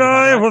another when thing to talk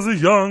I about. was a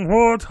young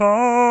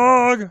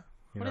warthog.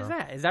 What is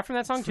that? Is that from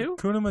that song, too?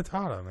 Hakuna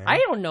Matata, man. I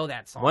don't know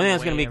that song. One thing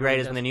that's going to be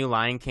great is when the new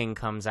Lion King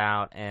comes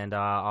out, and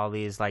all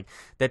these like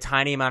the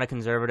tiny amount of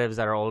conservatives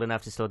that are old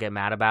enough to still get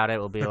mad about it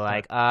will be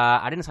like,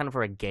 I didn't sign up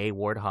for a gay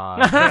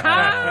warthog.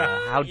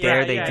 How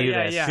dare they do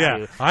this? Yeah.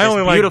 to I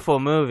only this beautiful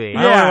movie.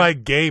 I only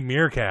like gay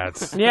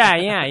meerkats.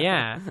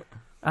 Yeah.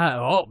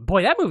 Oh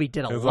boy, that movie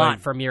did a lot like-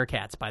 for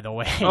meerkats. By the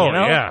way, Oh, you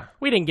know? yeah.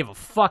 we didn't give a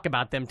fuck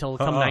about them till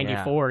come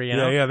 '94. You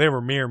know, Yeah, they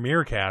were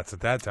meerkats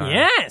at that time.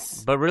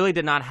 Yes, But really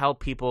did not help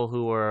people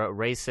who were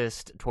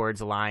racist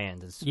towards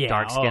lions, Yeah.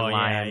 dark-skinned Oh, yeah,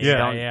 lions.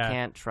 yeah, You yeah.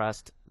 can't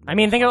trust. I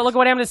mean, look at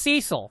what happened to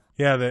Cecil,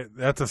 Yeah,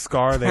 that's a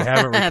scar they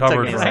haven't Took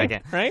recovered me a from.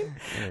 second. right?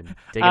 Digging in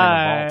the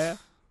vault.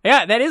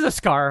 Yeah, that is a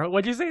scar.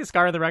 What'd you say? A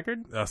scar of the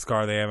record? A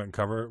scar they haven't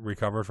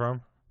recovered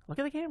from. Look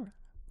at the camera.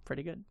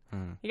 Pretty good.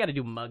 You got to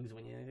do mugs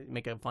when you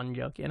make a fun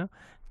joke, you know?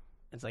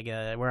 It's like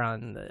we're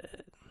on the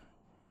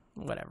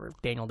whatever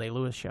Daniel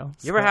Day-Lewis show.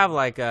 You ever have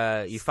like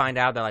you find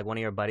out that like one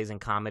of your buddies in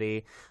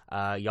comedy,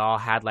 y'all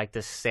had like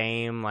the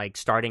same like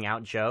starting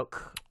out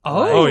joke?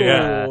 Oh,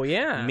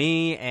 yeah.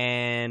 Me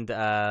and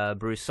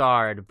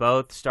Broussard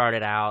both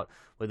started out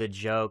with a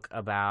joke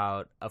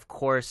about, of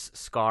course,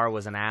 Scar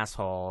was an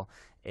asshole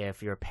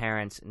if your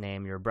parents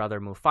name your brother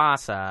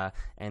Mufasa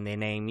and they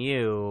name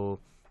you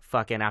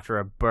fucking after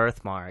a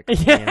birthmark.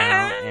 Yeah, you know?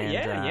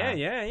 And,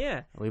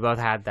 yeah. We both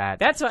had that.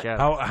 That's what- joke.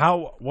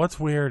 How what's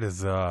weird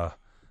is the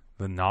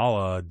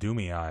Nala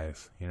Doomy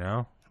eyes, you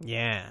know?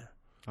 Yeah.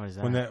 What is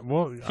that? When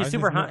that She's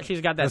super hot. She's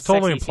got that. It's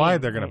totally sexy implied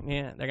scene, they're gonna right?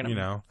 Yeah, they're gonna. you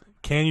know,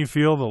 can you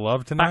feel the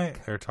love tonight?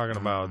 They're talking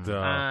about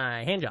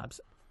hand jobs.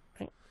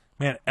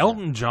 man,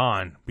 Elton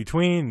John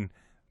between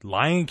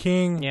Lion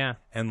King Yeah.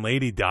 and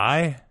Lady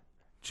Di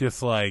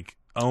just like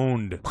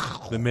owned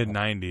the mid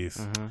 90s.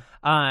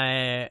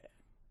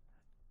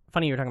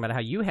 Funny you were talking about how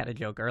you had a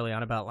joke early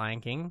on about Lion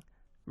King.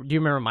 Do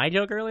you remember my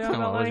joke early on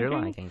about What was your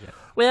Lion Lion King? King joke?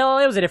 Well,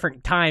 it was a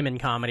different time in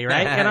comedy,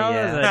 right? You know,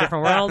 it was a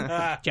different world.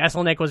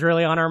 Jesselnick was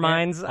really on our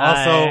minds.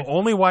 Also,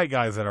 only white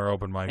guys that are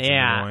open mics. in Des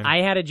yeah, Moines.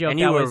 I had a joke And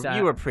that you were was.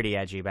 you were pretty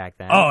edgy back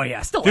then. Oh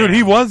yeah, still. Dude, am.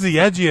 he was the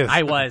edgiest.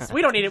 I was.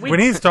 We don't need it. when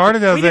he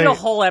started as we did a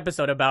whole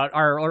episode about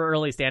our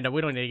early stand-up.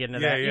 We don't need to get into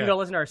that. You Yeah. can go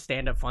listen to our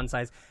stand-up fun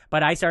size.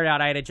 But I started out.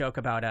 I had a joke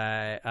about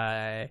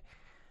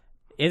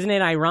isn't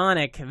it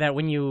ironic that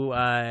when you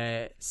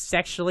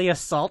sexually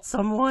assault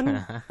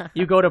someone,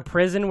 you go to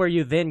prison where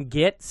you then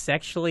get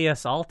sexually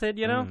assaulted?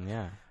 You know?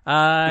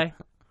 Yeah.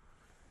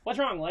 What's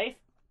wrong, Leif?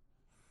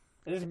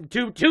 Is this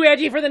too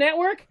edgy for the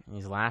network?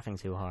 He's laughing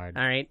too hard.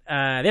 All right.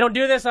 They don't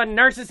do this on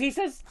nurses, he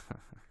says.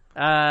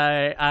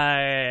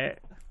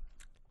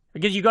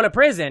 Because you go to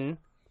prison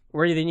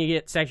where then you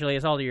get sexually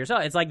assaulted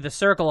yourself. It's like the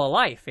circle of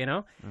life, you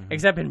know?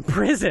 Except in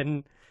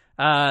prison,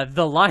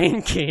 the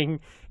Lion King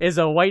is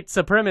a white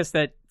supremacist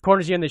that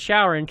corners you in the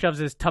shower and shoves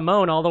his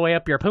Timon all the way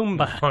up your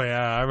Pumbaa. Oh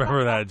yeah, I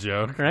remember that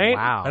joke. Right?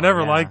 Wow. I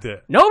never yeah. liked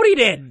it. Nobody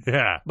did.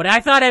 Yeah. But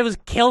I thought I was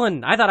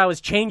killing. I thought I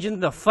was changing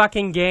the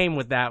fucking game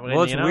with that one.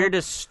 Well, it's you know? weird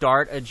to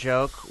start a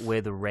joke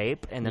with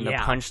rape, and then the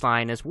Yeah.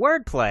 punchline is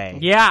wordplay.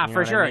 Yeah, You know for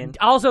what sure. I mean?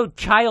 Also,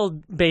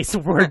 child-based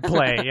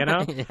wordplay, you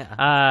know?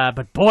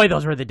 But boy,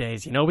 those were the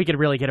days, you know? We could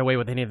really get away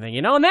with anything,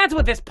 you know? And that's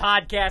what this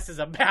podcast is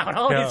about.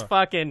 All these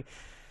fucking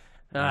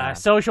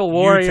social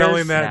warriors. You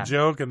telling that Yeah.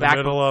 joke in the Back-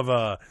 middle of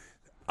a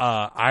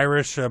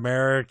Irish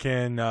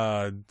American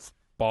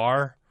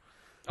bar.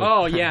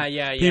 Oh,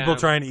 yeah. People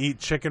trying to eat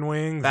chicken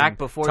wings. Back and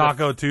before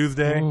Taco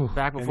Tuesday.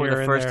 Back before And the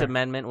you're in First there.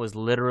 Amendment was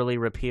literally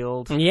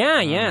repealed.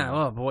 Yeah.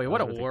 Oh, boy, what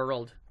a Those were the-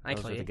 world. Those were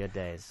Actually, the good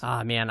days.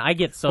 ah, man, I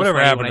get so Whatever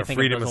sweaty happened when I to think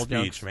freedom of of those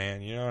old speech, jokes.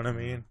 man? You know what I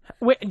mean?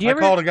 Wait, do you I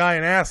ever? called a guy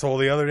an asshole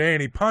the other day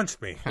and he punched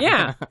me.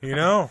 Yeah. You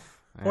know?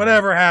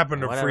 Whatever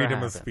happened to Whatever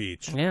freedom of happened.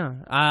 speech? Yeah.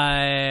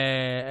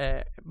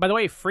 By the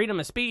way, freedom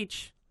of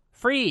speech.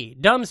 Free.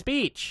 Dumb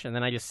speech. And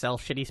then I just sell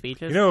shitty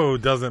speeches. You know who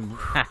doesn't?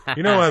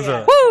 You know as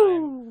a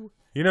Woo!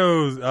 you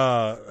know who's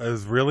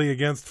is really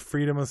against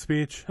freedom of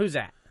speech? Who's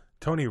that?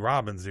 Tony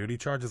Robbins, dude. He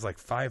charges like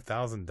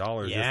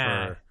 $5,000 Yeah.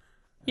 just for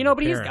You know,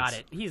 but he's got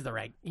it. He's on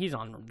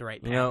the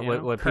right path. You know,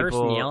 what curse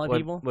people and yell at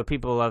people. What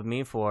people love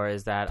me for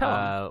is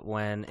that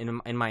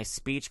when in my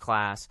speech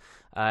class,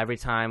 every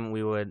time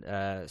we would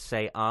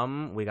say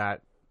we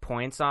got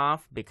points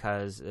off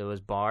because it was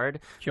barred.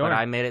 Sure. But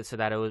I made it so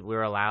that we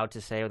were allowed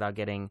to say without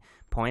getting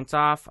points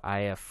off.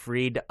 I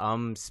freed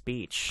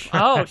speech.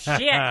 Oh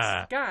shit!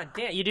 God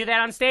damn, you do that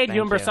on stage?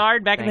 You and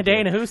Broussard back in the day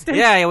in Houston?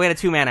 Yeah, we had a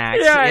 2-man act.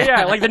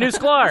 Yeah, like the new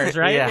Sklar's,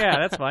 right? Yeah,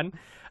 that's fun.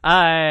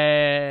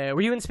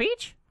 Were you in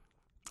speech?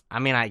 I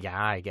mean, I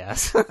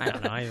guess. I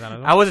don't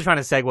know. I wasn't trying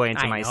to segue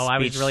into my speech I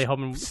was really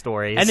hoping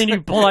stories. And then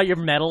you pull out your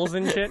medals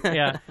and shit.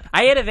 Yeah.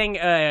 I had a thing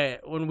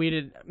when we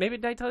did, maybe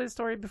did I tell you the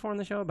story before on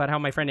the show about how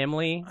my friend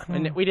Emily,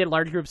 and we did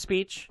large group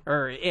speech?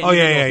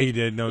 You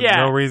did.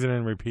 No reason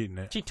in repeating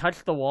it. She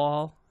touched the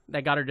wall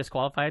that got her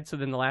disqualified, so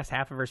then the last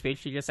half of her speech,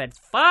 she just said,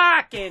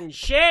 fucking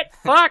shit,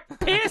 fuck,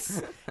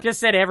 piss. Just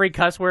said every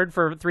cuss word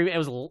for 3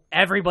 minutes.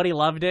 Everybody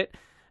loved it,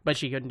 but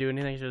she couldn't do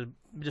anything. She was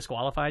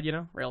disqualified,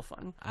 real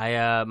fun.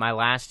 My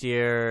last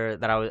year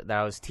that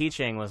I was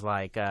teaching was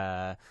like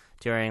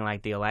during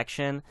like the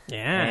election.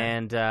 Yeah.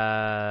 And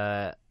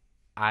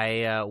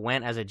I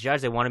went as a judge.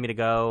 They wanted me to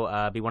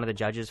go be one of the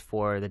judges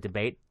for the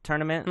debate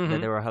tournament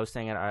that they were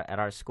hosting at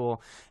our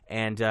school.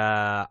 And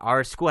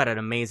our school had an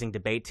amazing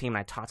debate team. And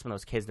I taught some of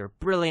those kids. They're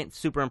brilliant,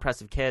 super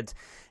impressive kids.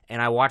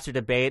 And I watched their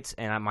debates,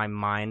 and my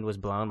mind was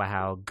blown by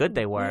how good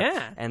they were.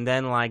 Yeah. And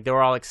then, like, they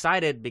were all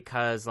excited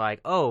because, like,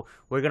 oh,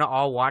 we're going to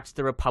all watch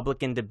the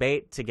Republican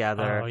debate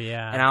together. Oh,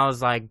 yeah. And I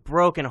was, like,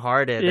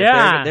 brokenhearted.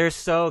 Yeah. They're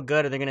so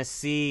good. And they're going to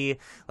see,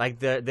 like,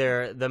 the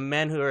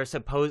men and women who are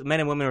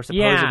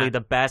supposedly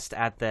the best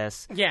at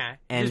this. Yeah.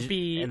 And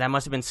that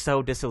must have been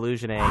so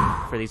disillusioning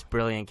for these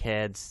brilliant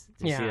kids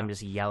to see them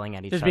just yelling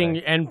at each other.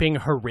 Being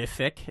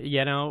horrific,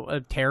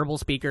 terrible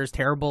speakers,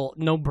 terrible,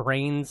 no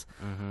brains.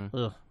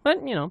 Ugh.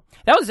 But,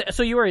 that was,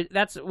 so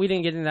we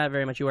didn't get into that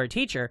very much. You were a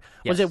teacher.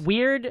 Yes. Was it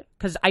weird?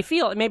 Because I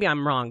feel, maybe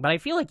I'm wrong, but I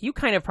feel like you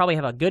kind of probably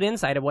have a good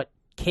insight of what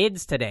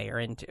kids today are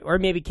into, or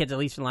maybe kids at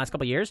least in the last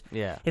couple of years.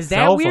 Yeah. Is that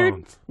Cell weird?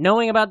 phones.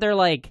 Knowing about their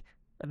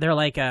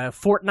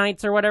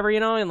Fortnites or whatever,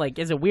 and like,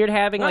 is it weird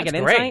having an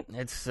insight?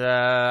 It's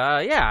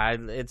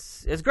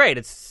it's great.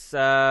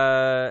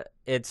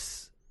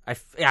 I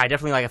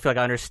definitely I feel like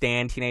I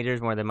understand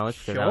teenagers more than most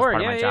because that was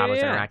part of my job was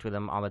to interact with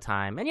them all the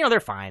time, and they're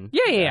fine.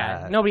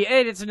 Yeah.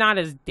 It's not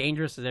as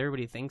dangerous as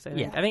everybody thinks. I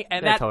think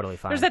they're totally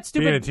fine. There's that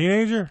stupid Being a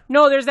teenager.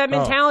 No, there's that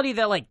mentality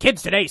that like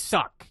kids today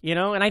suck,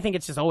 and I think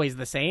it's just always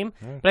the same.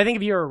 But I think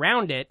if you're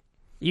around it,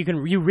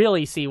 you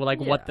really see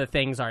what the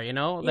things are.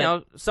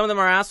 Some of them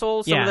are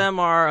assholes. Some of them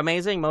are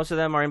amazing. Most of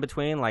them are in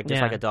between, like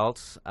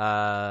adults.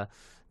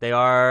 They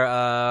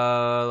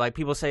are, like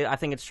people say, I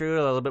think it's true,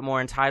 a little bit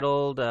more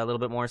entitled, a little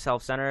bit more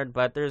self-centered,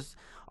 but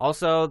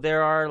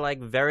there are like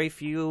very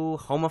few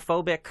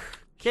homophobic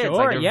kids. Sure,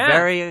 like they're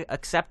very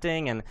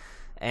accepting and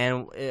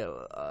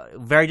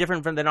very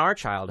different than our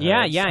childhood.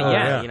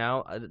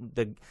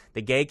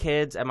 The gay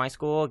kids at my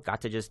school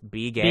got to just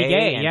be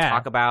gay and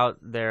talk about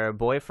their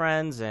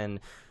boyfriends, and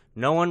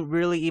no one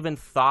really even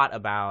thought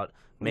about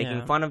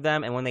making fun of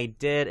them, and when they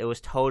did, it was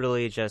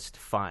totally just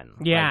fun.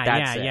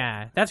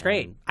 That's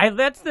great.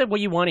 That's what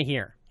you want to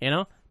hear.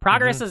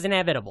 Progress is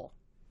inevitable.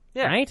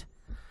 Yeah, right.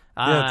 It's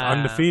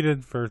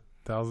undefeated for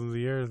thousands of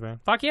years,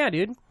 man. Fuck yeah,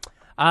 dude.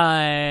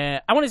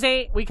 I want to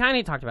say we kind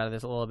of talked about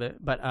this a little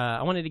bit, but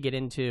I wanted to get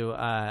into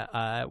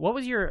what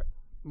was your.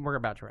 We're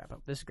about to wrap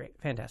up. This is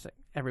great, fantastic.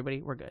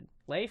 Everybody, we're good.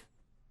 Leif,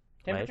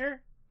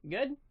 temperature,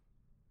 good.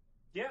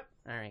 Yep.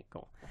 All right,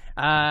 cool.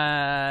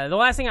 The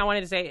last thing I wanted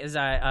to say is,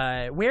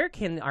 where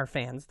can our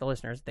fans, the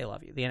listeners, they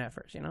love you, the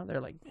NFers, they're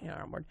like,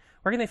 on board.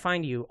 Where can they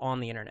find you on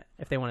the internet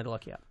if they wanted to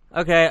look you up?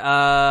 Okay,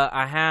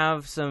 I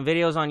have some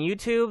videos on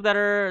YouTube that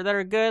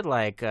are good,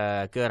 like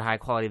good high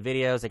quality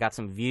videos. They got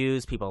some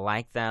views. People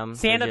like them.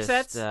 Stand-up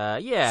sets?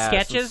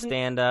 Sketches?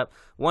 Stand-up.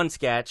 One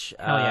sketch.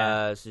 Hell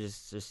yeah. It's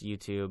just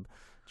YouTube,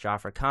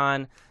 Jaffer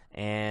Khan.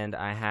 And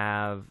I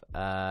have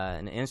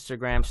an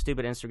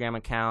stupid Instagram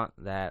account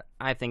that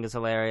I think is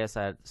hilarious,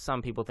 that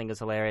some people think is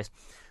hilarious.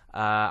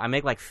 I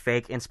make like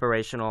fake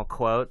inspirational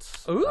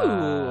quotes. Ooh,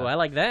 I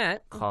like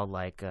that. Called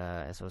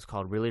so it's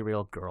called Really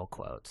Real Girl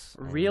Quotes.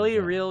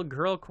 Real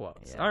girl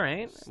quotes. Yeah, all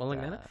right, we'll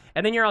look that up.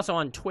 And then you're also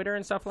on Twitter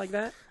and stuff like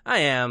that. I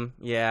am,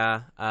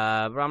 yeah, but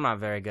I'm not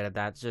very good at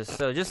that. Just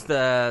the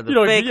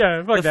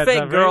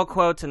fake girl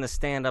quotes and the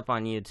stand up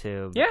on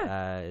YouTube.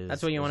 Yeah,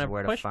 that's what you want to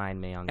where push. To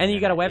find me on. And you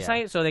got a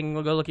website, so they can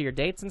go look at your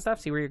dates and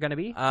stuff, see where you're going to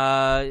be.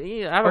 I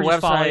have a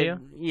website. Follow you.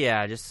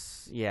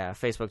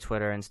 Facebook,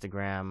 Twitter,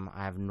 Instagram.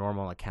 I have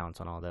normal accounts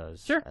on all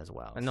those as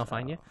well. And they'll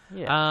find you.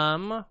 Yeah.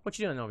 What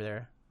you doing over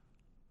there?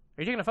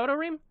 Are you taking a photo,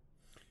 Reem?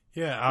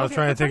 Yeah, I was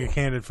trying to take a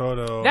candid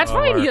photo. That's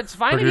fine. It's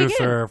fine.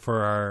 Producer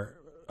for our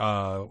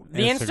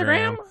the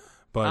Instagram.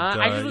 But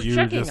I just was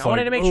checking. I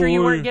wanted to make sure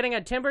you weren't getting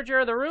a temperature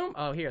of the room.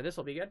 Oh, here, this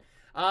will be good.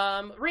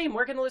 Reem,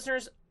 where can the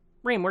listeners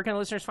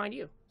find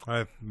you?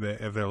 If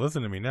they're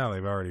listening to me now,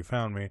 they've already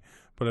found me.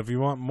 But if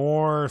you want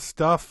more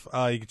stuff,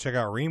 you can check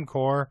out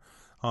Reemcore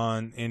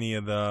on any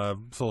of the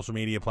social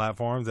media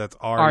platforms. That's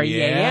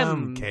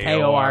REAMKORE. Damn,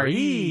 y'all are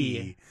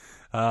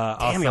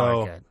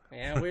good.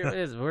 Yeah,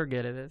 we're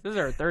good at this. This is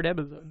our third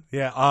episode.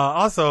 Yeah.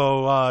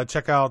 Also,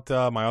 check out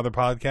my other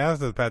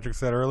podcast, as Patrick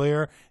said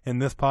earlier. In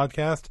this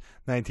podcast,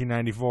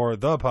 1994,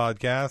 the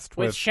podcast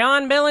with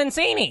Sean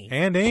Bilancini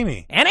and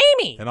Amy.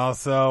 And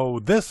also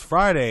this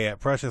Friday at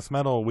Precious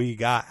Metal, we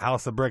got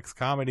House of Bricks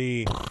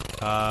comedy.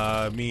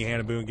 Me,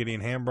 Hannah Boone,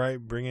 Gideon Hambright,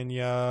 bringing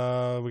you.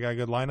 We got a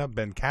good lineup.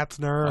 Ben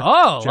Katzner,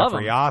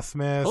 Jeffrey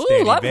Osmus,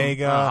 Danny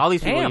Vega, all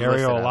these people,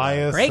 Ariel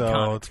Elias. Great so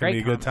comics, it's gonna be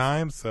a good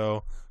time.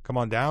 So. Come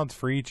on down. It's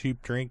free,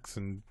 cheap drinks,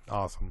 and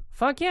awesome.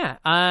 Fuck yeah.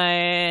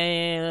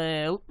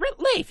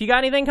 Leif, you got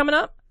anything coming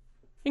up?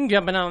 You can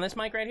jump in on this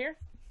mic right here.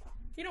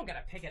 You don't got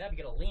to pick it up. You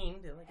got to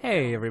lean.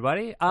 Hey,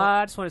 everybody.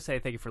 I just want to say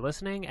thank you for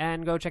listening,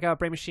 and go check out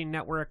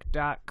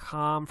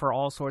BrainMachineNetwork.com for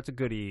all sorts of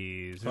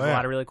goodies. There's a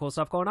lot of really cool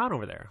stuff going on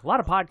over there. A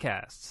lot of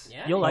podcasts.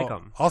 Yeah. You'll like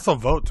them. Also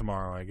vote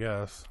tomorrow, I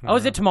guess. Oh,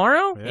 is it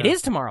tomorrow? Yeah. It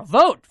is tomorrow.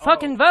 Vote.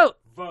 Fucking vote.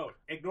 Vote.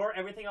 Ignore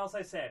everything else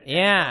I said.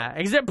 Yeah.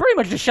 Pretty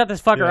much just shut this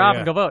fucker off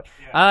and go vote.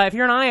 Yeah. If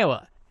you're in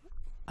Iowa,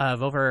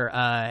 vote for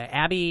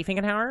Abby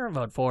Finkenhauer.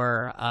 Vote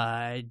for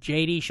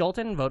J.D.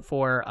 Schulten. Vote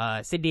for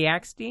Sid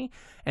Diaxty.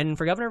 And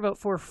for governor, vote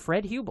for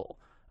Fred Hubel.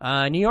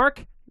 New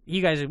York,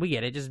 you guys, we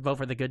get it. Just vote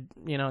for the good,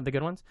 the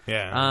good ones.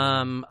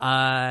 Yeah.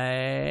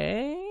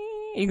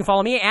 You can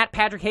follow me at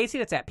Patrick Hasty.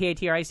 That's at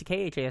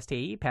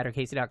PatrickHaste,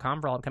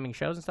 PatrickHasty.com for all upcoming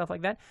shows and stuff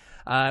like that.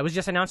 It was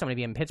just announced I'm going to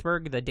be in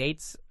Pittsburgh. The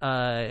dates,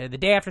 the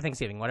day after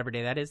Thanksgiving, whatever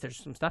day that is. There's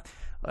some stuff.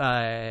 You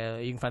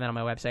can find that on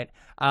my website.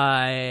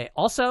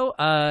 Also,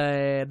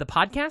 the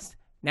podcast.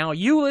 Now,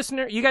 you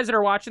guys that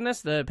are watching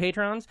this, the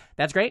patrons,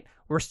 that's great.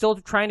 We're still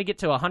trying to get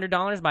to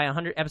 $100 by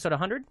episode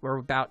 100. We're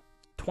about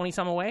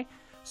 20-some away.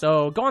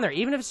 So go on there,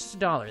 even if it's just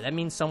 $1. That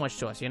means so much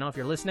to us, if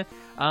you're listening.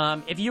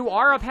 If you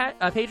are a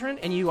patron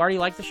and you already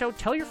like the show,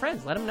 tell your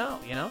friends. Let them know,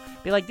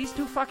 Be like, these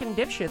two fucking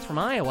dipshits from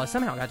Iowa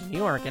somehow got to New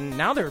York, and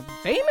now they're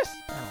famous.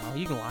 I don't know.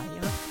 You can lie,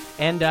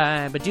 And,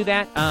 but do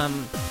that.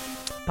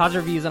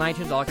 Positive reviews on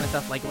iTunes, all that kind of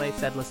stuff. Like Leif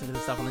said, listen to the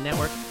stuff on the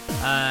network.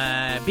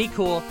 Be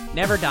cool,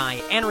 never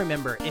die. And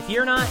remember, if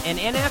you're not an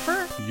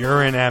NFer,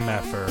 you're an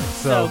MFer.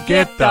 So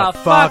get the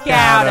fuck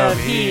out of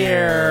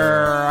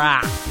here.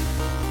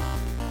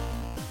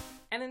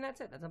 And then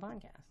that's it. That's a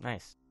podcast.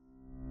 Nice.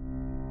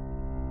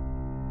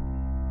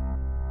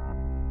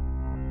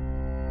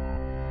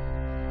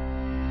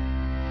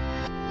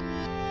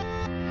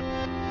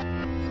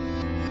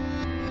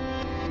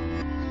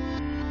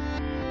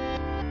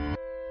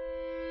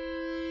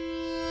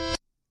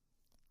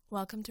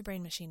 Welcome to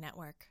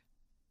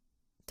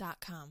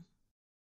BrainMachineNetwork.com.